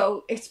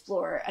go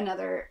explore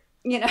another,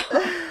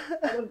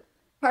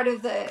 part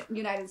of the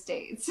United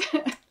States.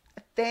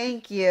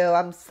 Thank you.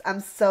 I'm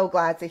so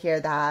glad to hear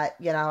that.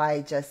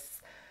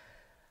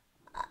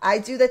 I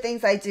do the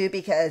things I do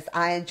because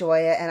I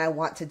enjoy it and I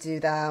want to do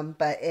them.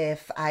 But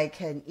if I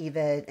can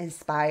even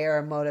inspire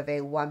or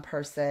motivate one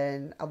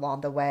person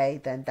along the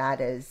way, then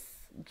that is,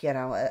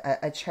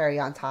 a cherry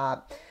on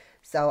top.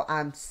 So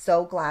I'm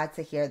so glad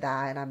to hear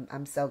that. And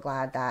I'm so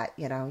glad that,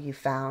 you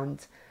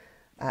found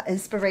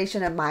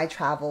inspiration in my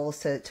travels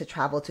to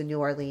travel to New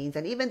Orleans.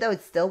 And even though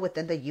it's still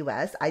within the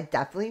U.S., I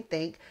definitely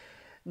think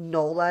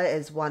NOLA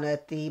is one of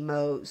the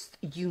most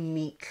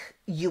unique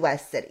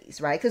U.S.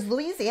 cities, right? Because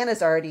Louisiana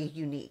is already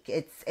unique.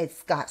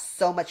 It's got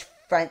so much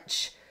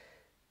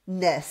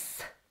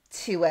Frenchness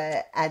to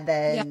it, and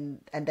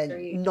then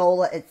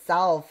NOLA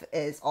itself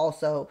is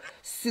also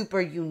super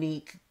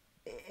unique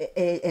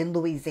in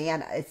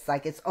Louisiana. It's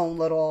like its own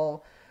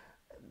little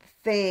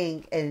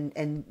thing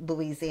in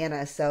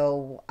Louisiana.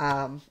 So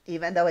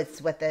even though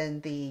it's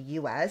within the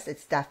U.S.,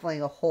 it's definitely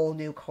a whole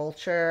new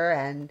culture,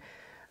 and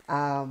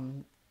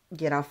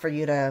for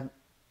you to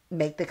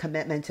make the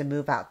commitment to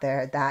move out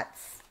there,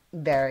 that's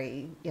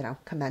very,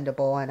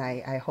 commendable. And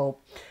I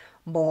hope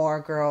more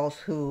girls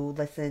who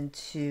listen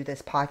to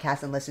this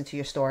podcast and listen to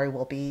your story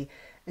will be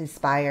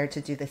inspired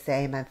to do the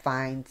same and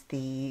find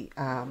the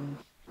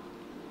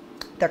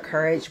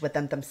courage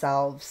within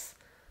themselves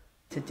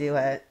to do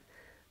it.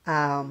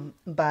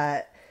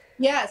 But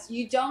yes,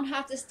 you don't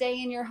have to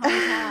stay in your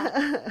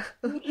hometown.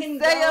 You can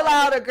say it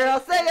louder, girl.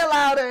 Say it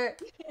louder.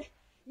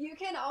 You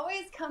can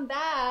always come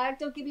back.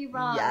 Don't get me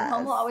wrong. Yes.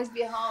 Home will always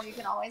be home. You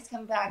can always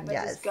come back, but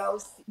Yes.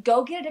 just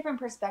go get a different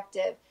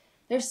perspective.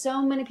 There's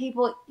so many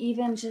people,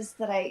 even just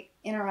that I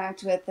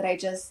interact with,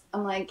 that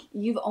I'm like,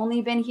 you've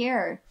only been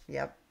here.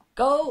 Yep.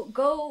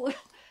 Go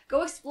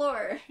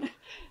explore.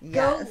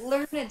 Yes. Go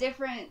learn a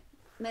different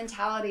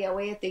mentality, a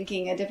way of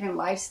thinking, a different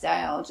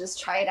lifestyle.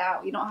 Just try it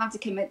out. You don't have to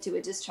commit to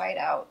it. Just try it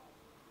out.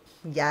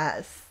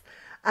 Yes.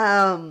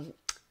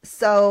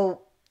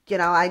 So,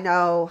 I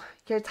know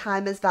your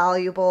time is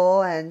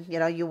valuable, and,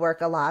 you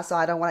work a lot, so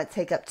I don't want to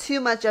take up too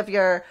much of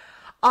your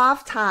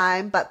off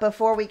time. But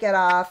before we get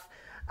off,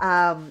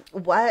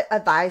 what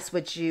advice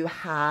would you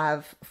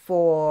have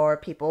for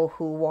people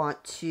who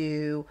want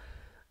to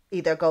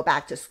either go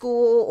back to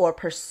school or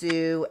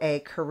pursue a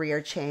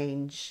career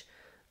change,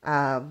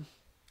 in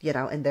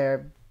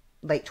their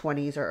late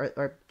 20s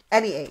or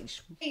any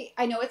age?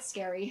 I know it's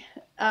scary,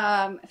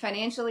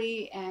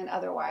 financially and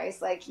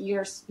otherwise. Like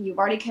you've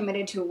already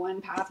committed to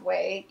one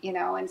pathway,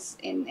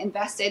 and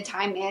invested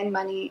time and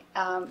money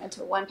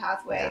into one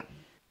pathway. Yeah.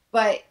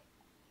 But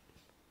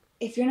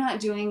if you're not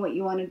doing what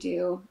you want to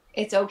do,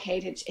 it's okay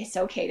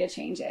to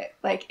change it.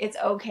 Like, it's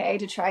okay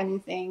to try new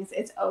things.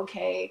 It's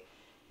okay.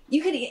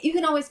 You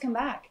can always come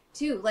back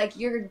too. Like,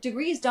 your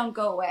degrees don't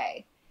go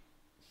away.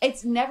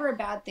 It's never a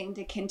bad thing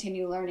to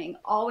continue learning.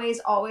 Always,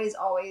 always,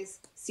 always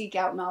seek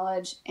out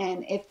knowledge.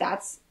 And if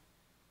that's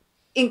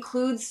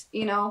includes,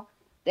 the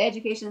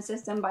education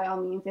system, by all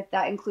means, if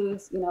that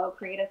includes, a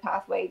creative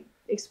pathway,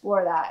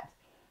 explore that.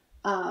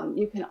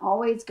 You can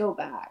always go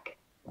back.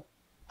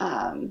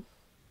 Don't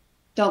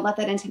let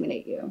that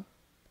intimidate you.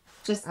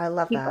 Just I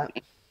love that.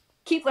 Learning.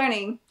 Keep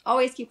learning.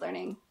 Always keep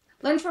learning.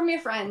 Learn from your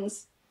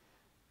friends.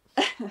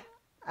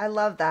 I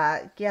love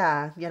that.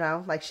 Yeah.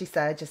 Like she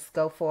said, just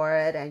go for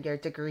it, and your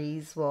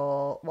degrees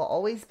will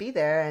always be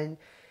there, and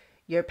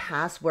your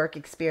past work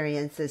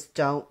experiences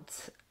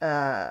don't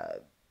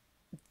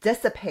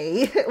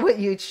dissipate when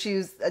you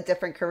choose a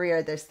different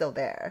career. They're still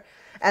there.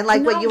 And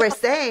like what you were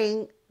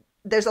saying,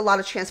 there's a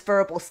lot of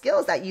transferable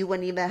skills that you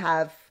wouldn't even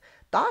have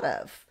thought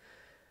of.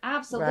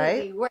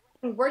 Absolutely. Right?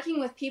 Working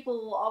with people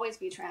will always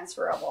be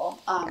transferable.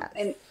 Yes.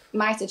 In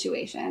my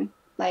situation,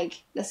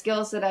 like the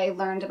skills that I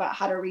learned about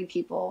how to read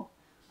people,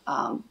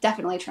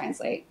 definitely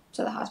translate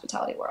to the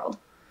hospitality world.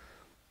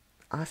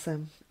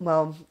 Awesome.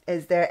 Well,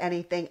 is there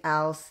anything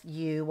else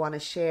you want to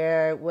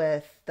share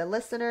with the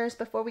listeners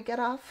before we get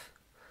off?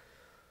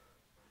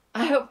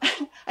 I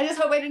just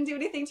hope I didn't do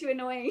anything too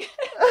annoying.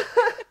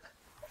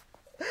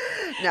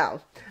 No.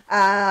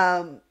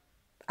 I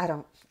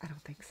don't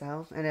think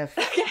so. And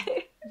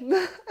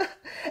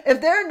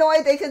if they're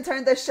annoyed, they can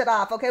turn this shit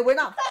off. Okay. We're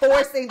not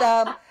forcing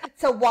them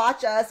to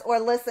watch us or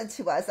listen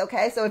to us.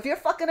 Okay. So if you're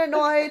fucking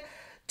annoyed,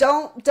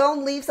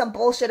 don't leave some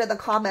bullshit in the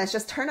comments.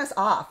 Just turn us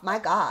off. My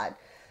God.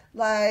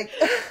 Like,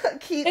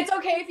 It's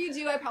okay if you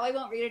do. I probably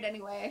won't read it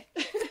anyway.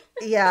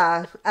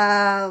 Yeah.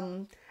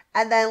 And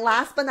then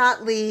last but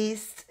not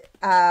least,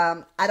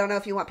 I don't know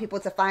if you want people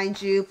to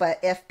find you, but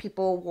if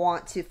people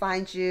want to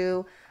find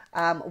you,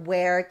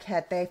 where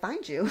can they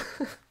find you?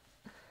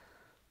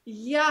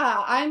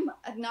 Yeah, I'm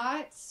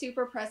not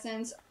super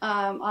present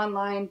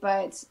online,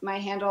 but my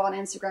handle on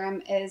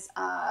Instagram is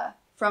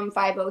from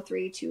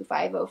 503 to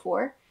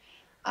 504,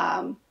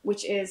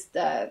 which is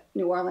the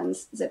New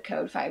Orleans zip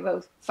code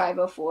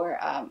 504,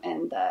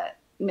 and the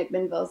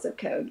McMinnville zip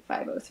code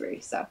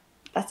 503. So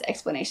that's the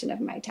explanation of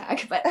my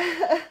tag. But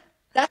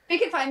you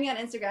can find me on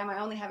Instagram. I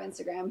only have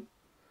Instagram.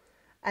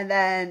 And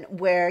then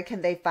where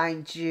can they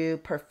find you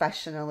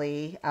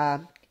professionally?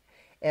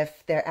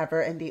 If they're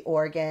ever in the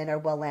Oregon or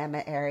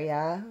Willamette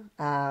area.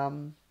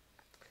 Oh,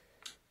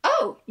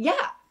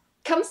 yeah.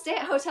 Come stay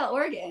at Hotel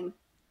Oregon.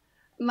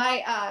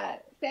 My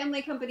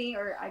family company,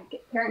 or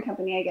parent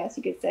company, I guess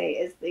you could say,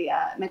 is the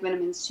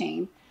McMinnville's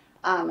chain.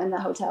 And the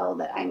hotel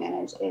that I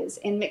manage is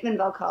in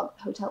McMinnville called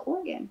Hotel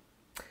Oregon.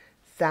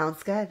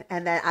 Sounds good.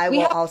 And then I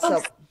will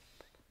also...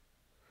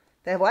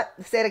 They what?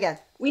 Say it again.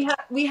 We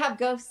have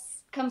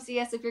ghosts. Come see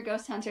us if you're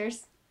ghost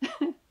hunters.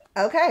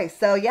 Okay,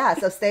 so yeah,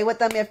 so stay with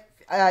them if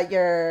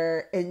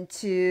you're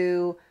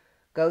into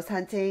ghost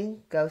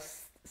hunting,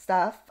 ghost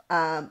stuff.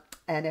 And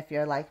if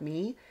you're like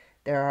me,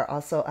 there are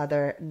also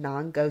other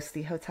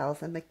non-ghosty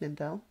hotels in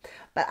McMinnville.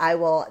 But I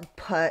will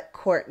put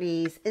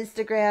Courtney's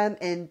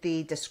Instagram in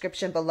the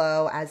description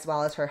below, as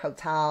well as her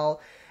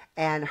hotel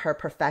and her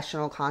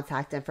professional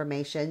contact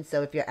information.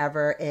 So if you're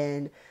ever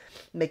in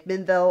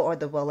McMinnville or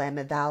the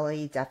Willamette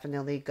Valley,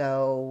 definitely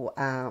go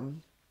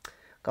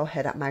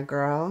hit up my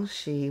girl.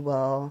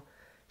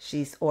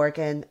 She's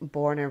Oregon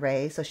born and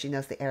raised, so she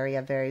knows the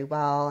area very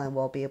well and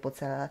will be able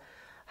to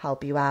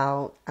help you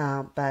out.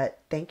 But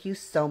thank you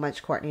so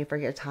much, Courtney, for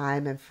your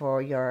time and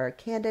for your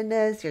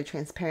candidness, your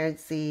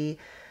transparency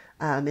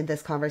in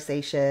this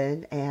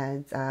conversation.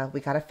 And we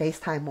gotta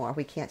FaceTime more.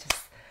 We can't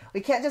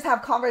just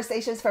have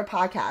conversations for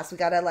podcasts. We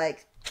gotta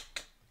like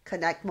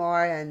connect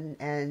more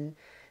and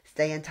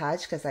stay in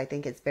touch, because I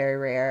think it's very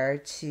rare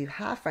to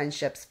have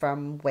friendships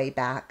from way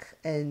back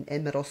in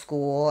middle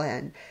school.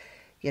 And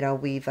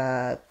we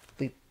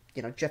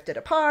drifted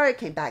apart,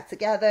 came back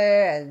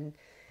together, and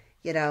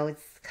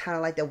it's kind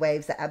of like the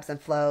waves that ebbs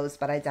and flows.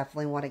 But I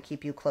definitely want to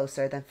keep you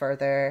closer than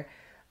further.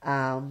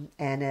 And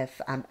if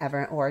I'm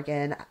ever in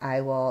Oregon,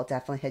 I will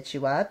definitely hit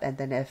you up. And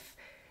then if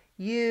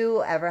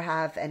you ever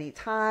have any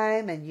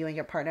time, and you and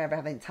your partner ever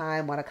have any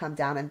time, want to come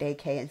down and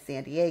vacay in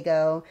San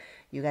Diego,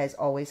 you guys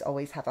always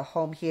have a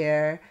home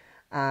here.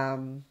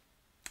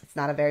 It's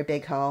not a very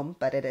big home,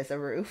 but it is a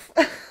roof.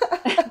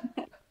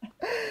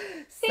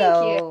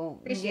 Thank you.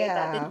 Appreciate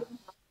that.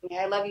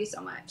 I love you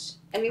so much.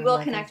 And we will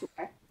connect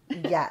more.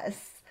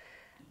 Yes.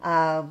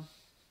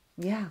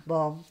 Yeah,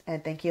 well,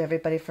 and thank you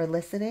everybody for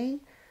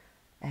listening.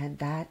 And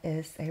that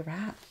is a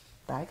wrap.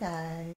 Bye, guys.